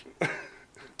first,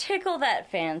 tickle that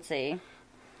fancy,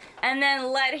 and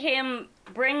then let him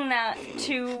bring that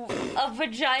to a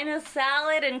vagina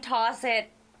salad and toss it,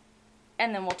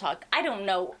 and then we'll talk. I don't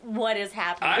know what is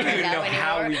happening I don't right even now know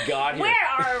how anymore. we got here. Where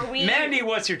are we? Mandy,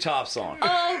 what's your top song?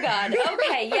 Oh, God.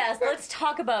 Okay, yes, let's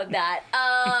talk about that.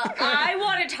 I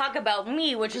want to talk about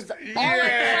me, which is all I've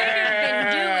kind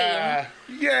of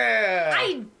been doing. Yeah.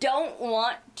 I don't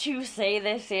want to say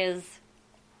this is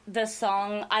the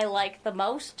song I like the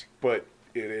most, But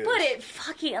it is. but it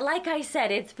fucking, like I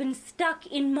said, it's been stuck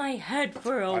in my head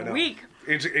for I a know. week.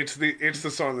 It's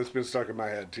the song that's been stuck in my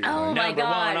head too. Oh, Like, my Number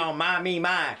God. one on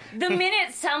my. The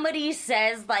minute somebody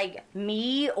says, like,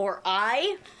 me or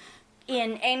I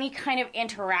in any kind of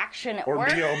interaction at or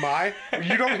work, me oh my.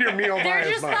 You don't hear me oh my they're as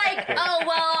just much. like, oh,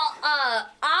 well,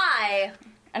 I.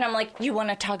 And I'm like, you want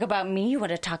to talk about me? You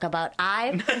want to talk about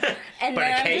I? And But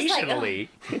then I'm just like, occasionally,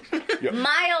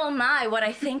 my oh my, what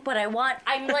I think, what I want.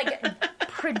 I'm like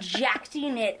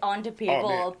projecting it onto people.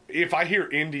 Oh, man. If I hear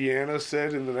Indiana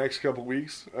said in the next couple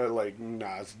weeks, like,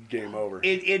 nah, it's game over.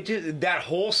 it just, that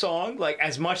whole song, like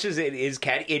as much as it is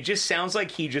catty, it just sounds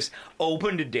like he just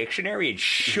opened a dictionary and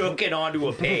shook it onto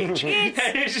a page, and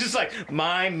it's just like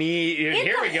my me.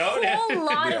 Here we go. It's a whole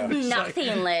lot of Yeah.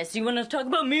 nothingness. You want to talk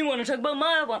about me? You want to talk about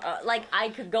my? Like I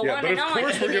could go Yeah, on but and of on.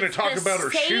 course we're and gonna it's talk the about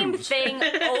her same shoes. thing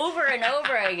over and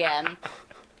over again.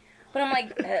 But I'm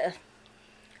like,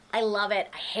 I love it.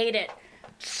 I hate it.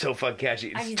 So fucking catchy.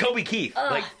 It's I- Toby Keith.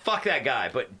 Like fuck that guy,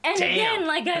 but And damn. again,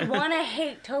 like I want to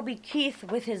hate Toby Keith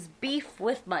with his beef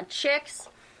with my chicks.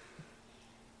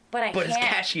 but I But can't. it's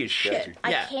catchy as shit. Catchy. I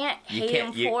Yeah. can't You hate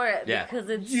can't- him for it yeah. because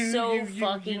it's so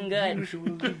fucking good.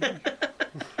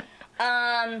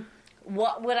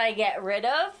 What would I get rid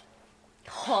of?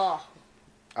 Oh,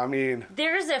 I mean,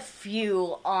 there's a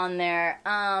few on there.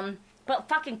 But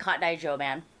fucking Cotton Eye Joe,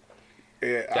 man.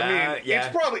 yeah, I mean,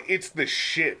 yeah. it's the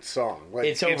shit song. Like,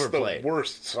 It's overplayed. the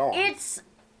worst song. It's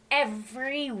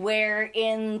everywhere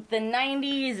in the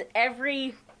 90s.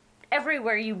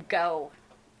 Everywhere you go,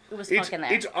 it was fucking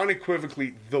there. It's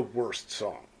unequivocally the worst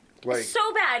song. Like, So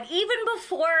bad. Even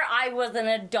before I was an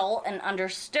adult and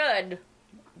understood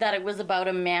that it was about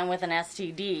a man with an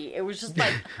STD, it was just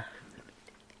like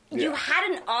you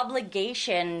had an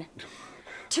obligation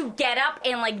to get up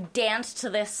and like dance to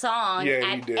this song Yeah, you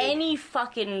at did. any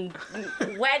fucking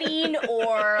wedding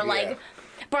or like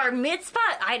bar mitzvah.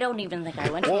 I don't even think I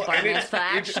went to a bar and it's- mitzvah.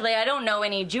 Actually, I don't know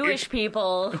any Jewish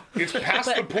people. it's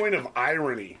past the point of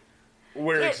irony,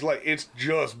 where it's Yeah. like it's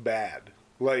just bad.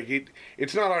 Like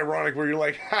it's not ironic where you're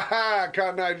like, ha ha,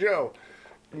 Cotton Eye Joe.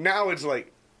 Now it's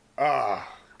like, Cotton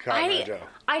Eye Joe.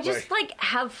 I just like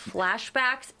have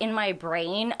flashbacks in my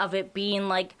brain of it being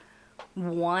like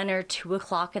 1 or 2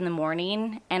 o'clock in the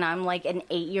morning, and I'm like an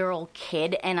 8-year-old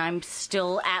kid, and I'm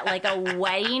still at like a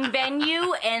wedding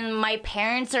venue, and my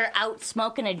parents are out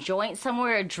smoking a joint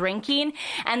somewhere, drinking,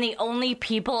 and the only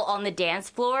people on the dance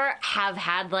floor have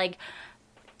had like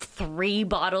 3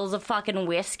 bottles of fucking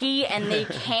whiskey, and they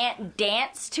can't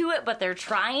dance to it, but they're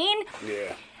trying.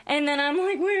 Yeah. And then I'm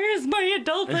like, where is my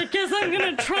adult? I guess I'm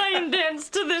gonna try and dance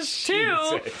to this too.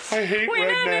 I hate Wait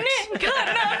a rednecks. minute,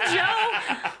 Cotton Eye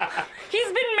Joe. He's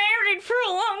been married for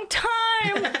a long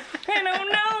time. I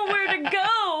don't know where to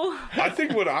go. I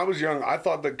think when I was young, I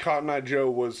thought that Cotton Eye Joe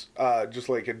was just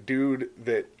like a dude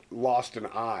that lost an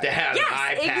eye. They had Yes, an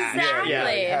eye patch. exactly.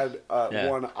 Yeah. He had Yeah.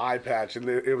 one eye patch, and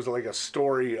it was like a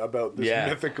story about this Yeah.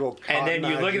 mythical Cotton And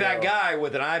then you Eye look at that Joe. guy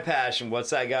with an eye patch, and what's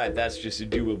that guy? That's just a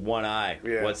dude with one eye.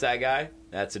 Yeah. What's that guy?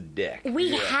 That's a dick.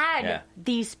 We had Yeah.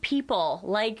 these people,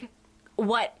 like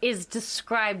what is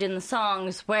described in the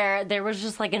songs, where there was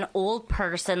just like an old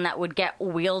person that would get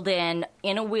wheeled in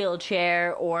a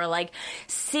wheelchair or like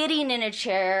sitting in a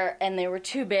chair, and they were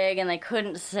too big and they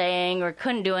couldn't sing or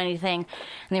couldn't do anything,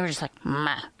 and they were just like,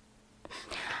 meh.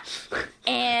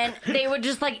 And they would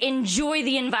just like enjoy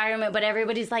the environment, but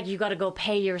everybody's like, you gotta go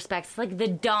pay your respects. Like the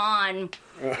Don.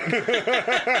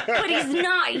 But he's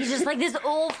not. He's just like this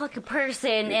old fucking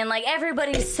person, and like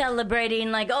everybody's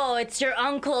celebrating, like, oh, it's your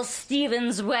Uncle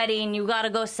Steven's wedding. You gotta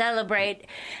go celebrate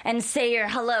and say your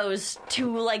hellos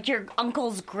to like your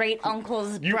uncle's great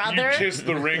uncle's brother. You kissed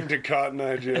the ring to Cotton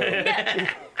Eye Joe.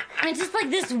 And it's just like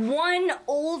this one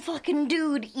old fucking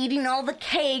dude eating all the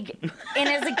cake. And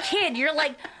as a kid, you're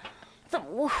like,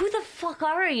 who the fuck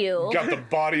are you? Got the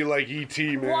body like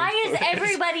E.T., man. Why is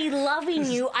everybody loving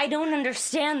you? I don't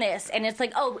understand this. And it's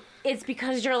like, oh, it's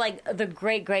because you're like the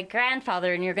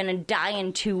great-great-grandfather and you're going to die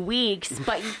in 2 weeks,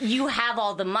 but you have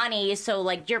all the money, so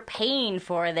like you're paying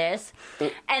for this.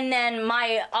 And then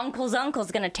my uncle's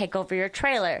going to take over your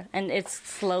trailer, and it's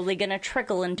slowly going to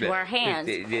trickle into our hands.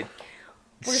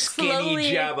 We're Skinny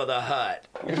slowly- Jabba the Hutt.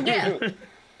 Yeah.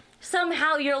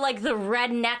 Somehow you're like the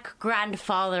redneck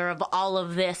grandfather of all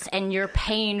of this, and you're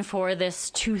paying for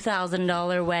this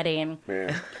 $2,000 wedding.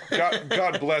 Man,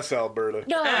 God bless Alberta.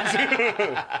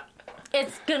 Ugh.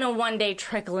 It's gonna one day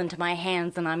trickle into my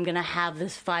hands, and I'm gonna have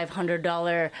this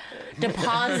 $500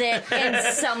 deposit,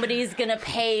 and somebody's gonna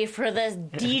pay for this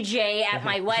DJ at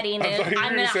my wedding, I and thought you were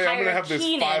I'm going gonna to say, I'm hire going to have this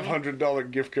Keenan. $500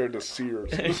 gift card to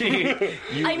Sears.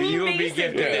 You I mean, will be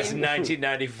basically. gifted this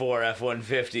 1994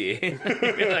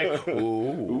 F-150. You're like,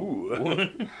 ooh.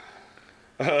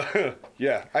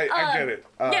 Yeah, I get it.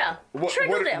 yeah,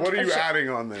 trickled in. What are you Sure. adding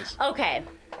on this? Okay.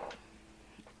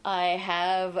 I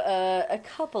have a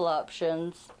couple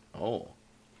options. Oh.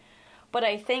 But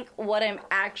I think what I'm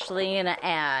actually going to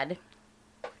add...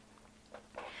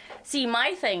 See,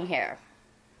 my thing here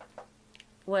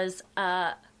was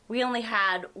we only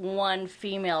had one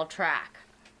female track.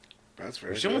 That's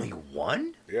very There's good. only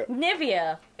one? Yeah.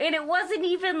 Nivea. And it wasn't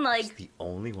even like... The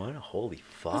only one? Holy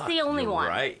fuck. the only You're one.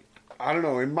 Right. I don't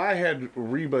know. In my head,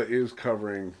 Reba is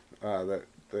covering the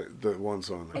one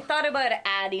song. I thought about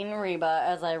adding Reba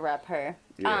as I rep her.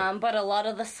 Yeah. But a lot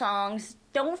of the songs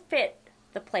don't fit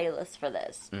the playlist for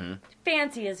this. Mm-hmm.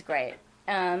 Fancy is great.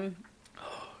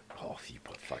 Oh, if you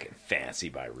put fucking Fancy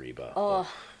by Reba.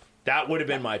 Oh. That would have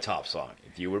been my top song.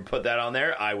 If you would put that on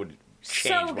there, I would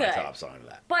change So my good. top song to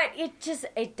that. But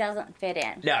it doesn't fit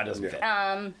in. No, it doesn't fit.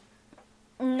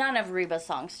 None of Reba's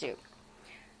songs do.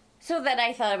 So then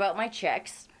I thought about my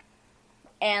chicks.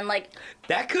 And like...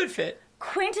 That could fit.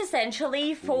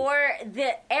 quintessentially for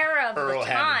the era of Earl the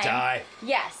Had time. to Die.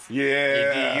 Yes.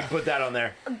 Yeah. You put that on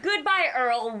there. Goodbye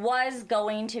Earl was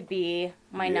going to be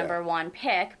my Yeah. number one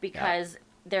pick because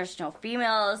there's no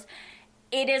females.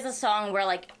 It is a song where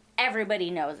like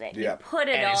everybody knows it. Yeah. You put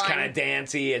it And on. it's kind of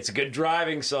dancey. It's a good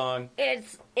driving song. It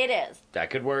is. That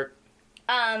could work.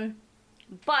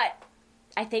 But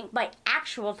I think my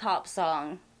actual top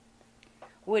song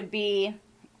would be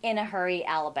In a Hurry,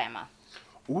 Alabama.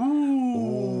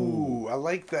 Ooh, I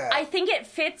like that. I think it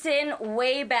fits in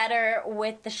way better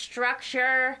with the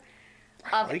structure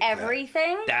of like that.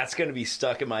 everything. That's going to be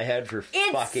stuck in my head for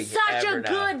It's fucking such a ever now.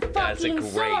 good That's a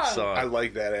fucking great song. I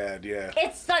like that ad, yeah.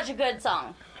 It's such a good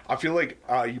song. I feel like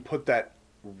you put that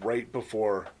right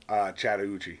before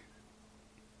Chattahoochee.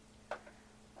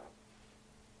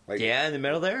 Like, Yeah, in the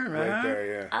middle there. right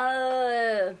there,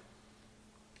 yeah.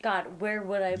 God, where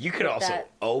would I You put could also that?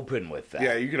 open with that.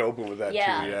 Yeah, you could open with that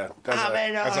Yeah. too, yeah. I'm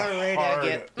in a hurry to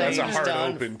get that's a things hard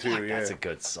done. open too, Fuck, yeah. That's a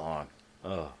good song.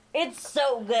 Oh, It's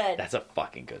so good. that's a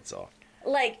fucking good song.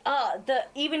 Like, the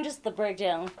even just the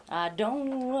breakdown. I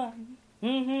don't.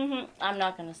 I'm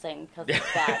not gonna sing because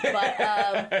it's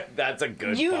bad, but That's a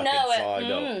good You fucking know it. song,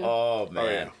 though. Oh, man. Oh,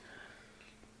 yeah.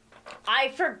 I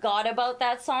forgot about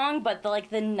that song. But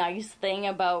the nice thing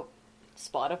about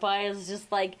Spotify is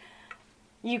just like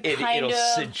you kind It'll of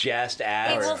suggest it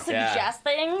ads. will suggest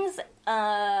things.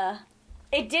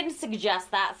 It didn't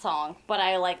suggest that song, but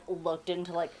I looked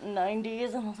into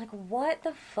 90s and I was like, what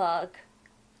the fuck?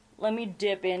 Let me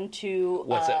dip into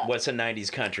What's a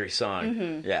 90s country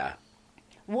song? Yeah.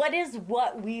 what is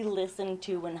what we listened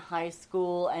to in high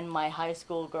school and my high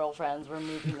school girlfriends were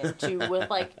moving into with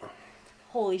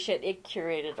holy shit, it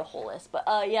curated a whole list. But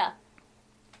yeah,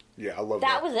 Yeah, I love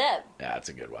that that. was it. Yeah, that's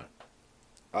a good one.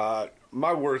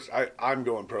 My worst, I'm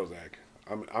going Prozac.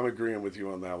 I'm agreeing with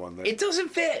you on that one. That It doesn't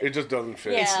fit. it just doesn't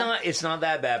fit. Yeah. It's not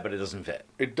that bad, but it doesn't fit.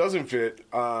 It doesn't fit.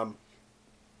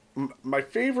 My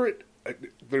favorite,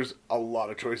 there's a lot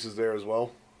of choices there as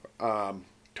well.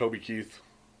 Toby Keith,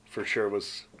 for sure,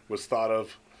 was thought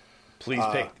of.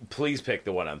 Please pick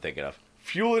the one I'm thinking of.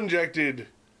 Fuel Injected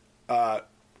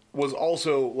was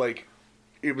also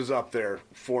it was up there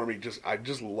for me. I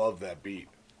just love that beat.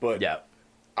 But Yeah.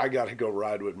 I gotta go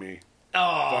Ride With Me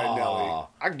by Nelly. Oh,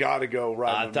 I gotta go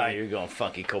Ride I With thought Me. you were going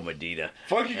Funky Cold Medina.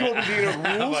 Funky Cold Medina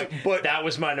I'm rules, like, but that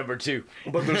was my number 2.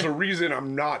 but there's a reason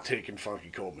I'm not taking Funky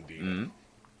Cold Medina.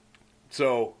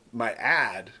 So my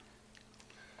ad,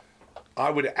 I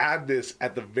would add this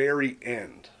at the very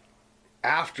end,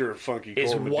 after Funky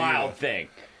It's Cold Medina. Wild Thing.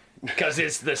 Because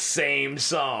it's the same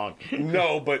song.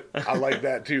 No, but I like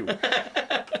that too.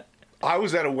 I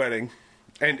was at a wedding,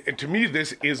 and to me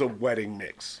this is a wedding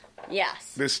mix.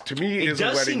 Yes. This to me It is a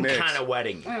does wedding seem mix. kind of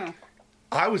wedding.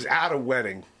 I was at a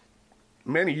wedding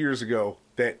many years ago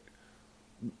that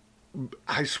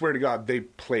I swear to God they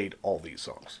played all these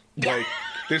songs. Yeah.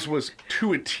 This was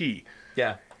to a T.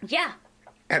 Yeah. Yeah.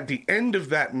 At the end of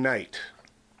that night,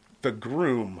 the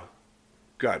groom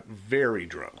got very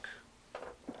drunk.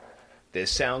 This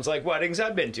sounds like weddings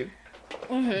I've been to.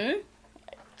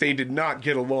 They did not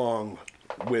get along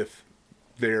with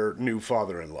their new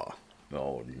father-in-law.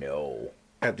 Oh, no.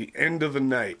 At the end of the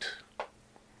night,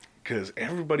 because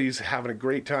everybody's having a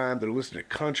great time, they're listening to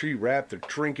country, rap, they're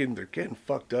drinking, they're getting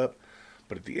fucked up.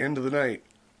 But at the end of the night,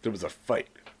 there was a fight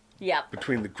Yep.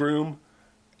 between the groom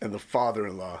and the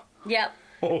father-in-law. Yep.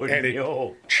 Oh, And it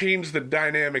no. changed the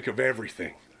dynamic of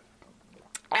everything.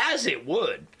 As it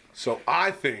would. So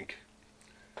I think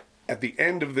at the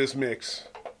end of this mix,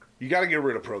 you got to get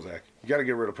rid of Prozac.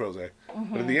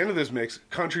 But at the end of this mix,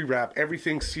 country rap,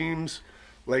 everything seems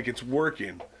like it's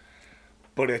working.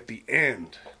 But at the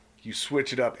end, you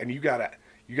switch it up, and you gotta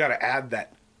add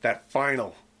that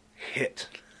final hit.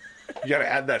 You gotta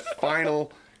add that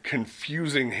final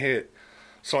confusing hit.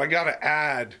 So I gotta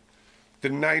add the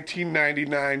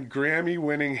 1999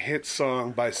 Grammy-winning hit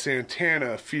song by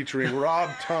Santana featuring Rob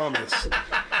Thomas,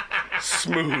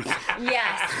 "Smooth."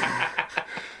 Yes.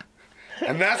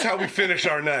 And that's how we finish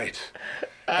our night.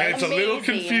 And it's a little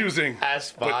Amazing. confusing. That's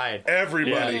fine.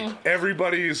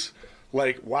 Everybody's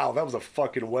like, wow, that was a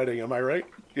fucking wedding, am I right?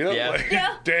 You know? Yeah. Like,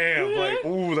 Yeah. damn, like,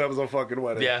 ooh, that was a fucking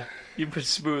wedding. Yeah. You put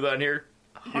Smooth on here.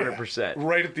 100%.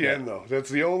 Right at the end, though. That's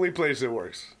the only place it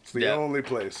works. It's the Yeah. only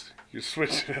place. You're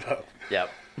switching it up. Yep.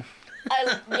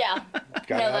 Yeah. Gotta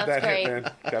No, have that's that hit, great.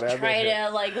 man. Gotta have Try that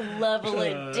to level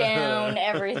it down.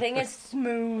 Everything is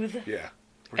smooth. hit. Yeah.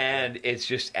 And it's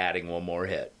just adding one more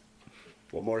hit.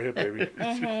 One more hit, baby.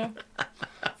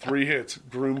 3 hits.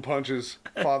 Groom punches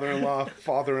father-in-law.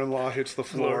 Father-in-law hits the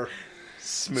floor.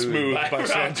 Smooth by by Rob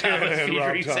Santana Thomas and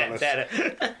Rob featuring Thomas.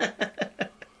 Santana.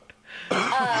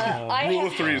 Rule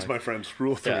of threes, my friends.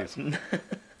 Rule of threes.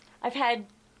 I've had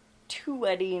 2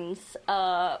 weddings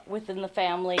within the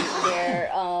family where,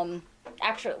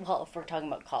 actually, well, if we're talking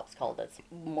about Cops Called, it's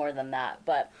more than that.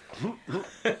 But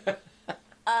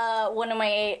one of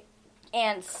my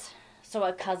aunts, so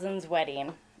a cousin's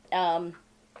wedding,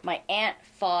 my aunt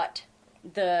fought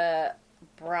the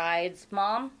bride's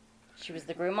mom. She was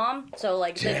the groom mom. So,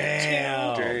 like,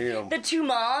 the two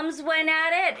moms went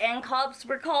at it, and cops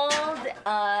were called.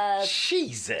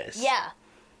 Jesus. Yeah.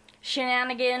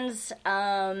 Shenanigans.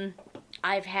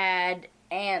 I've had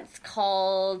aunts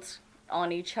called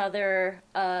on each other.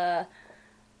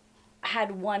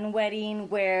 Had one wedding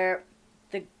where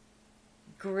the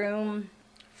groom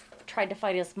tried to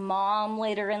fight his mom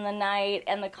later in the night,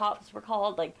 and the cops were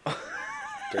called. Like,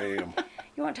 damn.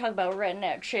 You want to talk about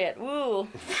redneck shit? Woo.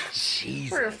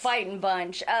 Jesus. We're a fighting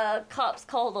bunch. Cops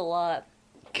called a lot.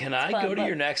 Can I go to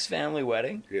your next family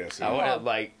wedding? Yes. I want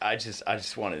to, I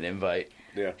just want an invite.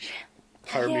 Yeah.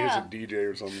 Hire me as a DJ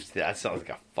or something. That sounds like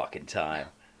a fucking time.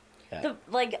 Yeah.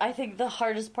 I think the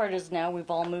hardest part is now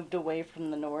we've all moved away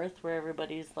from the north where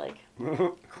everybody's, like,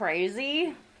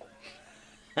 crazy.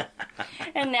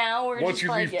 And now we're Once just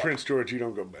you leave Prince George, you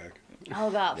don't go back.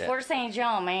 Oh, God. Fort St.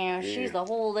 John, man. She's a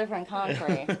whole different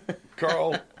country.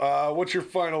 Carl, what's your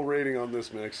final rating on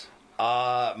this mix?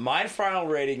 My final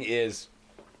rating is...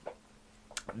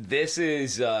 This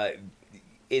is...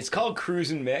 it's called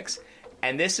Cruzin Mix,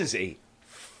 and this is a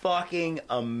fucking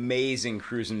amazing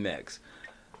Cruzin Mix.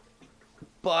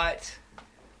 But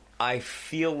I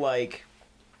feel like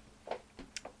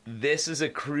this is a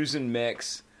Cruzin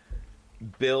Mix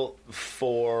built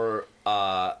for...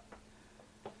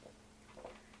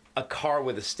 a car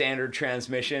with a standard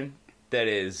transmission that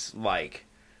is like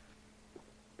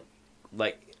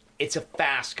it's a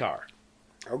fast car.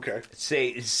 Okay.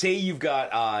 Say you've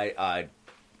got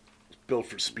built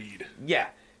for speed. Yeah.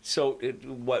 So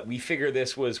what we figure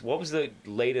this was, what was the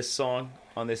latest song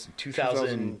on this?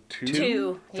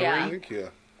 2002? Yeah. I think, yeah.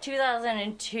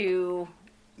 2002.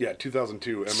 Yeah,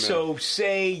 2002. Eminem. So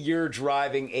say you're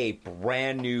driving a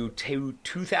brand new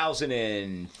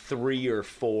 2003 or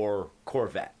 4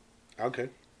 Corvette. Okay.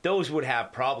 Those would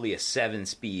have probably a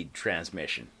 7-speed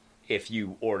transmission if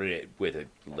you ordered it with a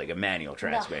manual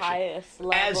transmission. The highest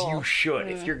level. As you should.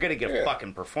 If you're going to get a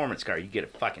fucking performance car, you get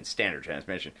a fucking standard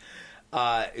transmission.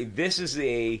 This is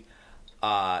a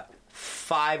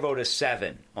 5 out of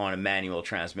 7 on a manual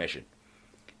transmission.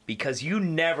 Because you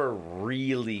never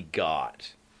really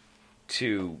got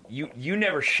to... You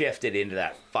never shifted into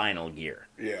that final gear.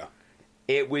 Yeah.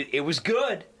 It was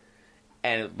good.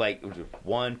 And like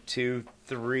 1, 2,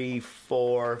 3,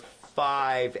 4,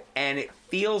 5, and it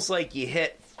feels like you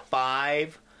hit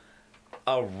 5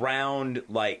 around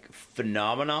like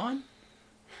Phenomenon.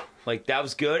 Like that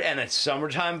was good, and at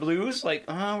Summertime Blues, like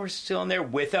we're still in there.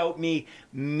 Without Me,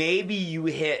 maybe you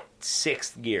hit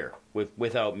 6th gear with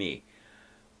Without Me,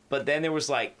 but then there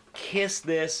was like Kiss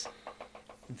This,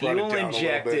 Fuel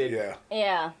Injected,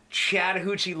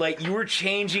 Chattahoochee. Like you were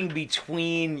changing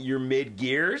between your mid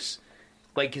gears.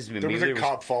 Like, cause there was a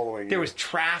cop following you. There was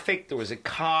traffic. There was a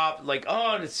cop. Like,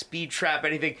 the speed trap,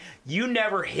 anything. You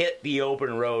never hit the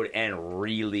open road and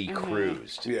really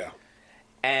cruised. Yeah.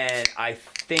 And I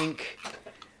think,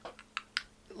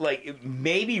 like,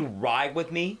 maybe Ride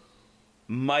With Me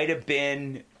might have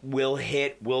been, we'll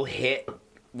hit,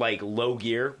 like, low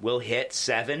gear. We'll hit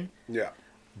 7. Yeah.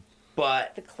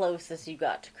 But the closest you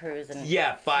got to cruising.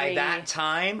 Yeah, by that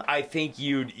time, I think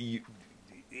you'd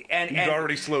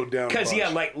already slowed down. Because,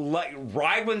 like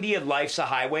Ride When the Life's a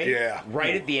Highway,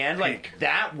 right at the end, peak. like,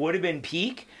 that would have been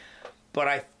peak, but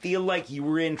I feel like you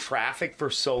were in traffic for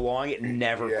so long, it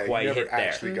never quite hit there.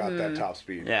 Actually got that top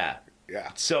speed. Yeah.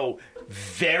 Yeah. So,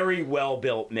 very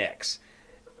well-built mix.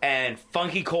 And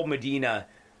Funky Cold Medina,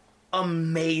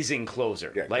 amazing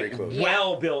closer. Yeah, like,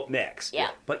 well-built mix. Yeah.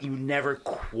 But you never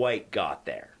quite got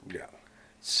there. Yeah.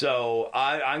 So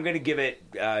I'm going to give it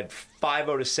 5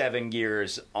 out of 7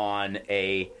 gears on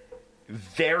a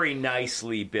very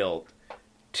nicely built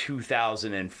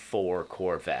 2004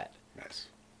 Corvette. Nice.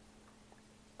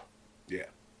 Yeah.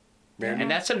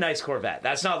 And that's a nice Corvette.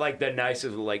 That's not like the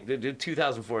nicest, like the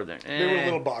 2004. They were a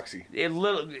little boxy.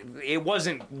 It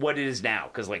wasn't what it is now,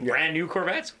 because like brand new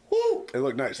Corvettes, whoo! They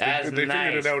look nice. They figured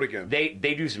it out again. They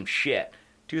do some shit.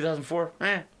 2004,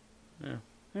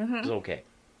 it's okay.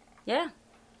 Yeah.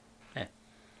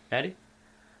 Mandy?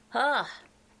 I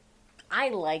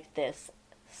like this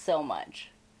so much.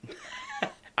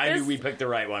 I knew we picked the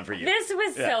right one for you. This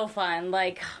was so fun.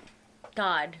 Like,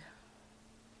 God.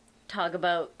 Talk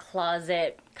about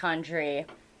closet country.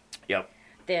 Yep.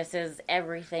 this is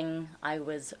everything I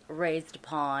was raised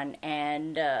upon,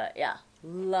 and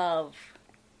love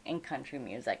in country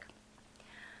music.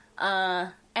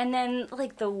 And then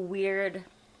like the weird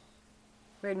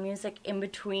music in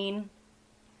between.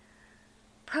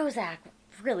 Prozac,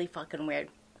 really fucking weird.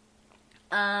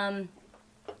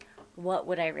 What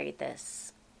would I rate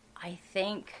this? I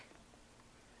think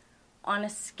on a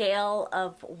scale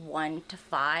of 1 to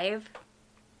 5,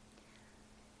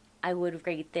 I would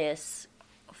rate this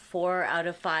 4 out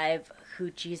of 5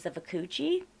 hoochies of a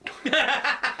coochie.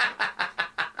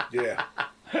 Yeah.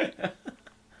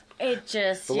 It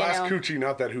just, The last coochie,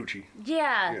 not that hoochie.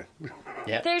 Yeah.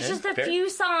 There's just a few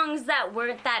songs that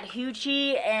weren't that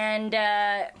hoochie and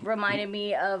reminded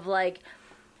me of, like,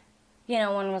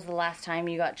 when was the last time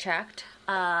you got checked?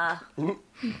 Not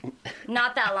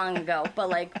that long ago, but,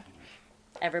 like,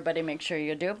 everybody make sure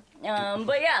you do.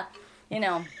 But, yeah,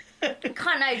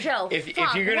 Cotton Eye Joe. If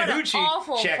you're going to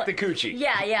hoochie, check the coochie.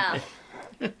 Yeah.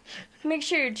 Make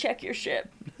sure you check your shit.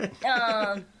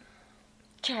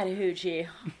 Chattahoochee,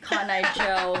 Cotton Eye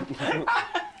Joe.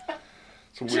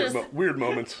 Some weird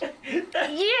moments.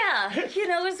 Yeah,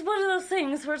 it's one of those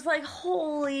things where it's like,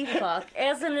 holy fuck.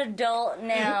 As an adult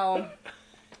now,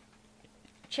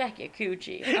 check your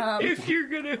coochie. If you're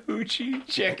gonna hoochie,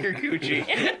 check your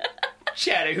coochie.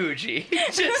 Chattahoochee.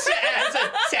 Just as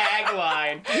a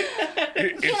tagline.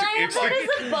 Can I have that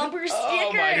as a bumper sticker?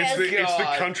 Oh my God. It's the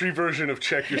country version of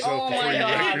check yourself before you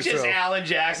wreck yourself. Just Alan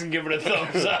Jackson giving a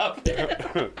thumbs up.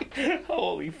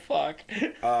 Holy fuck.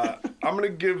 I'm gonna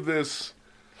give this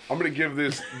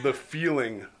the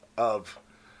feeling of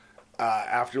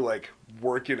after like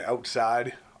working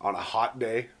outside on a hot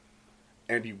day,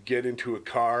 and you get into a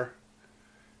car,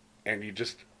 and you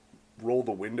just roll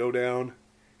the window down,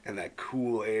 and that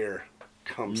cool air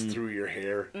comes through your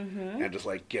hair and just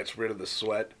like gets rid of the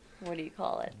sweat. What do you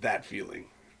call it? That feeling.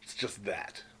 It's just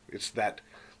that. It's that,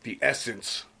 the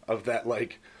essence of that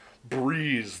like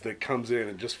breeze that comes in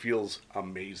and just feels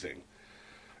amazing.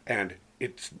 And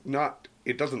it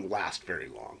doesn't last very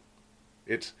long.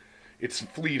 It's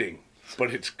fleeting,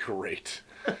 but it's great.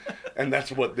 And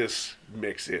that's what this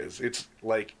mix is. It's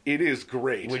like, it is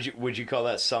great. Would you call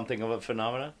that something of a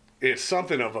phenomenon? It's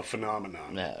something of a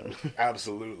phenomenon. No.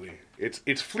 Absolutely.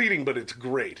 It's fleeting, but it's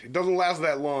great. It doesn't last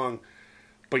that long,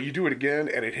 but you do it again,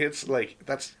 and it hits like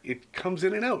it comes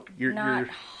in and out. You're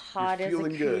hot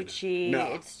feeling as a coochie. No.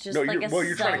 It's just like a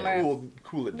you're summer. trying to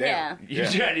cool it down. You're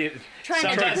trying to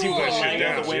sometimes you cool push it it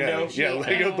down. out the window. Yeah,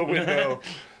 laying out the window.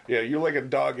 Yeah, you're like a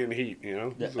dog in heat,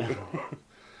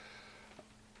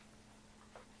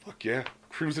 Fuck yeah.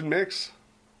 Cruzin mix.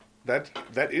 That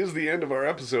is the end of our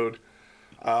episode.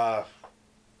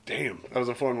 Damn, that was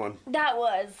a fun one. That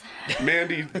was.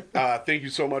 Mandy, thank you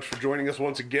so much for joining us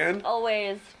once again.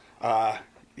 Always. Yeah,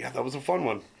 that was a fun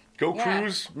one. Go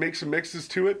cruise, make some mixes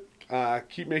to it.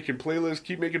 Keep making playlists,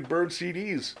 keep making bird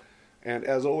CDs. And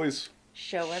as always,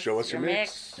 show us your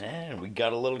mix. Man, we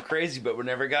got a little crazy, but we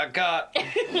never got caught.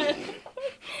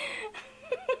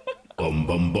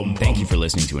 Thank you for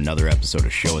listening to another episode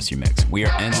of Show Us Your Mix. We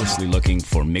are endlessly looking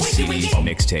for mix CDs,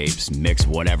 mixtapes, mix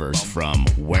whatevers from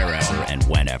wherever and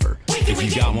whenever. If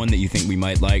you've got one that you think we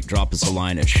might like, drop us a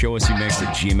line at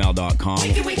showusyourmix@gmail.com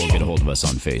or get a hold of us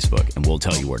on Facebook, and we'll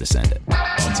tell you where to send it.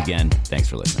 Once again, thanks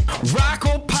for listening. Rock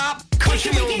or pop,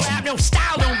 country or rap, no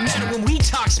style don't matter when we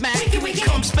talk smack.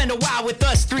 Come spend a while with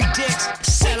us, three dicks,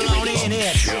 settle on in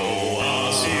it. Show us